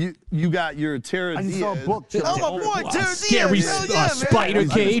 You got your Tara I Diaz. just saw a book. Oh, my boy, Terry Diaz. Scary Hell yeah, man. spider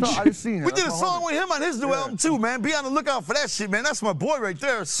cage. I just seen it. We did a That's my song homie. with him on his new album too, man. Be on the lookout for that shit, man. That's my boy right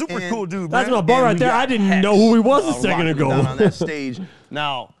there. Super And cool dude, That's man. my boy And right we there. got I didn't Hex, know who he was a second rocking ago. down on that stage.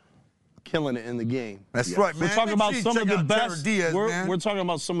 Now, killing it in the game. That's right, man. We're talking Make about sure you some of check the out Tara best. Diaz, man. We're talking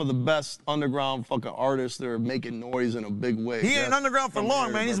about some of the best underground fucking artists that are making noise in a big way. He ain't underground for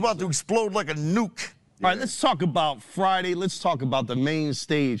long, man. He's about to explode like a nuke. All right, let's talk about Friday. Let's talk about the main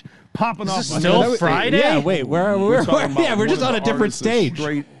stage popping off. this still Friday? Yeah, wait, we're talking about yeah, we're just one on of a the different artists that's stage.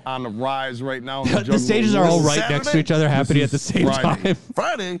 Straight on the rise right now. The stages are all right next to each other, happening at the same Friday. time.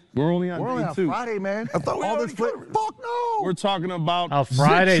 Friday? We're only on We're only day on 2. Friday, man. I thought we All already this flip. covered. Fuck no. We're talking about. Oh,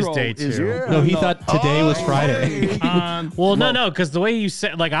 Friday's Zitro day is 2. No, he pulling thought up today was Friday. on Well, no, because the way you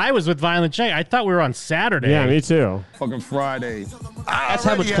said, like, I was with Violent J. I thought we were on Saturday. Yeah, me too. fucking Friday. That's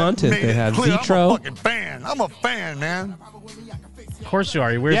how much content they have. I'm a Zitro. fucking fan. I'm a fan, man. Of course you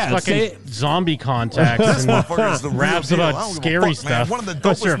are. You wear Yeah, fucking say- zombie contacts This and motherfucker's the real raps deal. I about don't give a scary fuck, man. stuff. One of the Of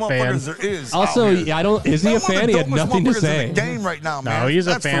course dopest you're a fan. motherfuckers there is. Also, out here. yeah, I don't. Is he a One of the fan? He had dopest nothing to motherfuckers say. in the game right now, man. No, he's a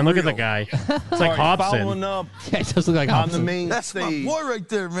That's fan. for Look at the real. guy. It's All like right, Hobson. Following up Yeah, it does look like on the Hobson. main That's my stage. boy right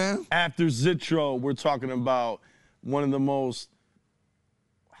there, man. After Zitro, we're talking about one of the most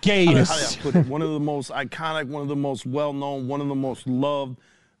how do Gayest. I put it? One of the most iconic, one of the most well-known, one of the most loved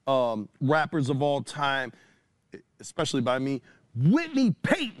rappers of all time, especially by me. Whitney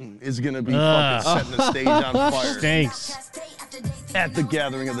Payton is gonna be fucking setting the stage on fire Stinks. at the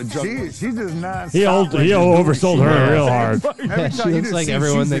gathering of the Juggalos. She's just non-stop. He oversold her real hard. Every She time you looks just like see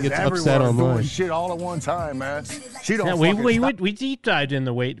everyone she's that just gets upset everywhere online. doing shit all at one time, man. She don't Yeah, fucking stop. we deep dived in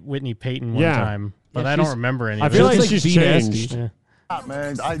the Whitney Payton one Yeah. time, but Yeah, I don't she's- remember any I of feel it. like she's V changed. Yeah.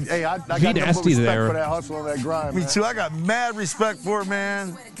 Man, I got V no Nasty respect there. for that hustle and that grind, Me man. too. I got mad respect for her,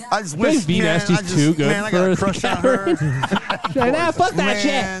 man. I just I think wish, V man, Nasty's I just, too good man, I for got the a crush on her. Nah, fuck that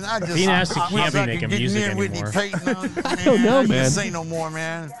shit. Man, I just V Nasty I can't wish be I making could get music near Whitney anymore. Payton. I don't know, I man. can't say no more,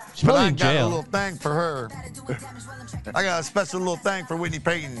 man. She's But probably I in got a jail. little thing for her. I got a special little thing for Whitney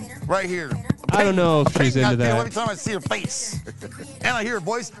Payton right here. I don't know if A she's ping into I feel that. every time I see her face, and I hear her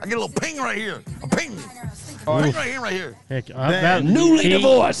voice, I get a little ping right here. A ping. Ping right here, right here. Heck, newly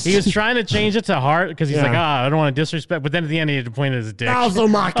divorced. He was trying to change it to heart because he's Yeah. like, I don't want to disrespect. But then at the end, he had to point at his dick. Also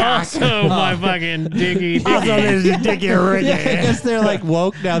my cock. Also my fucking diggy. Also diggy. this dicky riggy. Yeah, I guess they're like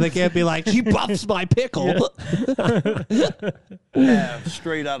woke now. They can't be like, she buffs my pickle.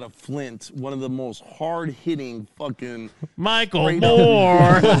 Straight out of Flint, one of the most hard-hitting fucking Michael straight up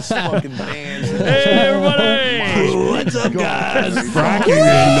Moore. This fucking bands. Hey, everybody. What's up, guys? Fracking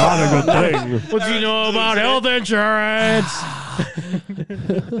is not a good thing. What do you know about health insurance?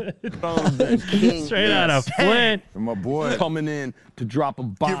 Straight out of Flint. And my boy. Coming in to drop a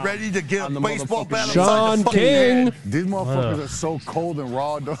bomb. Get ready to get on a the baseball motherfucking bat show. upside the Sean fucking King. head. These motherfuckers are so cold and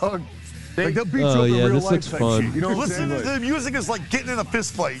raw, dog. Like they'll beat you Oh, up in yeah, real this life looks type fun. shit. You know what I'm Listen saying? to the music is like getting in a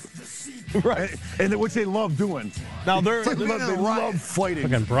fist fight. Right. And which they love doing. Now they're They love fighting.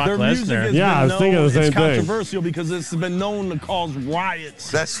 Fucking Brock their music Lesnar. has Yeah, I been was thinking known- the same it's thing. controversial because it's been known to cause riots.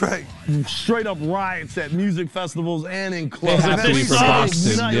 That's right. Straight up riots at music festivals and in clubs. have to be from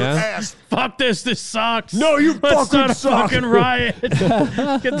Boston, yeah? Ass. Fuck this. This sucks. No, you Let's fucking start a suck. fucking riot.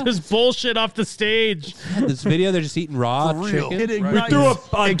 Get this bullshit off the stage. This video, they're just eating raw For real. chicken. It We ignites threw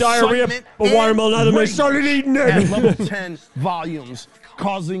a diarrhea, excitement a watermelon out of me, and started eating at it. level 10 volumes,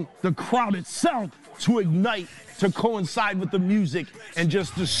 causing the crowd itself to ignite to coincide with the music and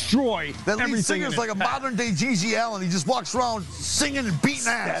just destroy That lead everything. singer's like a modern day G.G. Allen. He just walks around singing and beating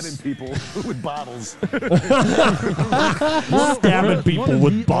ass. Stabbing people with bottles. Stabbing people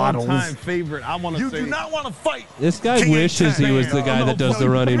with bottles. All-time favorite. I want to You say. do not want to fight. This guy wishes he was the guy that does the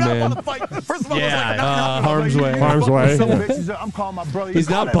Running Man. First of all, Harm's Way. Harm's Way. I'm calling my brother. He's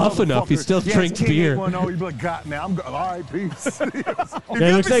not buff enough. He still Yes, drinks King beer. 810. You'd be like, God, man, I'm all right, peace. Yeah,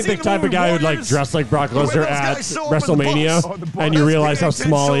 he looks like the type of guy who'd like dress like Brock Lesnar at WrestleMania, and you realize how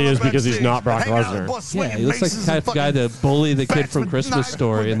small he is because he's not Brock Lesnar. Yeah, he looks like the type of guy to bully the kid from Christmas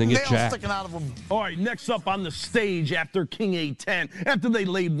Story and then get jacked. All right, next up on the stage after King 810, after they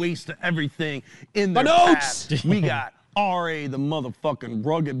laid waste to everything in their path, we got R.A. the motherfucking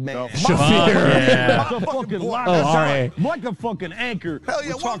rugged man. Like a fucking anchor. Hell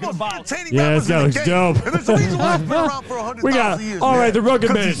yeah, We're talking about. Yeah, this guy looks dope. We got R.A. the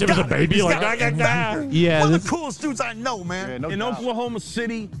rugged man. It was a baby like that. Yeah, one of the coolest dudes I know, man. In Oklahoma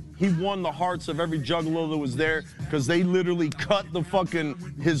City, he won the hearts of every juggalo that was there because they literally cut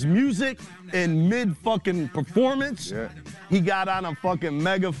his music in mid fucking performance. Yeah. He got on a fucking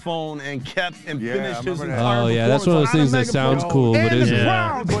megaphone and finished his entire performance. Oh yeah, that's one of those things that sounds cool, but isn't.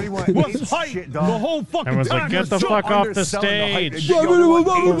 Yeah. Was hype the whole fucking Everyone's time. like, get the fuck off the stage. He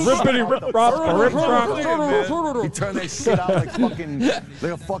turned that shit out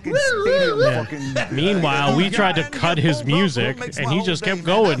like a fucking stadium. Meanwhile, we tried to cut his music, and he just kept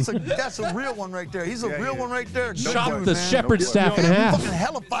going. That's a real one right there. He's a real one right there. Chop the shepherd staff in half. Fucking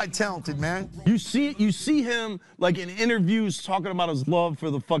hellified talented, man. You see him like in interviews talking about his love for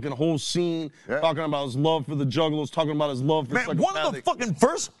the fucking whole scene, talking about his love for the juggalos, talking about his love for man, one of the fucking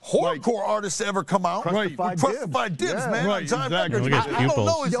first horrorcore artists to ever come out. Crucified Dibs, man. Right, exactly. Look at his I don't pupils.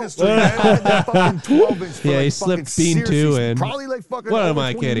 know his history, man. Yeah, he slipped Bean 2 in. Probably like fucking. What am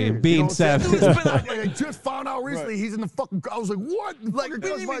I kidding? Bean 7. I just found out recently he's in the fucking. I was like, what? Like, we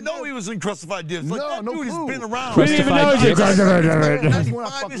didn't even know he was in Crucified Dibs. Like, that dude has been around. We didn't even know he was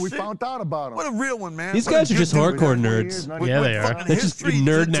That's when we found out about him. What a real one, man. These guys are just hardcore nerds. Yeah, they are. They're just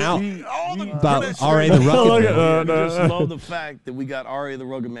nerding out about R.A. the Rugged Man. I just love the fact that we got R.A. the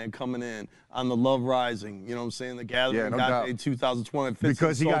Rugged Man coming in on the Love Rising. You know what I'm saying? The Gathering got in 2020.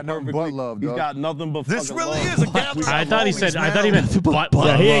 Because he got nothing but love, He's got nothing but this fucking really love. is a gathering. I thought he meant butt love.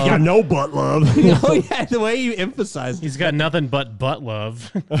 Yeah, he ain't got no butt love. Oh yeah, the way you emphasize. He's got nothing but butt love.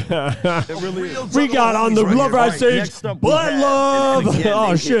 It really is. We got on the Love Rise stage butt love.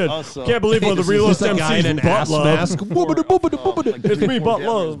 Oh shit! Can't believe one of the realest MCs in butt love. It's me, butt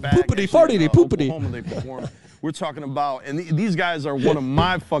love. Poopity fartity poopity. We're talking about, and these guys are one of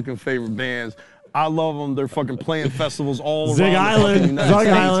my fucking favorite bands. I love them. They're fucking playing festivals all Zig around Island. the fucking United Zig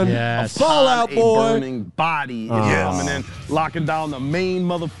States. Island. Yes. Fallout A Boy. burning body is coming in, locking down the main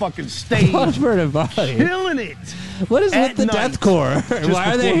motherfucking stage, Burning body. killing it. What is At with the night. deathcore?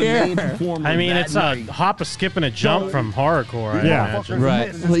 Why are they here? I mean, it's a hop, a skip, and a jump from horrorcore. I imagine.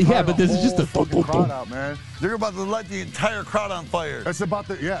 Right. Well, yeah, but this is just a crowd out, man. They're about to light the entire crowd on fire. That's about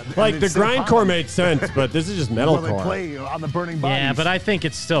the Like the grindcore made sense, but this is just They metalcore. play on the burning bodies. Yeah, but I think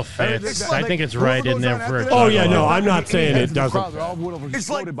it still fits. I think it's right in there for a Oh yeah, juggalo. no, I'm not saying it doesn't. It's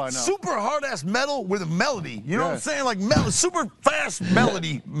like super hard ass metal with a melody. You know what I'm saying? Like super fast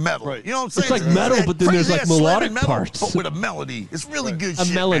melody metal. Right. You know what I'm It's saying? like metal, but then there's like Crazy-ass melodic slamming metal, parts. but with a melody. It's really good A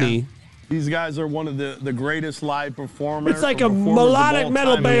shit. melody. Man. These guys are one of the greatest live performers. It's like a performers of melodic all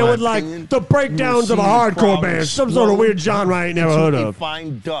metal time, in band my with like opinion. the breakdowns of a hardcore band, some sort of weird genre I ain't never heard of.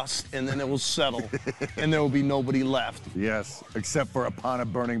 Find dust, and then it will settle, and there will be nobody left. Yes, except for upon a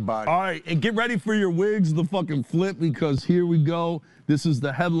burning body. All right, and get ready for your wigs to fucking flip because here we go. This is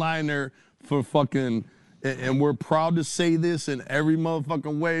the headliner for fucking, and we're proud to say this in every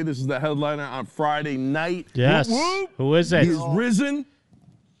motherfucking way. This is the headliner on Friday night. Yes. Whoop, whoop. Who is it? He is risen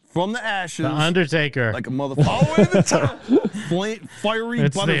from the ashes. The Undertaker. Like a motherfucker. All the way to the top. Fiery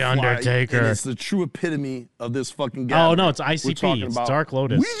It's the butterfly. Undertaker. And it's the true epitome of this fucking guy. Oh, no, it's We're ICP. talking It's about Dark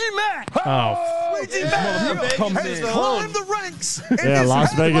Lotus. Ouija Mac. Oh. Ouija Mac. Coming Has in. climbed the ranks. Yeah,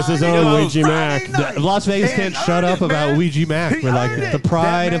 Las Vegas' own Ouija Mac. Las Vegas can't shut up about Ouija Mac. We're like the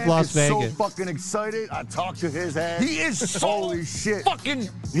pride of Las Vegas. So fucking excited. I talked to his ass. He is so holy shit. fucking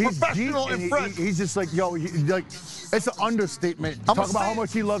professional and fresh. He's just like, yo, like, it's an understatement. I'm Talk gonna about say how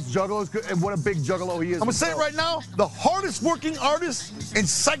much he loves juggalos and what a big juggalo he is. I'm gonna say it right now, the hardest working artist in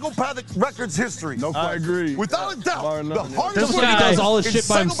Psychopathic Records history. No I question. agree. Without a doubt, the This hardest guy working does all artist his shit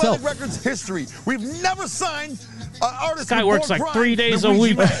in by Psychopathic himself. Records history. We've never signed an artist. This guy with works more like grind 3 days than a Ouija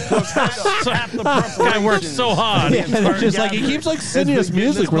week. Mac. This guy works so hard. Yeah, they're just like he keeps like sending us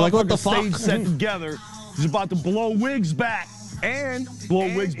music. We're like, what the fuck? Stage set together. He's about to blow wigs back. And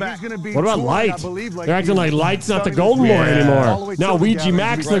blow wigs back. He's gonna be What about touring, Light? I believe, like, They're acting like he- Light's not the starting Golden his Boy tour. All the anymore. way Now till the Ouija gathering.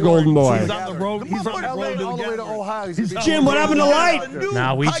 Max the Right. Golden Boy. He's on the road. He's on the road to all the way to the Ohio. He's He's gonna be Jim, what happened to Light?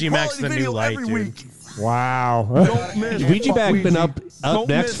 Nah, Ouija Max the new Light, dude. Wow. Don't miss Ouija Max been up Don't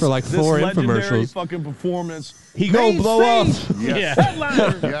next miss for like this 4 legendary infomercials. fucking performance. He gonna Main blow up. stage. Yes.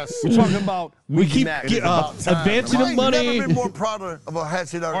 Headliner. Yes. We're talking about We Ouija keep Max. advancing the I've money. never been more prouder of a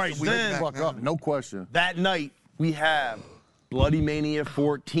hatchet artist. All right, than we then- back, Fuck man. up, no question. That night, we have Bloody Mania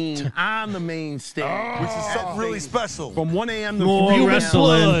 14 on the main stage. Which is something really special. From 1 a.m. to More 3 a.m.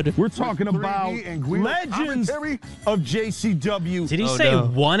 wrestling. We're talking about 3D and Guido legends commentary. of JCW. Did he Oh, say no.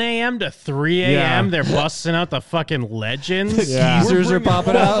 1 a.m. to 3 a.m.? Yeah. They're busting out the fucking legends. Yeah. Geezers are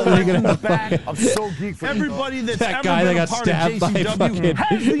popping out. They're gonna have back. I'm so geeked for Everybody that's That ever guy been that a got part stabbed of by JCW fucking-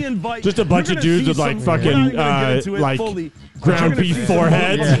 has the invite. Just a bunch You're of gonna dudes see with like some- we're not fucking even gonna get into it like fully, but ground you're gonna beef see some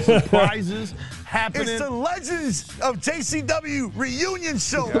foreheads. surprises happening. It's the Legends of JCW reunion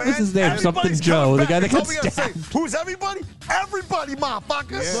show, man. What is his name? Everybody's Something coming Joe, the back. guy that That's all got we gotta say. stabbed. Who's everybody? Everybody,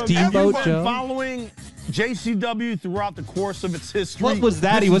 motherfuckers. Steamboat Everyone Joe. following JCW throughout the course of its history. What was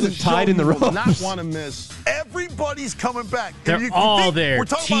that? This He is wasn't a show tied in the you will ropes. Not want to miss. Everybody's coming back. They're And you all think there. we're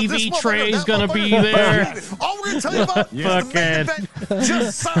talking about TV this motherfucker, Trey's that gonna be motherfucker? there. All we're gonna tell you about is the main Fucking- event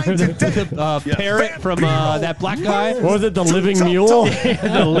just signed today. Parrot from that black guy. What was it? The Living Mule?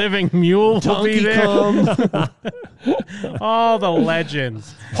 The living mule will be Donkey there. Kong. All the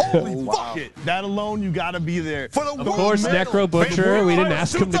legends. Holy Fuck it. That alone, you got to be there. For the Of course, Necro Butcher. We didn't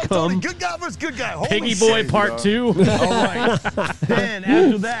ask him to come. Good guy versus good guy. Holy Piggy Boy shit. Part 2. All right. Then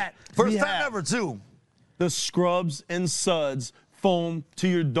after that, First we time have ever, too. the Scrubs and Suds Foam to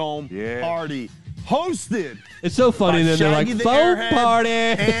Your Dome Yeah. party. Hosted It's so funny. by Then they're like, Shaggy the foam Airhead party.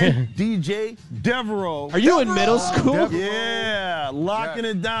 and DJ Devereaux. Are you in middle school? Yeah, locking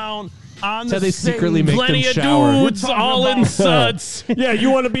it down on That's how the they stage. secretly make Plenty them of shower. dudes We're talking all in about- suds. Yeah, you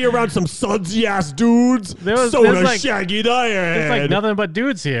want to be around some sudsy ass dudes? There's So does like- Shaggy the Airhead. It's like nothing but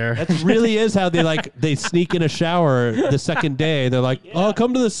dudes here. That really is how they sneak in a shower the second day. They're like, oh,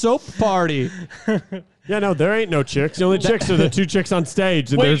 come to the soap party. Yeah, no, there ain't no chicks. The only chicks are the two chicks on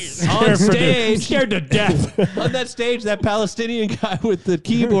stage. And Wait, they're on scared, for the- stage. scared to death. On that stage, that Palestinian guy with the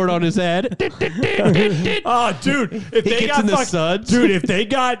keyboard on his head. Oh, dude, if He they gets got in the fuck- suds. dude, if they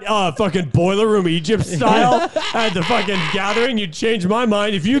got fucking Boiler Room Egypt style at the fucking gathering, you'd change my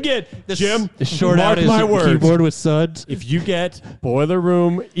mind. If you get Jim, Short mark out his my words. keyboard with suds. If you get Boiler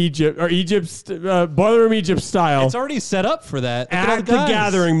Room Egypt or Boiler Room Egypt style It's already set up for that. Look at all at the guys.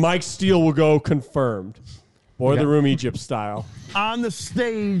 gathering, Mike Steele will go confirmed. Boiler Room Egypt style. On the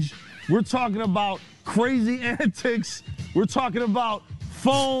stage, we're talking about crazy antics. We're talking about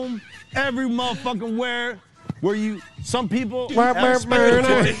foam every motherfucking where you, some people, have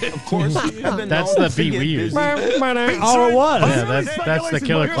spiritual, of course, have been That's known the to beat get we use. busy. Oh, it was. Yeah, that's the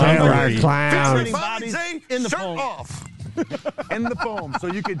Killer Clown Killer beat. Clown. Featuring bodies in the Shirt foam. off. in the foam, so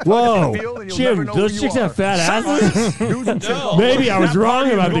you can touch Whoa, and feel, and you'll Jim, never know those who you chicks are. have fat asses? Dudes and chicks. Maybe I was That wrong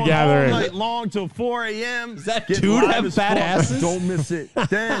party about is the going gathering. all night long till 4 a.m. Does that Get dude live have as fat fuck. asses? Don't miss it.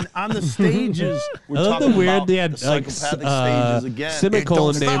 Then on the stages, we're I love the talking weird about they had the like psychopathic stages again.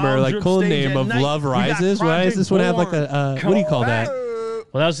 semicolon It name don't or stop. like colon Stage name at of night. Love We got Rises. Why does Project this one have like Born. a what do you call that?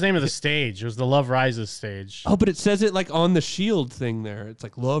 Well, that was the name of the stage. It was the Love Rises stage. Oh, but it says it like on the shield thing there. It's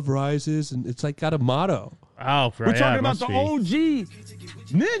like Love Rises, and it's like got a motto. Oh, We're talking about the OG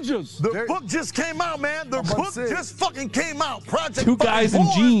ninjas. The book just came out, man. The book just fucking came out. Project Two guys in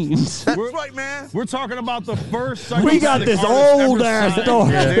Born. jeans. That's right, man. We're talking about the first. We got this old ass story.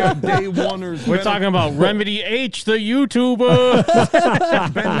 They're day oneers. We're talking about Remedy H, the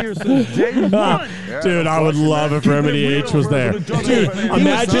YouTuber. Been here since day one. Dude, I would love if Remedy H was there. Dude,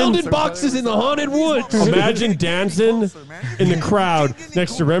 imagine Building boxes in the haunted woods. Imagine dancing in the crowd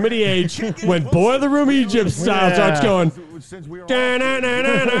next to Remedy H when Boiler Room Egypt style starts going.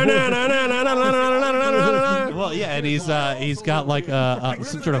 Well, yeah, and he's got like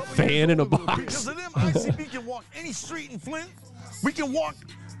some sort of fan in a box. Because of them, ICB can walk any street in Flint. We can walk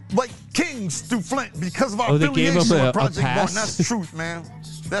like kings through Flint because of our Oh, they gave affiliation him a with Project Born. pass? That's the truth, man.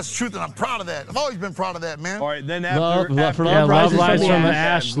 That's truth, and I'm proud of that. I've always been proud of that, man. All right, then Love after Yeah, Love Rises Lies from the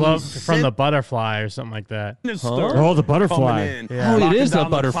Ash. Ash, Love from the Butterfly or something like that. Oh, the butterfly. Yeah. Oh, it is the Locking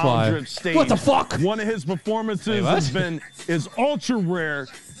down butterfly. Clown Drift stage. What the fuck? One of his performances Wait, what? is ultra rare.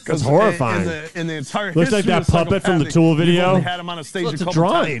 That's horrifying. In the entire Looks like history that of puppet from the Psychopathic, Tool we've video. only had him on a stage Well, it's a a couple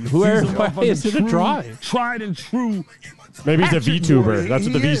drawing. times. Who are- He's a why is it a true, drawing? Tried and true Maybe he's a action VTuber. warrior. That's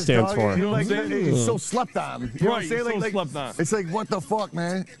what the V is, stands dog. for. You know what I'm Like, saying? He's so slept on. You know what I'm saying? Right, Like, so slept on. It's like, what the fuck,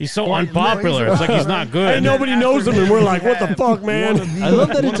 man? He's so Like, unpopular. It's like he's not good. Hey, nobody knows him, and we're like, what the fuck, man? I love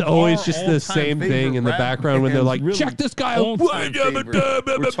that it's always just the same thing in the background when they're like, Really check this guy out. all-time favorite.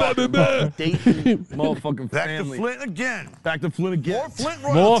 We're talking about Dayton motherfucking Back family. to Flint again. Back to Flint again. More Flint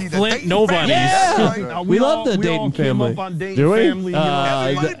More royalty. the Flint Dayton nobodies. family. Yeah. Now, We love the we all Dayton came family. Up on Dayton Do we? family, you know,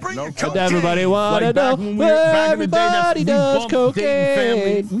 Everybody bring your cocaine. Everybody wanna like know. back when we were back in the day, Everybody we does bumped Dayton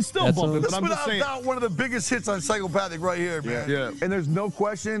family. cocaine. We still That's bump it, what- but That's I'm just without saying. doubt one of the biggest hits on Psychopathic right here, man. Yeah. And there's no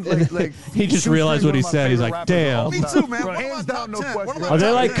question. Like He just Shoestring, realized what one he of my said. He's favorite like, rappers of damn. all Me time. too, man. One Hands of my down, no top 10. question. One of my Are they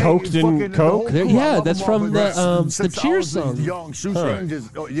top like 10. coked in Fucking the coke? whole crew, Yeah, I love that's them all, from but the since I Cheers was song. Young Shoestring just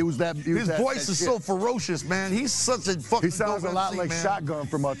it was that. His voice is so ferocious, man. He's such a fucking. He sounds a dope lot MC, like man. Shotgun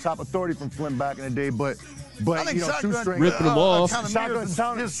from Top Authority from Flint back in the day, but I think you know, Shotgun Shoestring ripping them off. kinda Shotgun mirrors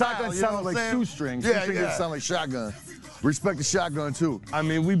sounded his style, you know sounded what like I'm saying? Shoestring. Yeah, Shoestring yeah. didn't sound like Shotgun. Respect the Shotgun too. I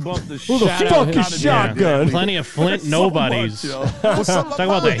mean, we bumped the Who the shit fuck out is of Shotgun? Plenty of Flint nobodies. What's up, Talk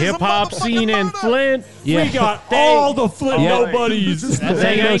about the hip hop scene in Flint. Yeah. We got all the Flint Yeah. nobodies. That's how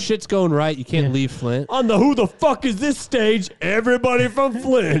you know shit's going right. You can't leave Flint. On the Who the Fuck Is This stage, everybody from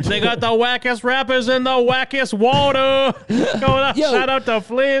Flint. They got the wackest rappers and the wackest water. Going up. Yo. Shout out to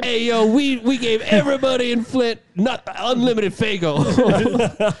Flint. Hey, yo, we gave everybody in Flint not unlimited Fago.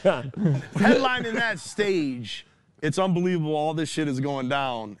 Headlining that stage, it's unbelievable. All this shit is going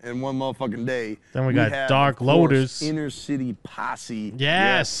down in one motherfucking day. Then we got have, Dark of course, Lotus. Inner City Posse.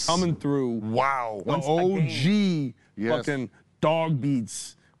 Yes. Coming through. Wow. The OG fucking dog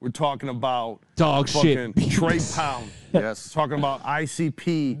beats. We're talking about Dog shit fucking beats. Trey Pound. Yes. Talking about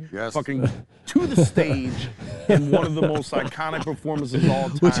ICP. Yes. Fucking to the stage in one of the most iconic performances of all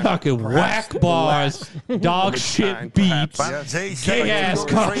time. We're talking Perhaps whack bars, the dog last shit time, beats, perhaps. gay ass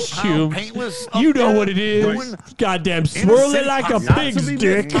costume. Paintless. You know what it is. Goddamn swirling like a Not to pig's be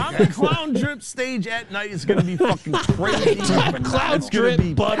dick. missed. On the Clown Drip stage at night, it's gonna be fucking crazy. Clown It's gonna Drip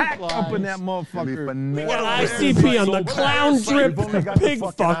be packed butterflies. up in that motherfucker. We got ICP on the Clown Drip We've only got the pig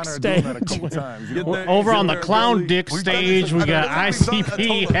fucking fuck honor of doing stage. that a couple times. You Get know? there- Over on the get there Clown early. Dick stage, we got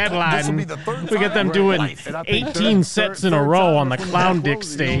ICP headlining. We get them doing 18 sets in a row on the Clown Dick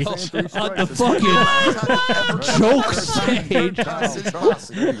stage. On the fucking joke stage.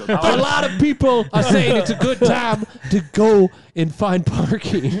 A lot of people are saying it's a good time to go and find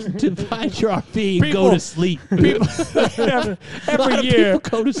parking, to find your RV and go to sleep. Every year. People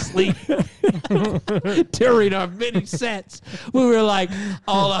go to sleep during our mini sets. We were like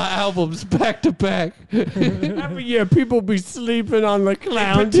all our albums back to back. Every year, people be sleeping on the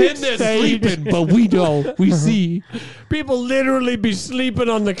Clown Dick Pretend they're stage. sleeping, but we don't. We see. People literally be sleeping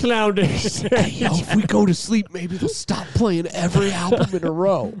on the Clown Dick Hey, stage. yo, if we go to sleep, maybe they'll stop playing every album in a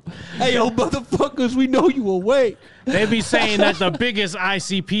row. Hey, yo, motherfuckers, we know you awake. They be saying that the biggest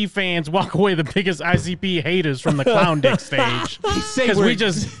ICP fans walk away the biggest ICP haters from the Clown Dick stage. Say Because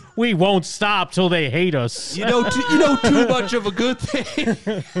we're- we won't stop till they hate us. You know too much of a good thing.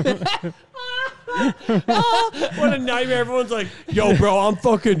 What a nightmare. Everyone's like, yo, bro, I'm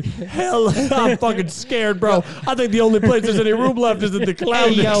fucking scared, bro. I think the only place there's any room left is at the Clown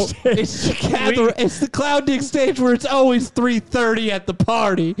Hey, Dick yo, stage. it's the Clown Dick stage where it's always 3:30 at the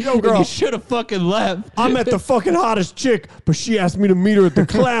party. Yo, and girl. you should have fucking left. I'm at the fucking hottest chick, but she asked me to meet her at the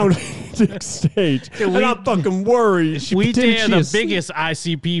Clown Dick stage. And I'm fucking worried. We pretended dare she the asleep. biggest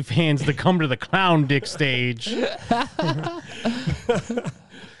ICP fans to come to the Clown Dick stage.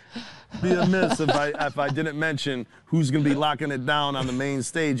 Be amiss if I didn't mention who's gonna be locking it down on the main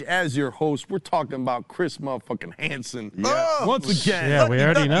stage as your host. We're talking about Chris motherfucking Hansen. Oh, Once again, Yeah, we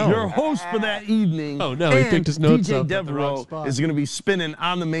already know. your host for that evening. Oh, no, he and picked his notes DJ up at the wrong Devereaux spot. is gonna be spinning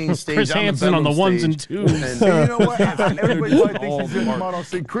on the main stage. Chris on Hansen on the bedroom ones and stage. twos. And you know what? Everybody All probably thinks he's gonna come out on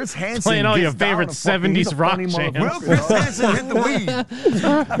stage. Chris Hansen Playing all your gets down favorite to fucking- he's a 70s rock funny jams. Will motherfucker, Chris dog. Hansen hit the weed?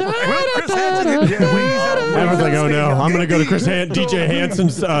 Will Chris Hansen hit the weed? Everyone's like, oh no, I'm going to go to DJ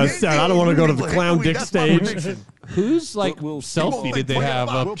Hanson's set. I don't want to go to the Clown Dick stage. Whose like selfie did they have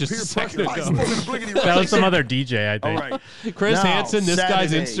up just a second ago? That was some other DJ, I All think. right. Chris Now, Hansen, this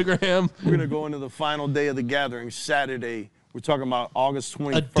guy's Saturday, Instagram. We're gonna go into the final day of the gathering, Saturday. We're talking about August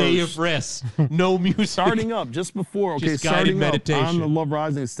 21st. A day of rest, no music. Starting up just before, okay, Just guided starting meditation. up on the Love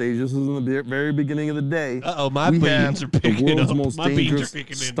Rising stage. This is in the very beginning of the day. Uh-oh, my we beans have are picking the world's up. most My beans are dangerous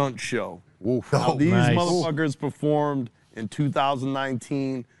picking in. stunt show. Oof. Now, these nice. motherfuckers performed in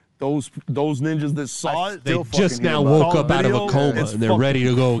 2019. Those ninjas that saw it, They Still just fucking now hear about woke saw up the out of a video, coma it's and they're ready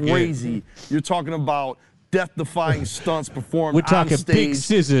to go fucking again. crazy. You're talking about death-defying stunts performed We're talking on stage, big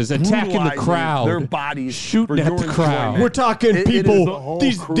scissors attacking the brutalizing crowd, their bodies, shooting for at the your crowd. enjoyment. We're talking It is people. the whole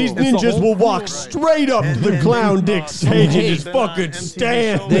These crew. these It's the ninjas whole will crew, walk right? straight up to the clown dick stage and just fucking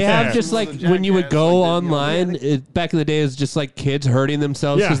stand. They there. have just like when you would go online back in the day, it was just like kids hurting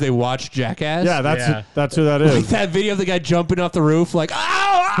themselves Yeah. because they watched Jackass. Yeah, that's who that is. Like that video of the guy jumping off the roof, like,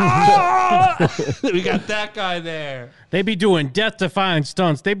 we got that guy there. They be doing death-defying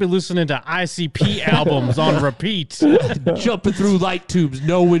stunts. They be listening to ICP albums on repeat. Jumping through light tubes,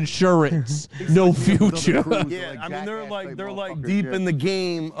 no insurance, no future. Yeah, I mean they're like deep in the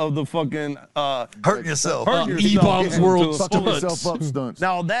game of the fucking hurting yourself. E-Bombs World Fucking yourself up stunts.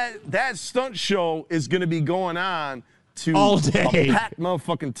 Now that stunt show is going to be going on to all day. A packed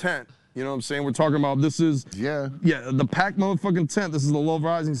motherfucking tent. You know what I'm saying? We're talking about this is the packed motherfucking tent. This is the Love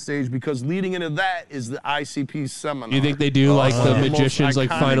Rising stage because leading into that is the ICP seminar. You think they do like the most magician's like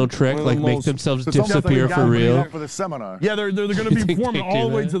iconic, final trick, one of the like make most- themselves So someone's disappear like, for "You gotta be real? there for the seminar. Yeah, they're going to You be think performing they do all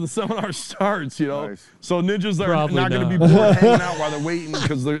the way that? to the seminar starts. You know, Nice. so ninjas are Probably not going to be not. bored hanging out while they're waiting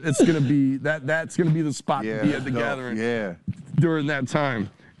because it's going to be that's going to be the spot to be at the dope. gathering Yeah. during that time.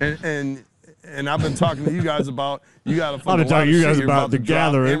 And I've been talking to you guys about you got to. I've been talking to you guys about the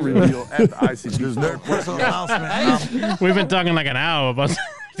gathering. And reveal at the ICP. There's no personal announcement. We've been talking like an hour about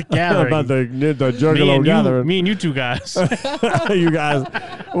the gathering. About the me, Juggalo and gathering. me and you two guys. You guys,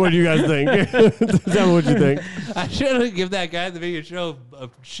 what do you guys think? Tell me what you think. I should give that guy at the video show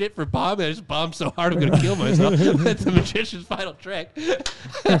shit for bombing. I just bombed so hard I'm gonna kill myself. That's the magician's final trick.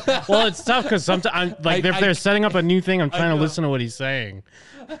 Well, it's tough because sometimes, like, if they're setting up a new thing, I'm trying to listen to what he's saying.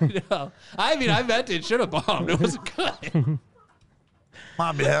 No. I mean, I meant it should have bombed. It wasn't good.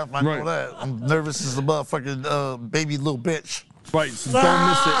 My behalf, I know that. I'm nervous as a motherfucking baby little bitch. Right, so don't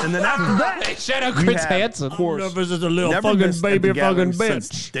miss it. And then after that, Hey, shout out we Chris have, Hansen. Of course, Nervous as a little never fucking missed at baby the gathering fucking since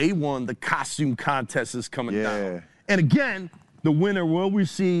bitch. day one, the costume contest is coming Yeah. down. And again, the winner will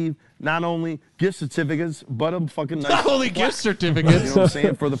receive not only gift certificates, but a fucking nice Not only plaque. gift certificates. You know what I'm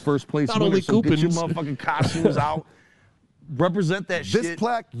saying? For the first place Not winner. only So get your coupons. motherfucking costumes out. Represent that This shit.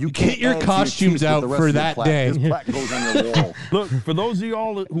 plaque, you Get can't your add to costumes teeth with out the rest for of your that plaque. day. This plaque goes on your wall. Look, for those of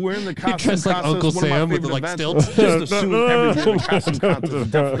y'all who are in the costume dressed like contest, Uncle one of my Sam with, favorite like, events, stilts. just assume everything in the costume contest is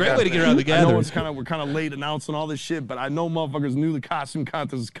definitely Great way to get around the I know gathering. we're kind of late announcing all this shit, but I know motherfuckers knew the costume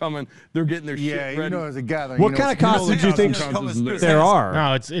contest is coming. They're getting their Yeah, shit you ready. know, as a gathering. What you kind of know, costumes do you think costume contest is there are?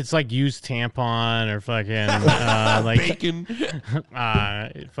 No, it's like used tampon or fucking like Bacon.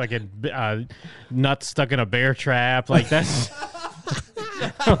 fucking nuts stuck in a bear trap. Like that's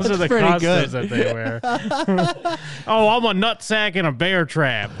those are the pretty costumes good. that they wear. Oh, I'm a nutsack in a bear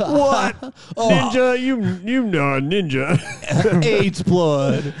trap. What? Ninja, you know a ninja. AIDS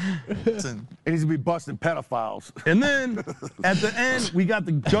blood. It needs to be busting pedophiles. And then at the end, we got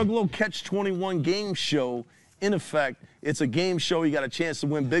the Juggalo Catch 21 game show. In effect, it's a game show. You got a chance to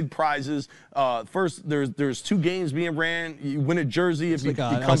win big prizes. First, there's 2 games being ran. You win a jersey if you like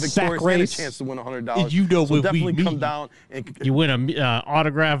a become sack victorious, and a race. chance to win $100. You know so what we definitely come mean. down and You win a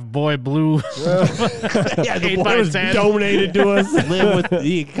autographed Boy Blue. Yeah, the 8 boy by was 10. donated to us. live with.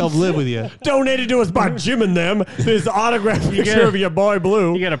 He can come live with you. Donated to us by Jim and them. This autographed picture of your boy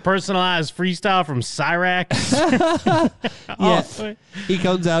Blue. You get a personalized freestyle from Cyrax. Yeah. He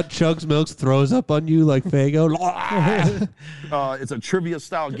comes out, chugs milks, throws up on you like Fago. it's a trivia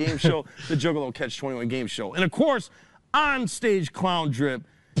style game show, the Juggalo Catch 21 game show. And of course, on stage clown drip,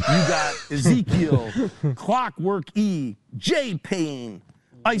 you got Ezekiel, Clockwork E, J Payne,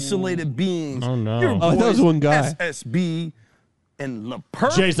 Isolated Beings. Oh, no. Your Oh, that was boys, one guy. SSB, and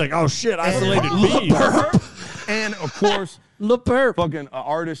LaPerp. Jay's like, oh shit, isolated and bees. LaPerp. And of course, LaPerp. fucking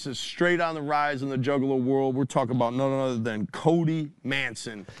artist is straight on the rise in the Juggalo world. We're talking about none other than Cody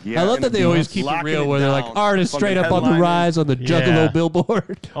Manson. I love that they always keep it Locking real it where they're down. like, artists straight Fucking up on the headliners. rise on the Juggalo Yeah.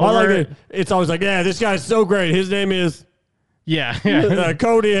 billboard. I like it. It's always like, yeah, this guy's so great. His name is Yeah.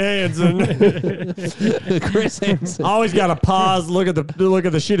 Cody Hansen. Chris Hansen. Always got to pause, look at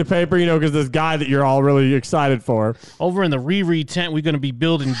the sheet of paper, you know, because this guy that you're all really excited for. Over in the Riri tent, we're going to be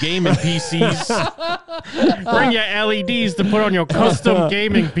building gaming PCs. Bring your LEDs to put on your custom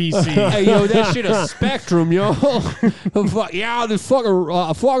gaming PC. Hey, yo, that shit a Spectrum, yo. Yeah, this fucking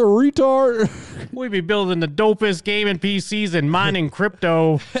retard. We be building the dopest gaming PCs and mining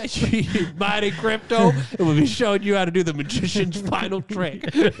crypto. Mining crypto, and we'll be showing you how to do the magician's final trick.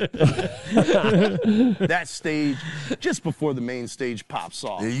 That stage, just before the main stage pops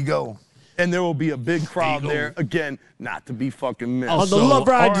off. There you go. and there will be a big crowd there. Again, not to be fucking missed. On the Love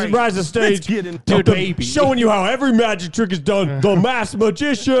Rise the stage, let's get into dude, baby. showing you how every magic trick is done. The Masked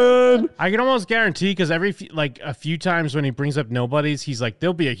Magician. I can almost guarantee because a few times when he brings up nobodies, he's like,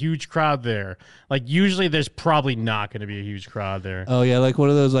 there'll be a huge crowd there. Like usually, there's probably not going to be a huge crowd there. Oh yeah, like one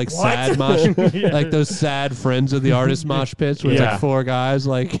of those like sad mosh, Yeah. like those sad friends of the artist mosh pits where it's Yeah. like four guys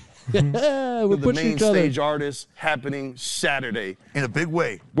like. We're the pushing main each other. stage artists happening Saturday. In a big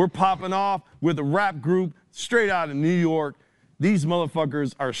way. We're popping off with a rap group straight out of New York. These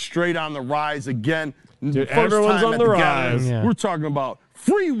motherfuckers are straight on the rise again. Dude, First everyone's time on at the rise. gathering. Yeah. We're talking about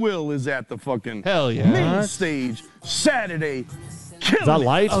Free Will is at the fucking Hell yeah. main What? stage Saturday. Is that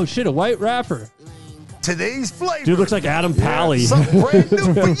light? Oh shit, a white rapper. Today's flavor. Dude looks like Adam Pally. Something brand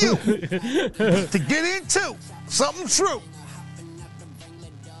new for you to get into. Something true.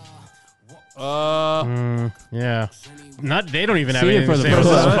 Yeah. They don't even have See it anything for to the say about first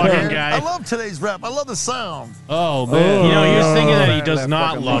this time. fucking I guy. love today's rap. I love the sound. Oh man. You know, he was thinking that he Man, does that not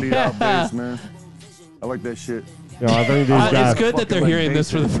fucking love muddied out bass, man. I like that shit. Yo, I think these guys. It's good that they're hearing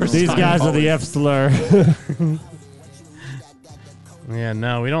this for the first These time. guys are the F slur. Yeah,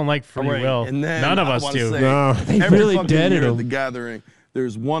 no, we don't like Free All right, Will. and then None of I us wanna do. say, No. They every really fucking deaded year at him. the gathering,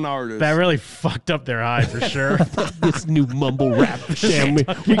 there's one artist. That really fucked up their high for sure. This new mumble rap. Damn, we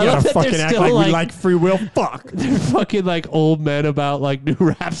I gotta love that fucking they're act still, like we like- like free will. Fuck. They're fucking like old men about like new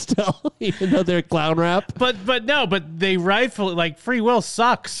rap still, even though they're clown rap. But they rightfully like Free Will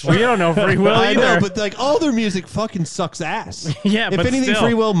sucks. We don't know Free Will I either. know, but like all their music fucking sucks ass. Yeah, if but anything, still.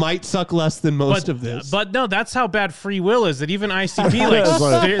 Free Will might suck less than most of this. But no, that's how bad Free Will is. That even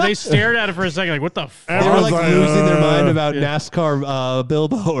ICP they stared at it for a second, like what the fuck? they were like losing their mind about Yeah. NASCAR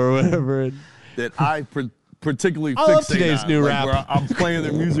Bilbo or whatever. And that I particularly I love fixate today's on, new like, rap. where I'm playing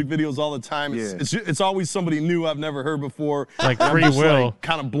their music videos all the time. It's always somebody new I've never heard before. Like I'm Free just, Will. like,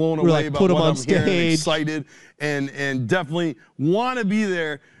 kind of blown We're away like, about put 'em what on I'm hearing, stage. excited, and definitely want to be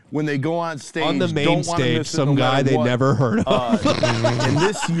there when they go on stage. on the main Don't wanna stage, miss it some no guy matter they what. never heard of. And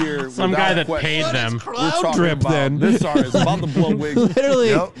this year, Some without guy that question, paid them. we're Cloud talking Drip, about then. this artist about to blow wigs. Literally.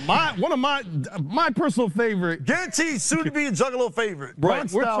 Yep. One of my personal favorite. Guaranteed soon to be a Juggalo favorite. Right,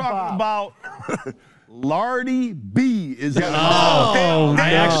 we're talking about Lardy B is at Oh, no. I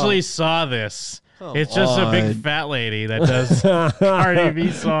actually saw this. It's just a big on. fat lady that does Cardi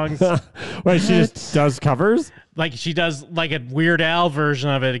B songs. Wait, she just does covers? Like she does like a Weird Al version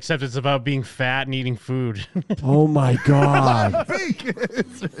of it, except it's about being fat and eating food. Oh my god.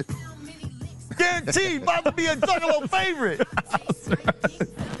 Guaranteed about to be a Juggalo favorite.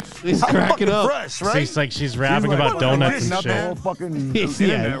 He's cracking up. Fresh, right? She's like she's rapping She's like, about donuts not and the whole shit. fucking Yeah,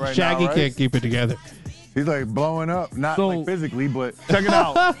 internet right Shaggy now, right? can't keep it together. He's like blowing up, not So- like physically, but Check it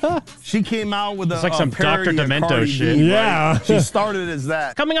out. She came out with It's a like some parody Dr. of Demento Cardi shit. B, Yeah. right? She started as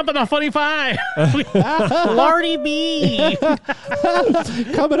that. Coming up on the Funny Five, Lardy B.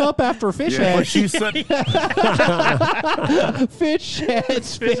 Coming up after Fish But Head. she said, Fish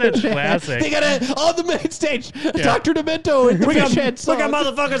Heads. Fish Head's classic. They got it on the main stage. Dr. Demento and the We got, Fish Head we got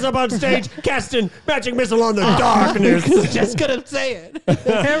song. motherfuckers up on stage casting magic missile on the darkness. Just gonna say it.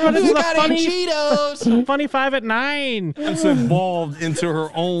 Everyone, it's You the got funny any Cheetos? Funny Five at 9. it's evolved into her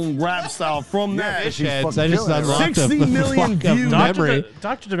own rap style from that. Fish she's Heads. fucking I just killing it, right? unlocked 60 a million fuck up views. memory.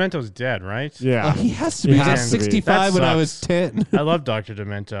 Dr. Demento's dead, right? Yeah. He has to be. He was has to be. 65 when I That was sucks. 10. I love Dr.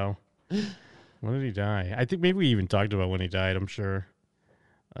 Demento. When did he die? I think maybe we even talked about when he died, I'm sure.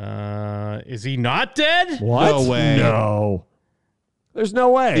 Is he not dead? What? No way. No. There's no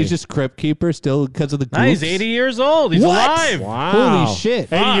way. He's just Crypt Keeper still because of the Nah, he's goops? 80 years old. He's What? alive. Wow. Holy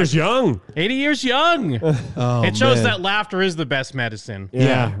shit. 80 years young. 80 years young. Oh, It shows man. that laughter is the best medicine.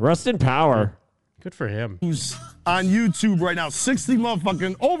 Yeah. Rest in power. Good for him. Who's on YouTube right now? 60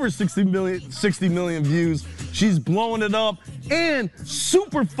 million views. She's blowing it up and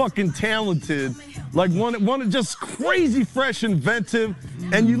super fucking talented. Like one just crazy, fresh, inventive.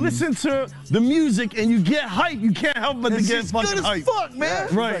 And you listen to the music and you get hype. You can't help but to And get she's fucking good as hype. fuck, man.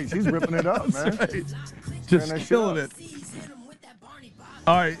 Yeah, Right. she's ripping it up, man. Right. Turn Just that shit killing up. it.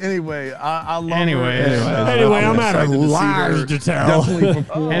 All right. Anyway, I love Anyway, her. Anyway, I'm excited out of to see lies her to tell. definitely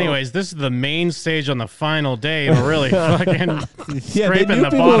perform. Anyways, this is the main stage on the final day. We're really fucking Yeah, they scraping knew the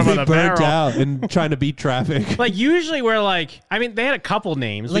people bottom would of be the burnt barrel. out and trying to beat traffic. Like usually we're like, I mean, they had a couple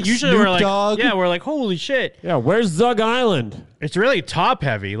names. Like But usually Snoop we're like, Dogg? yeah, we're like, holy shit. Yeah, where's Zug Island? It's really top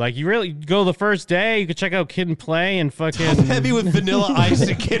heavy. Like you really go the first day, you could check out Kid and Play and fucking Heavy with Vanilla Ice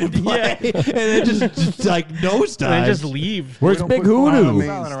and Kid and Play. And then just like nosedive. and then just leave. Where's don't Big put fire on Hoodoo? the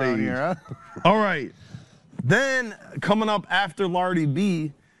main stage. Here, huh? All right. Then coming up after Lardy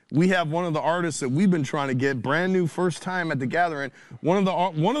B, we have one of the artists that we've been trying to get, brand new, first time at the gathering. One of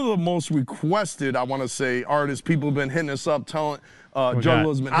the most requested, I want to say, artists. People have been hitting us up, telling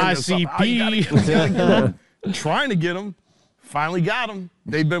Juggalo's been hitting us up. ICP. Trying to get them. Finally got them.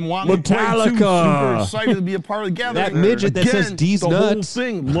 They've been wanting Metallica. to play too. Super excited to be a part of the gathering. That midget that says D's the nuts. whole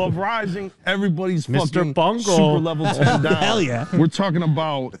thing, Love Rising, everybody's Mr. fucking Bungle. super level 10 down. Hell yeah. We're talking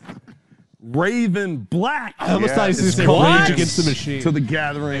about Raven Black. I almost thought he was is saying coming Rage Against the Machine. to the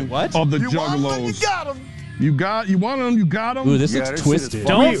gathering what? of the You want 'em, Juggalos. you got 'em. You want them? You got them? Ooh, this Yeah, looks this shit is twisted.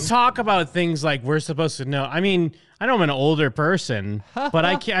 fun. Don't talk about things like we're supposed to know. I mean, I know I'm an older person, but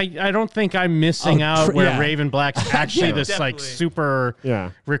I don't think I'm missing out where yeah. Raven Black's actually Yeah, this like definitely. super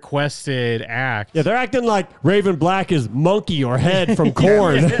requested act. Yeah, they're acting like Raven Black is Monkey or Head from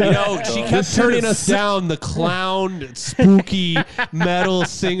Korn. You know, she kept turning us down. The clown, spooky metal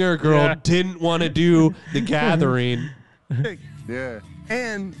singer girl didn't want to do the gathering. Yeah.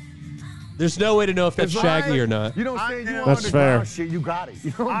 And there's no way to know if that's Shaggy or not. You know what I'm saying? You want That's underground fair. shit, you got it.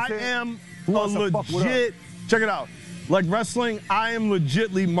 You know what I'm I saying? am Who a wants to fuck with legit. Check it out. Like wrestling, I am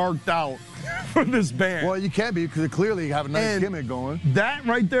legitly marked out for this band. Well, you can't be because clearly you have a nice And gimmick going. That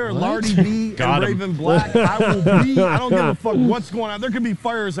right there, Lardy B Got and him. Raven Black, I will be. I don't give a fuck what's going on. There could be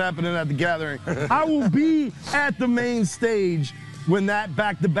fires happening at the gathering. I will be at the main stage when that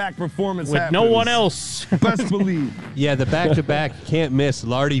back-to-back performance With happens. no one else. Best believe. Yeah, the back-to-back can't miss.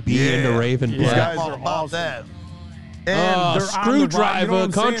 Lardy B into Raven These Black. guys are awesome. That. And they're on the ride, Screwdriver, you know what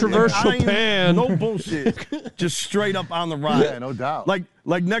I'm saying? controversial Like, I ain't- pan. No bullshit. Just straight up on the ride. Yeah, no doubt.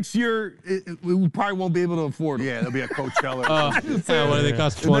 Like next year, we probably won't be able to afford it. Yeah, there'll be a Coachella. What do they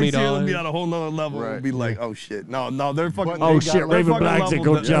cost? The next year it'll $20. be on a whole nother level. It'll be like, oh shit, no, they're fucking. Oh, they shit, they're Raven fucking Black's at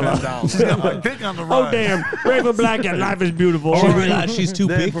leveled Coachella. down. She's got my dick on the ride. Oh, damn. Raven Black and Life is Beautiful. She realized she's too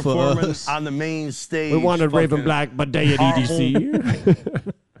They're big for performing us. on the main stage. We wanted Raven fucking- Black, but they at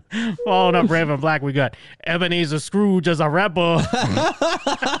EDC. Following up Raven Black, we got Ebenezer Scrooge as a rapper.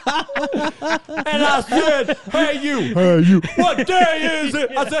 And I said, hey, you, what day is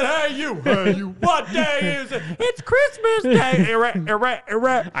it? I said, hey, you, what day is it? It's Christmas Day.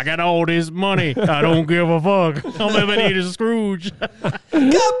 I got all this money. I don't give a fuck. I'm Ebenezer Scrooge.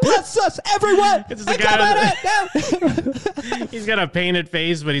 God bless us, everyone. It's the guy. He's got a painted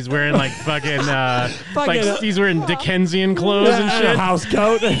face, but he's wearing like fucking like he's wearing Dickensian clothes and And a shit. house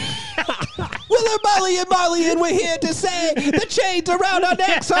coat. We're Molly and Molly, and we're here to say the chains around our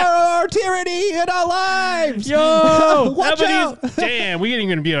necks are our tyranny in our lives. Yo, watch out. Damn, we ain't even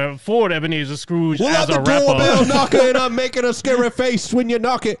gonna be able to afford Ebenezer Scrooge We'll as have the a rapper. doorbell knocking. I'm making a scary face when you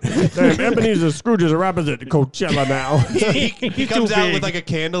knock it. Damn, Ebenezer Scrooge is a rapper at Coachella now. He comes too out big. with like a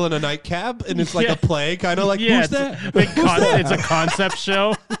candle and a nightcap, and it's like a play, kind of like, Yeah, who's that? it's a concept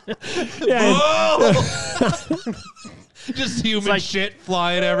show. Whoa! Just human shit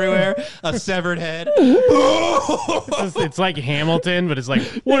flying everywhere. A severed head. It's like Hamilton, but it's like,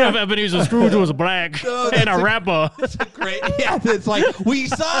 what if Ebenezer Scrooge was black and a rapper? Great. Yeah, it's like, we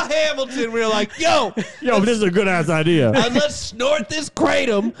saw Hamilton. We were like, yo, this is a good ass idea. and let's snort this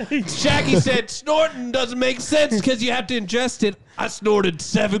kratom. Shaggy said snorting doesn't make sense because you have to ingest it. I snorted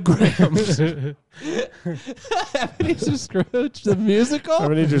 7 grams. Ebenezer Scrooge, the musical?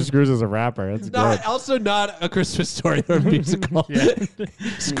 Ebenezer Scrooge is a rapper. That's good. Also not a Christmas Story or musical.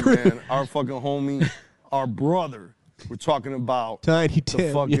 Man, our fucking homie, our brother. We're talking about Tiny the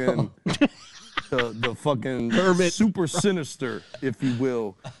Tim, fucking, the fucking Hermit. super sinister, if you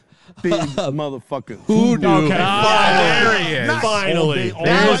will, big motherfucking Hoodoo. Okay. there he is. Finally.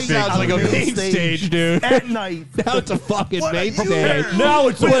 Now it sounds like a main stage, dude. At night. Now it's a fucking main stage. Now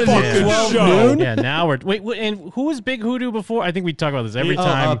it's a fucking 12 show. noon? Yeah, now we're and who was Big Hoodoo before? I think we talk about this every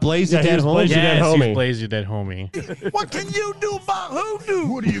time. Blaze Yeah, Your he Dead was Home. Blaze Your Dead Yes, Homie. he's Blaze Your Dead Homie. What can you do about hoodoo?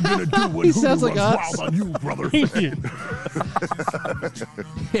 What are you gonna do when He Hoodoo sounds like runs us. wild on you, brother?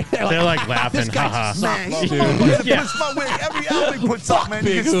 They're like laughing. Haha. Man, he Dude. motherfucker Yeah. puts my wig every album he puts up, man.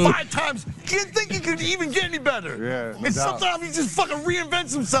 He Big gets Hood. 5 times. You didn't think he could even get any better. Yeah, no And doubt. sometimes he just fucking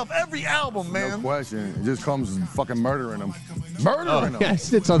reinvents himself every album, No man. question. It just comes fucking murdering them. Murdering them. Yeah,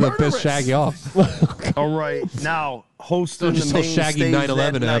 it's on the piss Murderous. Shaggy off. All right, now hosting Just the till main Shaggy stage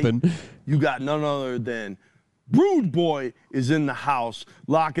 9/11 that night, happened. you got none other than Rude Boy is in the house,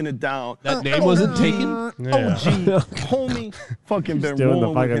 locking it down. That name wasn't taken? Yeah. OG, homie, fucking been doing the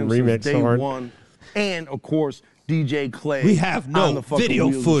rolling with fucking him remix since day horn. one. And, of course, DJ Clay. We have no on the fucking video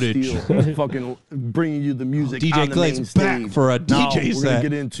wheels of footage. steel, fucking bringing you the music DJ on the Clay's main back stage. for a Now, DJ we're set. going to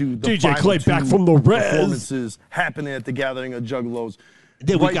get into the DJ final Clay back 2 from the res. performances happening at the Gathering of Juggalos.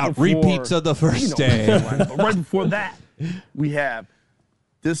 Then we got repeats of the first day. But right before that, we have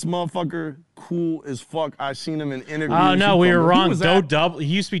This motherfucker, cool as fuck. I seen him in interviews. Oh no, we were wrong. He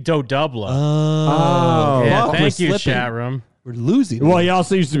He used to be Doe Dubla. Oh, yeah. we're Thank you, slipping. chat room. We're losing. Well, he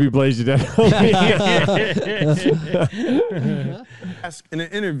also used to be Blaze Dead. Ask in an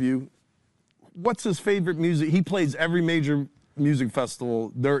interview, what's his favorite music? He plays every major music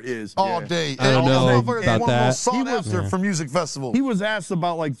festival there is. All day. I don't And know this motherfucker is about one of the that. most sought after for music festival. He was asked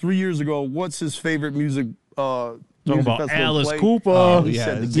about like 3 years ago, what's his favorite music Talking music about festival Alice play? Cooper. Oh, He yeah,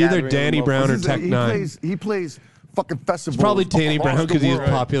 said The it's either Gathering, Danny motherfucker. Brown or He Tech Nine. He plays fucking festivals. It's probably Danny across Brown the 'cause he's world.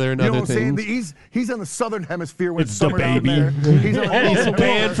 popular in You know other what I'm saying? things. He's in the southern hemisphere when It's summer the down baby. there. He's on all He's over the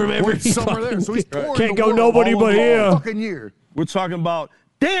banned world from when every it's summer there. fucking- So he's touring Can't the go world nobody all but over the here. fucking year. We're talking about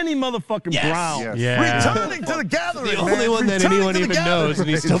Danny motherfucking Brown. Yes. Yeah. Returning to the gathering. The man. only one that Returning anyone to the even gathering. knows, and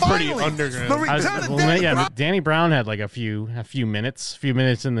he's still pretty Finally, underground. The I was- return of well, Danny yeah, Brown. but Danny Brown had like a few minutes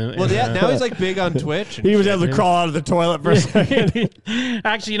in the. Well, in yeah, the- now he's like big on Twitch. and He was shit. able to crawl out of the toilet for a second.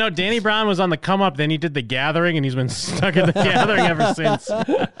 Actually, Danny Brown was on the come up. Then he did the Gathering, and he's been stuck in the Gathering ever since.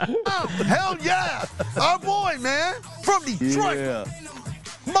 Oh, hell yeah. Our boy, man. From Detroit. Yeah.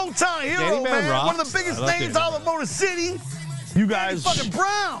 Motown hero, Danny Brown man. rocks. One of the biggest I love names Danny out of Motor City. You guys, Fucking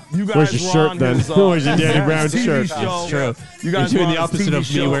Brown. you guys Where's your were shirt on then? his, Where's your Danny Brown TV shirt? show. It's true. You guys You're were doing the on his opposite TV of me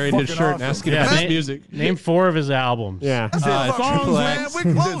show. wearing his Fucking shirt and awesome. asking Yeah, about his name- music. Name 4 of his albums. Yeah. songs Triple with X. Man, him. we're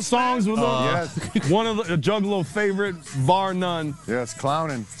Did close, songs with him. Yes. One of the Juggalo favorite, bar none. Yes,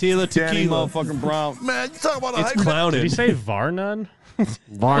 clowning. Tila Danny Tequila. motherfucking Brown. Man, you talk about a It's hype. Did he clowning. say Varnun?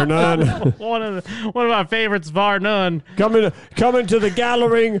 Varnun. one of my favorites, Varnun. Coming to the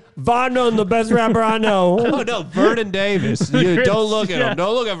gathering. Varnun, the best rapper I know. Oh no, Vernon Davis. You don't look at Yeah. him.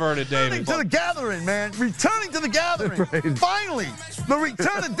 Don't look at Vernon Returning Davis. to the gathering, man. Returning to the gathering. Finally, the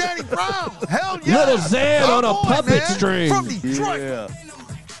return of Danny Brown. Hell yeah. Little Zan Our on a boy, puppet man. string. From Detroit. Yeah.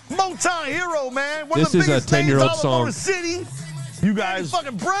 Motown hero, man. One This of the is a biggest 10-year-old names out of song. Motor City. You Danny guys,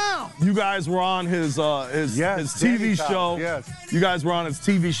 fucking Brown. you guys were on his Yes, TV Danny Top, show. yes. You guys were on his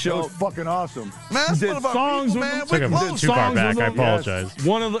TV That show. was fucking awesome. Man, that's Did one of our songs people, with man. him. We're Took him close. too far Songs back. with I him? apologize.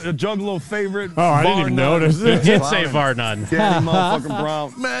 One of the Juggalo favorite. Oh, I didn't bar even none. notice. He did say Clowning. Varnun. Danny motherfucking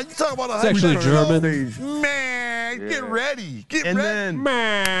Brown. Man, you talk about a It's hype actually man. German. Man, get ready. Get And ready.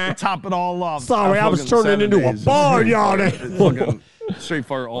 then to top it all off. Sorry, I was fucking turning into a 7 days. barnyard. It's fucking straight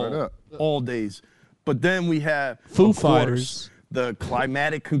fire Right up. all days. But then we have Foo of course, Fighters. the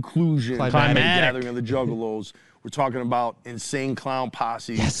climatic conclusion of the Climatic. Gathering of the Juggalos. We're talking about Insane Clown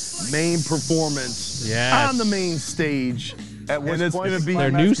Posse, main performance Yes. on the main stage. At which And it's point, gonna be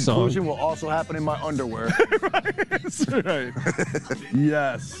Their climax new song. conclusion will also happen in my underwear. right.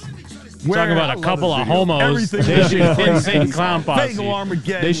 Yes. Talking about a couple of homos. Everything They is should fucking Insane Clown Posse. Fago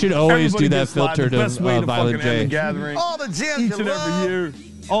Armageddon. They should always Everybody do that gets live. filter The to, best way to Violent fucking end J. the gathering. All the jams Each you and every love. year.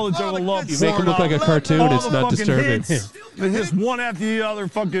 All the Juggle love. good You make him look like a cartoon. All It's the not fucking disturbing. hits. Just one after the other,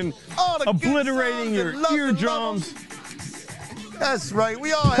 fucking All the good obliterating songs your you love to eardrums. That's right.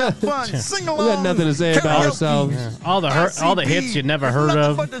 We all have fun. Sing along. We got nothing to say about Karaoke. ourselves. All the hits you never heard Nothing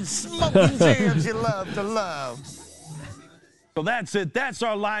of. but the smoking jams you love to love. So that's it. That's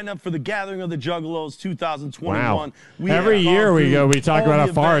our lineup for the Gathering of the Juggalos 2021. Wow. We Every have year gone we through go, we talk all about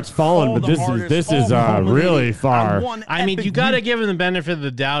the how far events, it's fallen, all but the this artists, is all the really culminating far. on one I mean, epic you got to week. give them the benefit of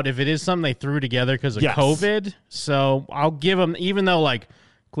the doubt if it is something they threw together because of Yes. COVID. So I'll give them, even though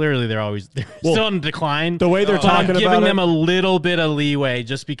clearly they're still in decline. the way they're but talking I'm giving about them it- a little bit of leeway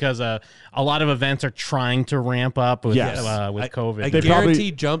just because a lot of events are trying to ramp up with Yes. with COVID. I They guarantee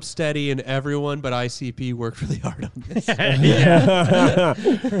Jump Steady and everyone but ICP worked really hard on this.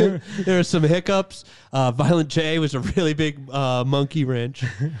 There were some hiccups. Violent J was a really big monkey wrench.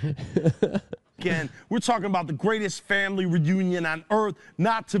 Again, we're talking about the greatest family reunion on earth,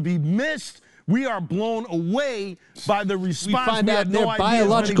 not to be missed. We are blown away by the response. find We out had they're no idea as many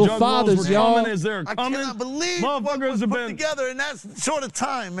biological Juggalos fathers, were y'all. coming as they're I coming. cannot believe what was Motherfuckers have put been together in that short of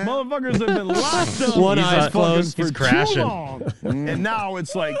time, man. Motherfuckers have been locked up. One He's, eye's uh, closed. for He's too crashing. long. And now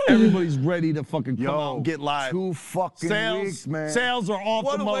it's like everybody's ready to fucking come out and get live. 2 fucking Sales, weeks, man. sales are off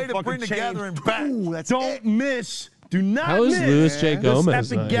What the a way to motherfucking bring the chain. gathering back. Ooh, that's Don't it. miss. Do not How is miss Louis J. this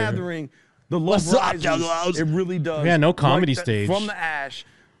Gomez epic not here? gathering. The love What's up, rises. Juggalos? It really does. Yeah, no comedy Like stage. From the ash,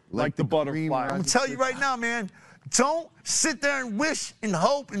 like the butterfly. I'm gonna tell you right now, man. Don't sit there and wish and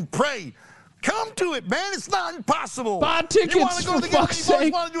hope and pray. Come to it, man. It's not impossible. Buy tickets, You want to go for to the gathering? fuck's You always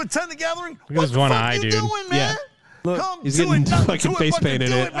sake. wanted to attend the gathering? at What his the one fuck eye, you dude. doing, man? Yeah. Come He's to getting it. Nothing fucking to it face but to painted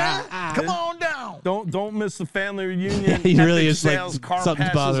do it. man. Come on down. Don't miss the family reunion. He really Epic is like sales, car something's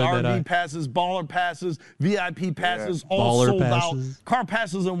passes, bothering that RV eye. passes, baller passes, VIP passes, all Baller sold passes. out. Car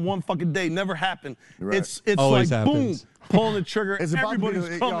passes in one fucking day. Never happened. Right. It's Always like happens. boom. Pulling the trigger. It's about to be Everybody's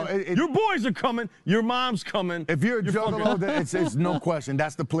the- coming. Your boys are coming. Your mom's coming. If you're a juggalo, fucking- then it's no question.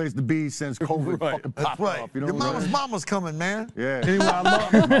 That's the place to be since COVID fucking That's popped right. off. You know Your what I'm saying? mama's coming, man. Yeah. Anyway,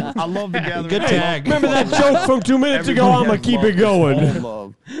 I love the gathering. Good tag. Remember that joke from 2 minutes ago? I'm going to keep it going.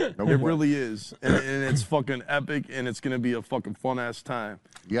 Love. It really is. And it's fucking epic, and it's going to be a fucking fun-ass time.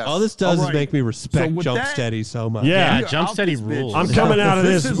 Yes. All this does All is right. make me So respect with Jump that- Steady so much. Yeah. Jump out Steady this bitch. rules. I'm coming out of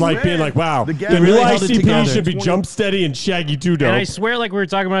This this is like being like, wow, The the gathering new held it ICP together. should be Jump Steady and Shaggy 2 Dope. And I swear, like we were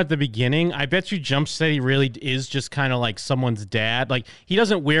talking about at the beginning, I bet you Jump Steady really is just kind of like someone's dad. Like, he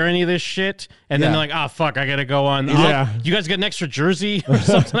doesn't wear any of this shit, and then Yeah. they're like, oh, fuck, I gotta go on. Yeah. You guys got an extra jersey or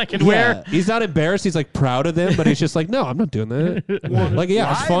something I can wear? He's not embarrassed. He's like proud of them, but he's just like, no, I'm not doing that. Like,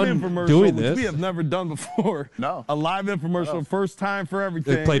 yeah, it's Live fun infomercial, doing which this. we have never done before. No. A live infomercial, first time for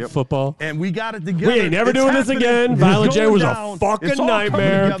everything. They played football. And we got it together. We ain't never It's doing this happening. again. It's Violent J going was a down. fucking It's all coming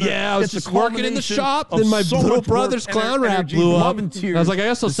nightmare. together. Yeah, I was It's a just working in the culmination shop, of then my so little much brother's work, clown rap energy, blew love up. and tears I was like, I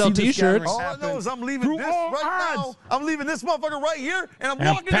also to sell see this T-shirts. gathering All I happen know is I'm leaving through this all right now. odds. I'm leaving this motherfucker right here, and I'm And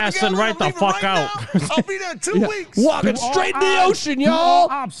I'm walking passing together, right I'm the leaving fuck right out. now. I'll be there in 2 weeks. Walking Through all straight in the odds, ocean, through all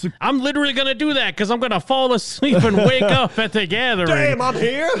y'all. obstacles. I'm literally gonna do that because I'm gonna fall asleep and wake up at the gathering. Damn, I'm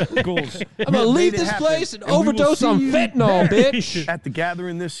here. I'm gonna leave this place and overdose on fentanyl, bitch. At the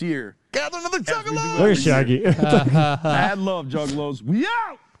gathering this year. Gather another juggalo. Look at Shaggy. Mad love, Juggalos. We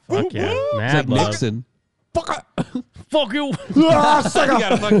out. Fuck yeah, It's mad like love. Nixon. Fuck you. Ah, You sucker.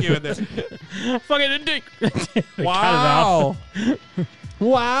 gotta fuck you in there. Fucking a dick. They Wow.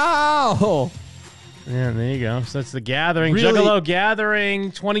 Wow. Yeah, there you go. So that's the gathering. Really- Juggalo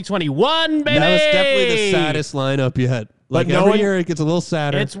Gathering 2021, baby. That was definitely the saddest lineup yet. Like But every knowing- year it gets a little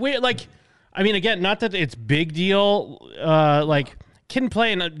sadder. It's weird. Like, I mean, again, not that it's big deal. Like, Kid and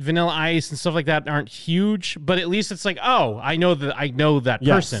Play and Vanilla Ice and stuff like that aren't huge, but at least it's like, oh, I know that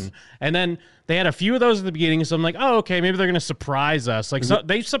Yes. person. And then they had a few of those at the beginning, so I'm like, oh, okay, maybe they're gonna surprise us. Like, so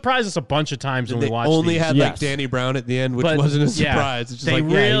they surprised us a bunch of times when they we watched. only these. had Yes. like Danny Brown at the end, which But, wasn't a yeah, surprise. It's just they like,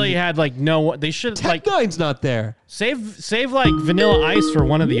 yeah, really had like no. They should Tech like Nine's not there. save like Vanilla Ice for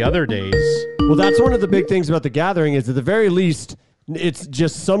one of the other days. Well, that's one of the big things about the gathering is at the very least, it's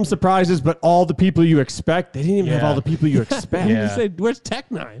just some surprises, but all the people you expect. They didn't even have Yeah. all the people you expect. Yeah. You said, where's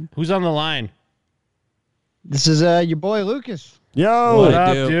Tech Nine? Who's on the line? This is your boy Lucas. Yo. What I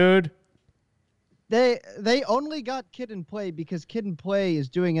up, do. dude? They only got Kid and Play because Kid and Play is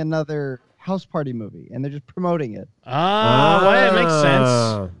doing another house party movie, and they're just promoting it. Well, it makes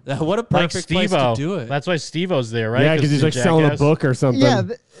sense. What a Like perfect place to Steve-O. do it. That's why Steve-O's there, right? Yeah, because he's like selling a Jackass. book or something. Yeah,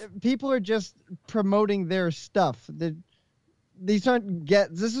 people are just promoting their stuff. These aren't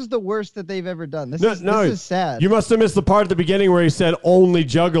This is the worst that they've ever done. This is sad. You must have missed the part at the beginning where he said only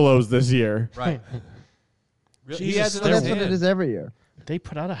Juggalos this year. Right. Jesus, has it But in his that's what it hand. is every year. They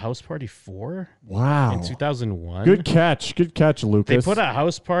put out a House Party 4 Wow. in 2001. Good catch. Good catch, Lucas. They put out a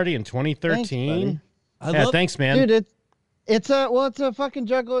House Party in 2013. Thanks, man. Dude, it's a fucking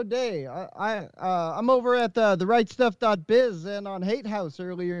Juggalo day. I'm over at the rightstuff.biz and on Hate House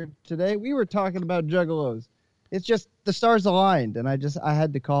earlier today. We were talking about Juggalos. It's just the stars aligned, and I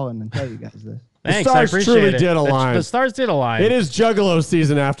had to call in and tell you guys this. Thanks, the I stars appreciate truly it. did align. The stars did align. It is Juggalo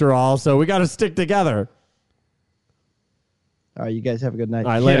season after all, so we got to stick together. All right, you guys have a good night.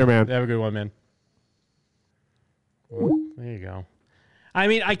 All right, later, man. Have a good one, man. Well, there you go. I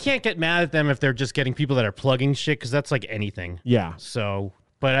mean, I can't get mad at them if they're just getting people that are plugging shit, because that's like anything. Yeah. So,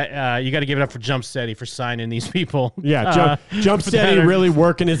 but you got to give it up for Jump Steady for signing these people. Yeah, Jump Steady really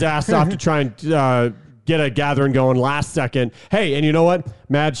working his ass off to try and get a gathering going last second. Hey, and you know what?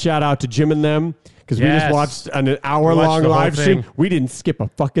 Mad shout out to Jim and them, because we just Yes. watched an hour-long the whole live stream. thing. We didn't skip a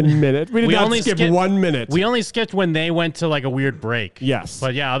fucking minute. We did not skip 1 minute. We only skipped when they went to like a weird break. Yes.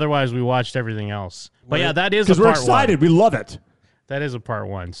 But yeah, otherwise we watched everything else. But yeah, that is a because we're part excited. one. We love it. That is a part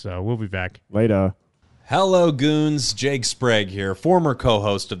one, so we'll be back. Later. Hello, goons. Jake Sprague here, former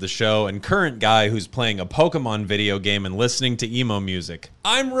co-host of the show and current guy who's playing a Pokemon video game and listening to emo music.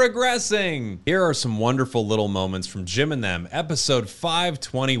 I'm regressing. Here are some wonderful little moments from Jim and Them, episode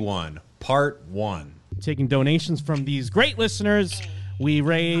 521, part 1. Taking donations from these great listeners, we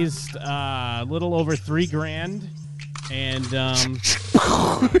raised a little over $3,000, and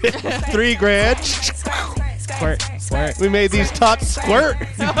 $3,000. Squirt. We made these tots squirt.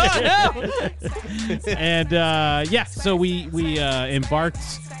 And yeah, so we embarked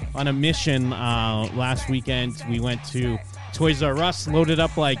on a mission last weekend. We went to Toys R Us, loaded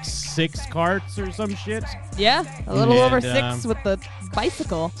up like 6 carts or some shit. Yeah, a little over And, 6 with the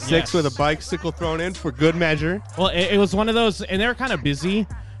bicycle. 6 with a bicycle thrown in for good measure. Well, it was one of those, and they were kind of busy.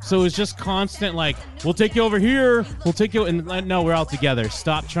 So it was just constant, like, we'll take you over here. We'll take you. And no, we're all together.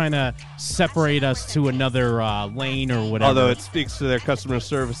 Stop trying to separate us to another lane or whatever. Although it speaks to their customer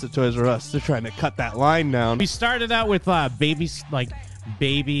service at Toys R Us. They're trying to cut that line down. We started out with baby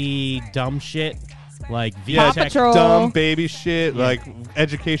dumb shit. Like Yeah, VTech. dumb baby shit, like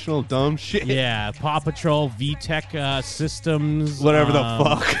educational dumb shit. Yeah, Paw Patrol, VTech systems. Whatever the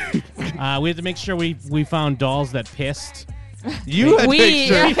fuck. We had to make sure we found dolls that pissed. You had to make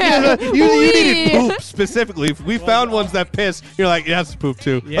sure. You needed poop specifically. If we found ones that piss, you're like, yeah, it's poop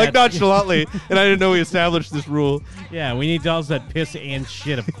too. Yeah. Like nonchalantly. And I didn't know we established this rule. Yeah, we need dolls that piss and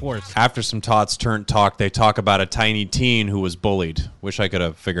shit, of course. After some Tots Turn Talk, they talk about a tiny teen who was bullied. Wish I could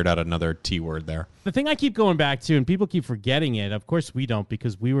have figured out another T word there. The thing I keep going back to, and people keep forgetting it, of course we don't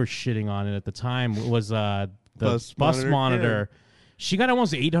because we were shitting on it at the time, was the bus monitor. Yeah. She got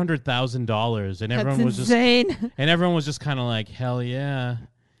almost $800,000, and everyone was insane. just and everyone was just kind of like, hell yeah.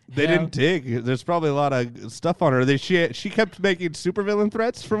 They didn't dig. There's probably a lot of stuff on her. She kept making supervillain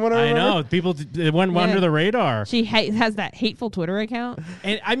threats from what I remember. know. People it went under the radar. She has that hateful Twitter account.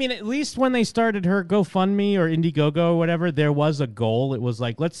 And I mean, at least when they started her GoFundMe or Indiegogo or whatever, there was a goal. It was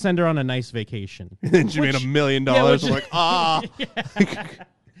like, let's send her on a nice vacation. And she made $1 million. Yeah, I'm like, ah.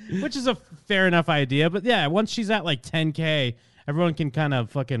 Which is a fair enough idea. But yeah, once she's at like 10K, everyone can kind of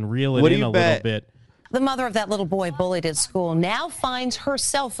fucking reel it in a little bit. The mother of that little boy bullied at school now finds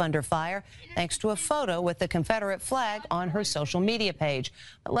herself under fire thanks to a photo with the Confederate flag on her social media page.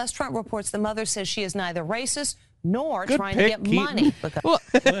 But Les Trent reports the mother says she is neither racist nor trying to get money.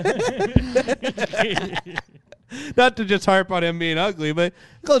 Not to just harp on him being ugly, but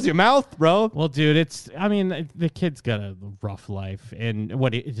close your mouth, bro. Well, dude, the kid's got a rough life. And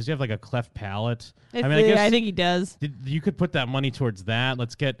does he have like a cleft palate? I think he does. You could put that money towards that.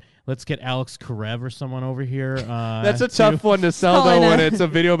 Let's get Alex Karev or someone over here. That's a tough one to sell, though, when it's a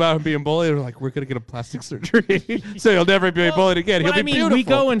video about him being bullied. We're like, we're going to get a plastic surgery. So he'll never be bullied again. He'll be beautiful. We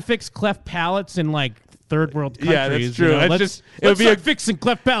go and fix cleft palates in like third world countries. Yeah, that's true. Let's start fixing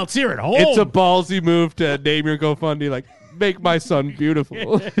cleft palates here at home. It's a ballsy move to name your GoFundMe like, make my son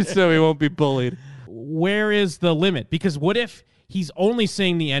beautiful so he won't be bullied. Where is the limit? Because what if he's only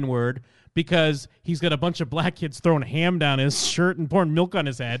saying the N-word because he's got a bunch of black kids throwing ham down his shirt and pouring milk on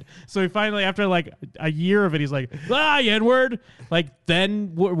his head? So he finally, after like a year of it, he's like, N-word. Like,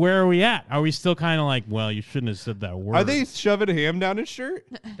 then where are we at? Are we still kind of like, well, you shouldn't have said that word? Are they shoving ham down his shirt?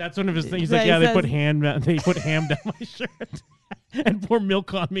 That's one of his things. He's like, they put ham down my shirt and pour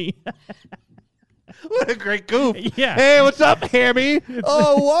milk on me. What a great goof. Yeah. Hey, what's up, Hammy?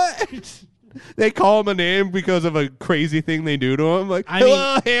 Oh, what? They call him a name because of a crazy thing they do to him. Like,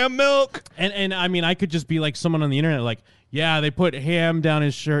 hello, ham milk. And I mean, I could just be like someone on the internet, like, yeah, they put ham down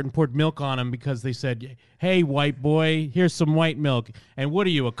his shirt and poured milk on him because they said, hey, white boy, here's some white milk. And what are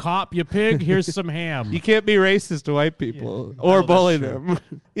you, a cop, you pig? Here's some ham. You can't be racist to white people or bully them.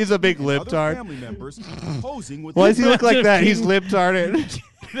 He's a big libtard. Family members posing with Why does he look like that? He's libtarded.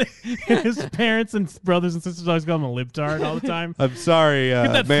 His parents and brothers and sisters always call him a libtard all the time. I'm sorry,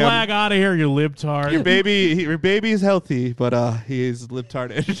 get that ma'am. flag out of here, you libtard. Your baby is healthy, but he is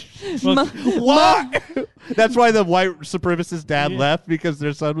libtarded. What? That's why the white supremacist dad left, because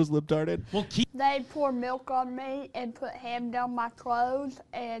their son was libtarded. They'd pour milk on me and put ham down my clothes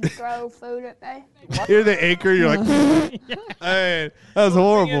and throw food at me. You're the anchor. You're like, hey, that was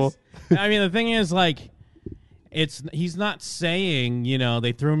horrible. The thing is, like, he's not saying,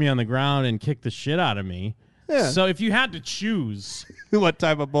 they threw me on the ground and kicked the shit out of me. Yeah. So if you had to choose what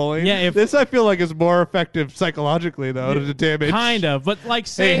type of bullying, this I feel like is more effective psychologically though to damage. Kind of, but like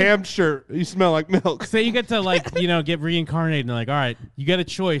say, hey, ham shirt, you smell like milk. Say you get to get reincarnated and like, all right, you get a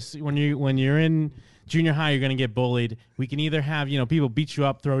choice when you're in junior high, you're gonna get bullied. We can either have people beat you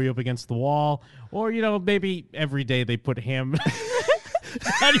up, throw you up against the wall, or maybe every day they put ham.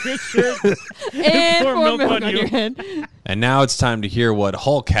 Out of your shirt and pour milk on your head. And now it's time to hear what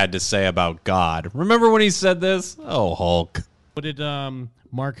Hulk had to say about God. Remember when he said this? Oh, Hulk. What did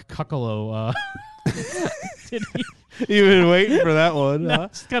Mark Cuccolo did he? You've been waiting for that one. No,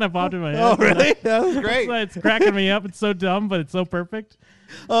 it's kind of popped in my head. Oh, really? That was great. It's cracking me up. It's so dumb, but it's so perfect.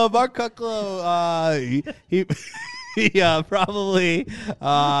 Mark Cuccolo, he probably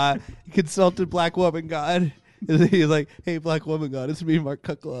consulted Black Woman God. He's like, hey, Black Woman God, it's me, Mark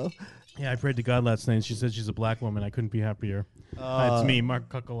Cuccolo. Yeah, I prayed to God last night, and she said she's a black woman. I couldn't be happier. It's me, Mark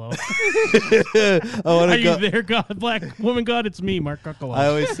Cuccolo. Are you there, God? Black Woman God, it's me, Mark Cuccolo. I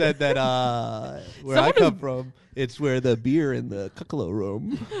always said that where I come from, it's where the beer in the Cuccolo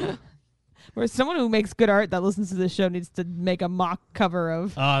room. Where someone who makes good art that listens to this show needs to make a mock cover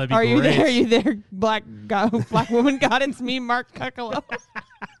of. Oh, that'd be Are you great. there? Are you there? Black woman god. It's me, Mark Cuccolo.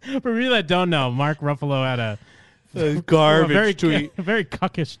 For people that don't know, Mark Ruffalo had a garbage very, tweet. a very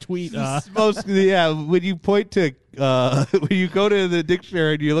cuckish tweet. Mostly, yeah. When you point to, when you go to the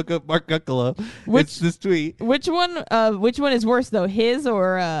dictionary and you look up Mark Cuccolo, it's this tweet. Which one is worse though, his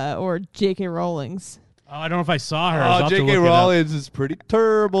or J.K. Rowling's? Oh, I don't know if I saw her. I'll have to J.K. look it up. Rowling is pretty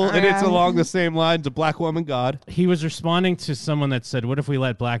terrible, and it's Yeah. along the same lines of Black Woman God. He was responding to someone that said, "What if we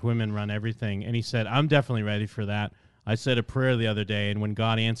let black women run everything?" And he said, "I'm definitely ready for that. I said a prayer the other day, and when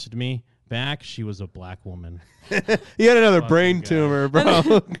God answered me back, she was a black woman." He had another brain tumor,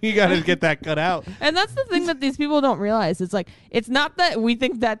 bro. You got to get that cut out. And that's the thing that these people don't realize. It's like, it's not that we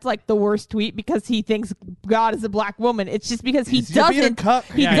think that's like the worst tweet because he thinks God is a black woman. It's just because he doesn't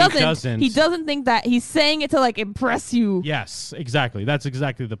think that he's saying it to like impress you. Yes, exactly. That's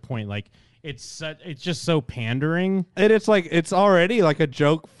exactly the point. Like, it's just so pandering. And it's like, it's already like a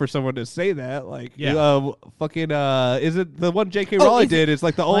joke for someone to say that. Like, is it the one J.K. Rowling did? It's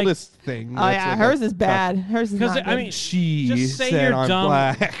like the oldest thing. Oh, yeah. Hers is bad. Hers is not good. I mean, she just say said you're I'm dumb.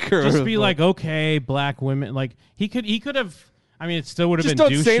 black, or Just be like- like, okay, black women. Like, he could have. I mean, it still would have Just been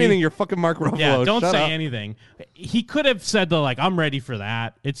don't douchey. say anything. You're fucking Mark Ruffalo. Yeah, don't Shut say up. anything. He could have said I'm ready for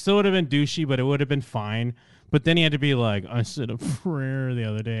that. It still would have been douchey, but it would have been fine. But then he had to be like, I said a prayer the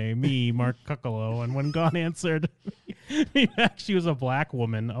other day, me, Mark Cuccolo, and when God answered, he actually was a black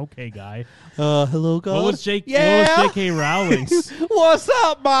woman. Okay, guy. Hello, God. What was J.K. Rowling's? What's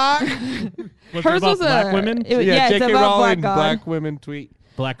up, Mark? Was it about black women? Yeah, it's J.K. about Rowling, black God. black women tweet.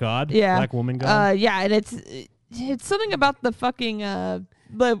 Black God? Yeah. Black woman God? Yeah, and it's something about the fucking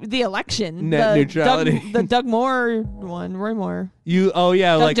the election. Net the neutrality. the Doug Moore one, Roy Moore.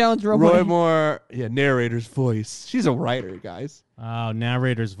 Doug Jones, Roy Moore. Yeah, narrator's voice. She's a writer, guys. Oh,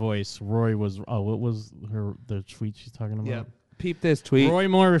 narrator's voice. Roy was. Oh, what was the tweet she's talking about? Yeah. Peep this tweet. Roy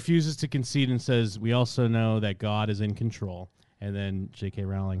Moore refuses to concede and says, "We also know that God is in control." And then J.K.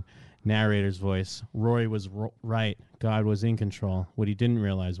 Rowling, narrator's voice. Roy was right. God was in control. What he didn't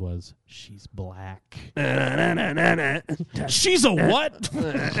realize was she's black. She's a what?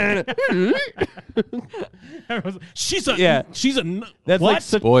 She's a. She's a. That's what? like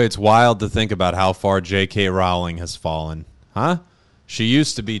such. Boy, it's wild to think about how far J.K. Rowling has fallen. Huh? She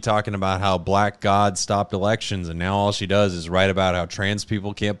used to be talking about how black God stopped elections, and now all she does is write about how trans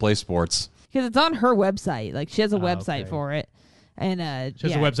people can't play sports. Because it's on her website. Like she has a website for it. And She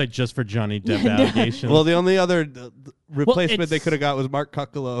has yeah. a website just for Johnny Depp allegations. Well, the only other replacement it's- they could have got was Mark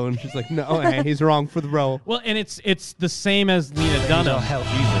Cuccolo, and she's like, no, hey, he's wrong for the role. Well, and it's the same as Lena Dunham.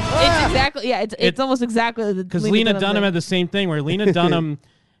 It's exactly it's almost exactly the Because Lena Dunham had the same thing where Lena Dunham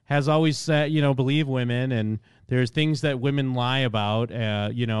has always said, believe women, and there's things that women lie about,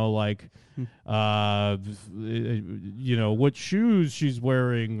 like, what shoes she's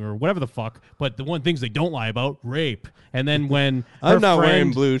wearing or whatever the fuck. But the one things they don't lie about, rape. And then when I'm her not wearing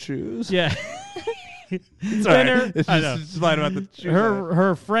friend- blue shoes. Yeah. It's Then all right. her- It's I just- know. it's fine about the shoes.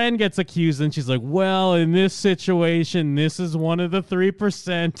 her friend gets accused, and she's like, "Well, in this situation, this is one of the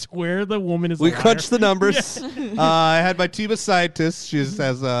 3% where the woman is." a We liar." crunched the numbers. Yeah. I had my team of scientists. She just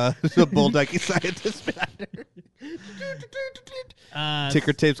has a bullducky scientist.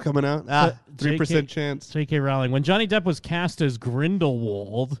 Ticker tape's coming out. 3% chance. J.K. Rowling. When Johnny Depp was cast as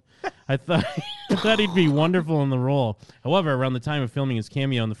Grindelwald, I thought he'd be wonderful in the role. However, around the time of filming his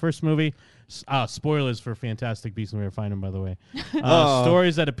cameo in the first movie, spoilers for Fantastic Beasts and Where to Find Them, by the way. Oh.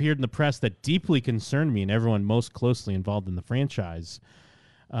 Stories that appeared in the press that deeply concerned me and everyone most closely involved in the franchise.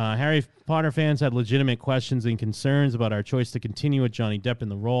 Harry Potter fans had legitimate questions and concerns about our choice to continue with Johnny Depp in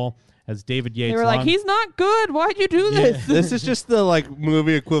the role. As David Yates, They were like, he's not good. Why'd you do this? This is just the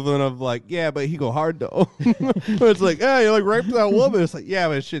movie equivalent of but he go hard though. Where it's like, you raped that woman. It's like, yeah,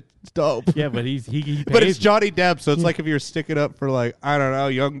 but shit's dope. Yeah, but he But it's pays- Johnny Depp, so it's like if you're sticking up for I don't know,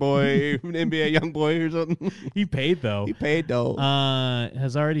 young boy, NBA young boy or something. He paid though. He paid though.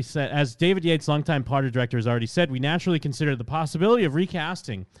 Has already said, as David Yates, longtime Potter director, has already said, we naturally consider the possibility of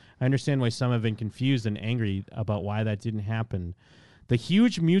recasting. I understand why some have been confused and angry about why that didn't happen. The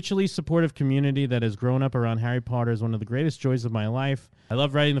huge mutually supportive community that has grown up around Harry Potter is one of the greatest joys of my life. I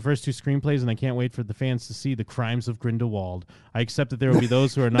love writing the first 2 screenplays, and I can't wait for the fans to see The Crimes of Grindelwald. I accept that there will be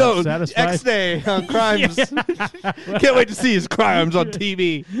those who are not No, satisfied. X-Day on crimes. Can't wait to see his crimes on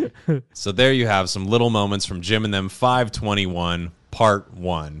TV. So there you have some little moments from Jim and Them 521 Part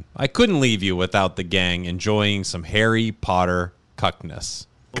 1. I couldn't leave you without the gang enjoying some Harry Potter cuckness.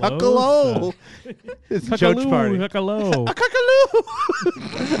 Cuckalo. It's a George party. Cuckalo.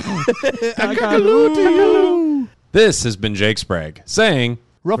 This has been Jake Sprague saying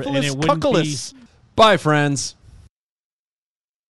Ruffalus it wouldn't be- Cuckulus. Bye, friends.